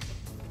Fix It?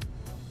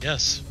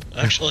 Yes,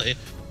 actually.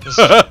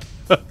 How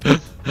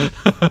did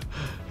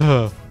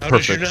you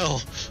Perfect. know?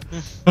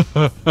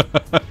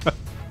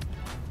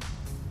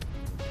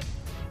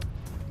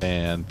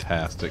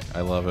 Fantastic.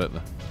 I love it.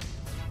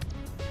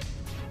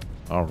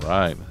 All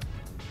right.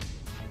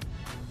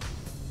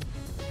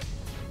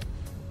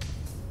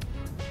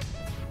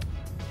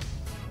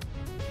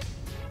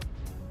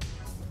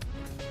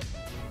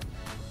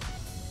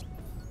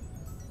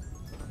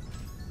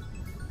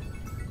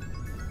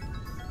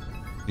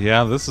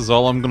 Yeah, this is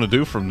all I'm going to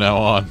do from now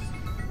on.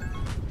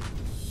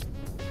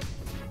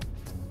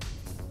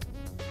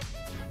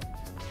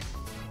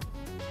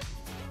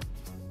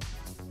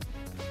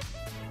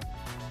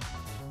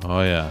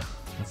 Oh yeah,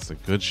 that's the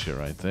good shit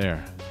right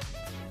there.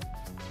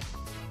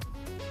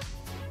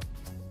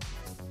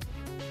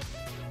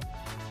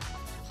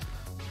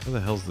 Where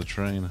the hell's the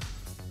train?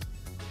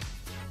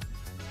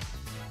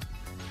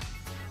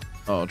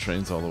 Oh,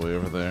 train's all the way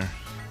over there.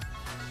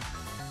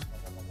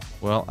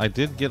 Well, I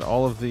did get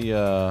all of the,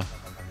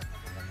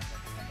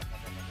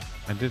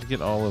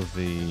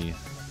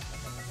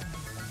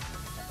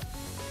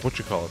 what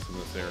you call it in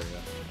this area?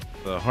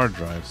 The hard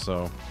drive,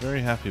 so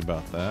very happy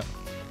about that.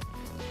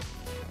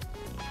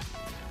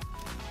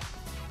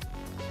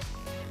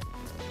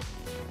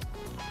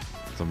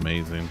 It's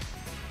amazing.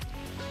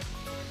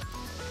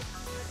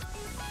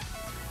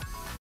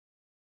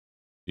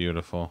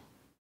 Beautiful.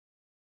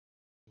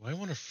 Do I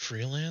want to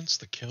freelance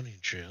the county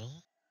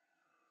jail?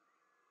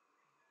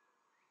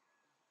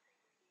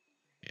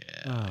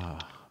 Yeah.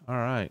 Ah, all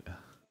right.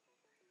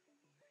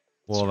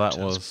 Well, Sir that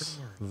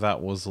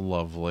Task was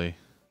lovely.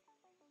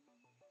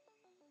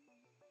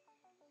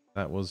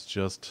 That was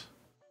just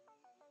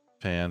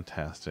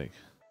fantastic.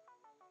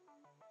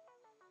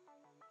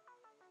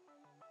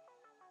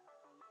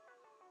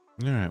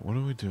 All right, what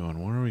are we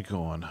doing? Where are we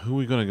going? Who are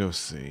we gonna go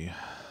see?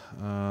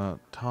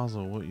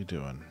 Tazo, what you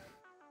doing?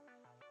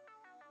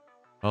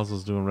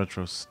 Tazo's doing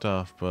retro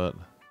stuff, but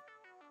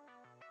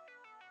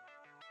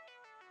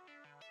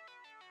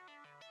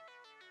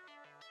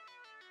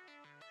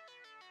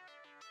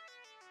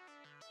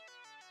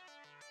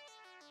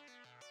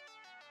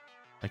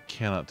I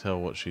cannot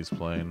tell what she's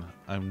playing.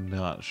 I'm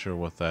not sure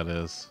what that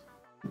is.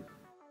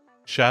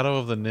 Shadow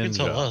of the Ninja. You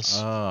can tell us.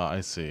 Ah,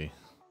 I see.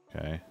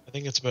 Okay. I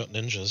think it's about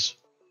ninjas.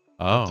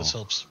 Oh, This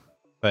helps.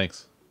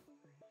 thanks.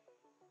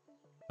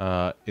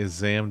 Is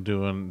Zam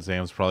doing?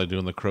 Zam's probably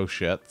doing the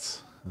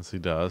crochets as he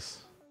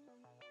does.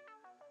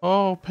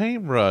 Oh,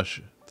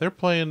 paintbrush. They're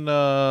playing.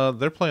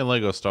 They're playing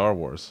Lego Star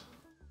Wars.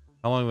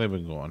 How long have they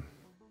been going?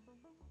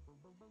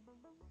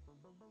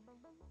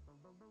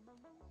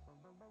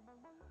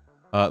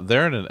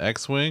 They're in an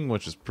X-wing,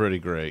 which is pretty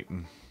great.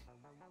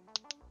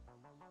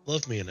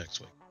 Love me an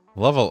X-wing.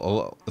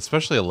 Love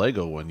especially a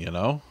Lego one. You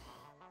know.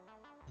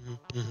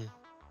 Mm-hmm.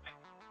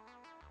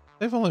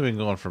 They've only been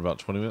going for about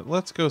 20 minutes.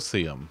 Let's go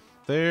see them.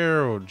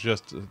 They're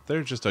just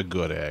a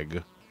good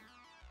egg.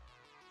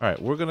 All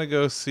right, we're gonna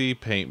go see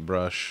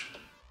Paintbrush.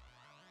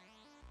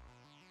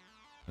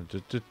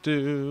 Let's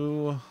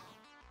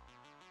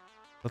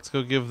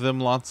go give them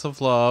lots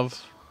of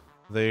love.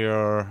 They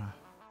are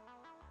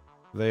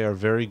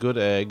very good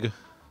egg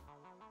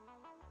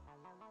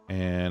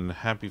and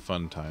happy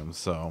fun times.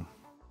 So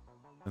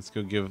let's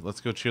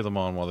go cheer them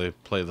on while they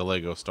play the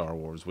Lego Star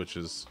Wars, which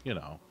is, you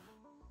know,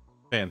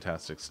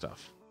 fantastic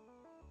stuff.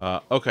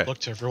 Okay. Look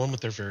to everyone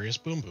with their various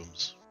boom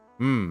booms.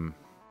 Boom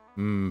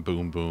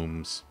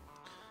booms.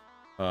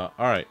 All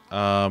right.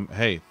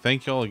 Hey,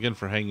 thank y'all again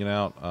for hanging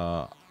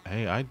out.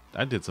 Hey,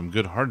 I did some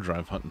good hard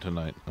drive hunting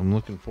tonight. I'm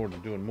looking forward to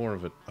doing more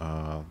of it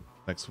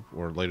next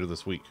or later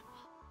this week.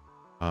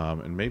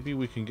 And maybe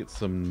we can get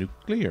some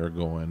nuclear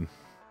going.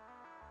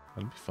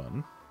 That'd be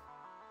fun.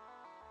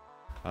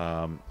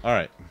 All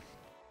right.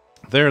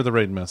 There are the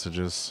raid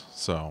messages.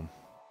 So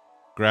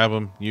grab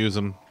them, use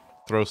them,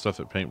 throw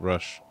stuff at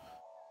Paintbrush.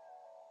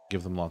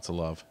 Give them lots of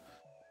love.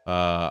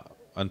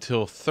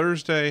 Until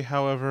Thursday,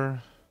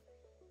 however,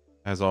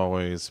 as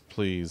always,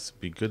 please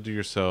be good to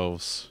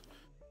yourselves,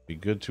 be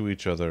good to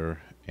each other,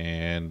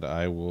 and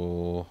I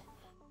will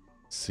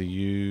see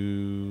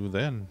you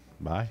then.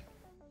 Bye.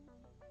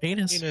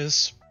 Penis.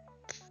 Penis.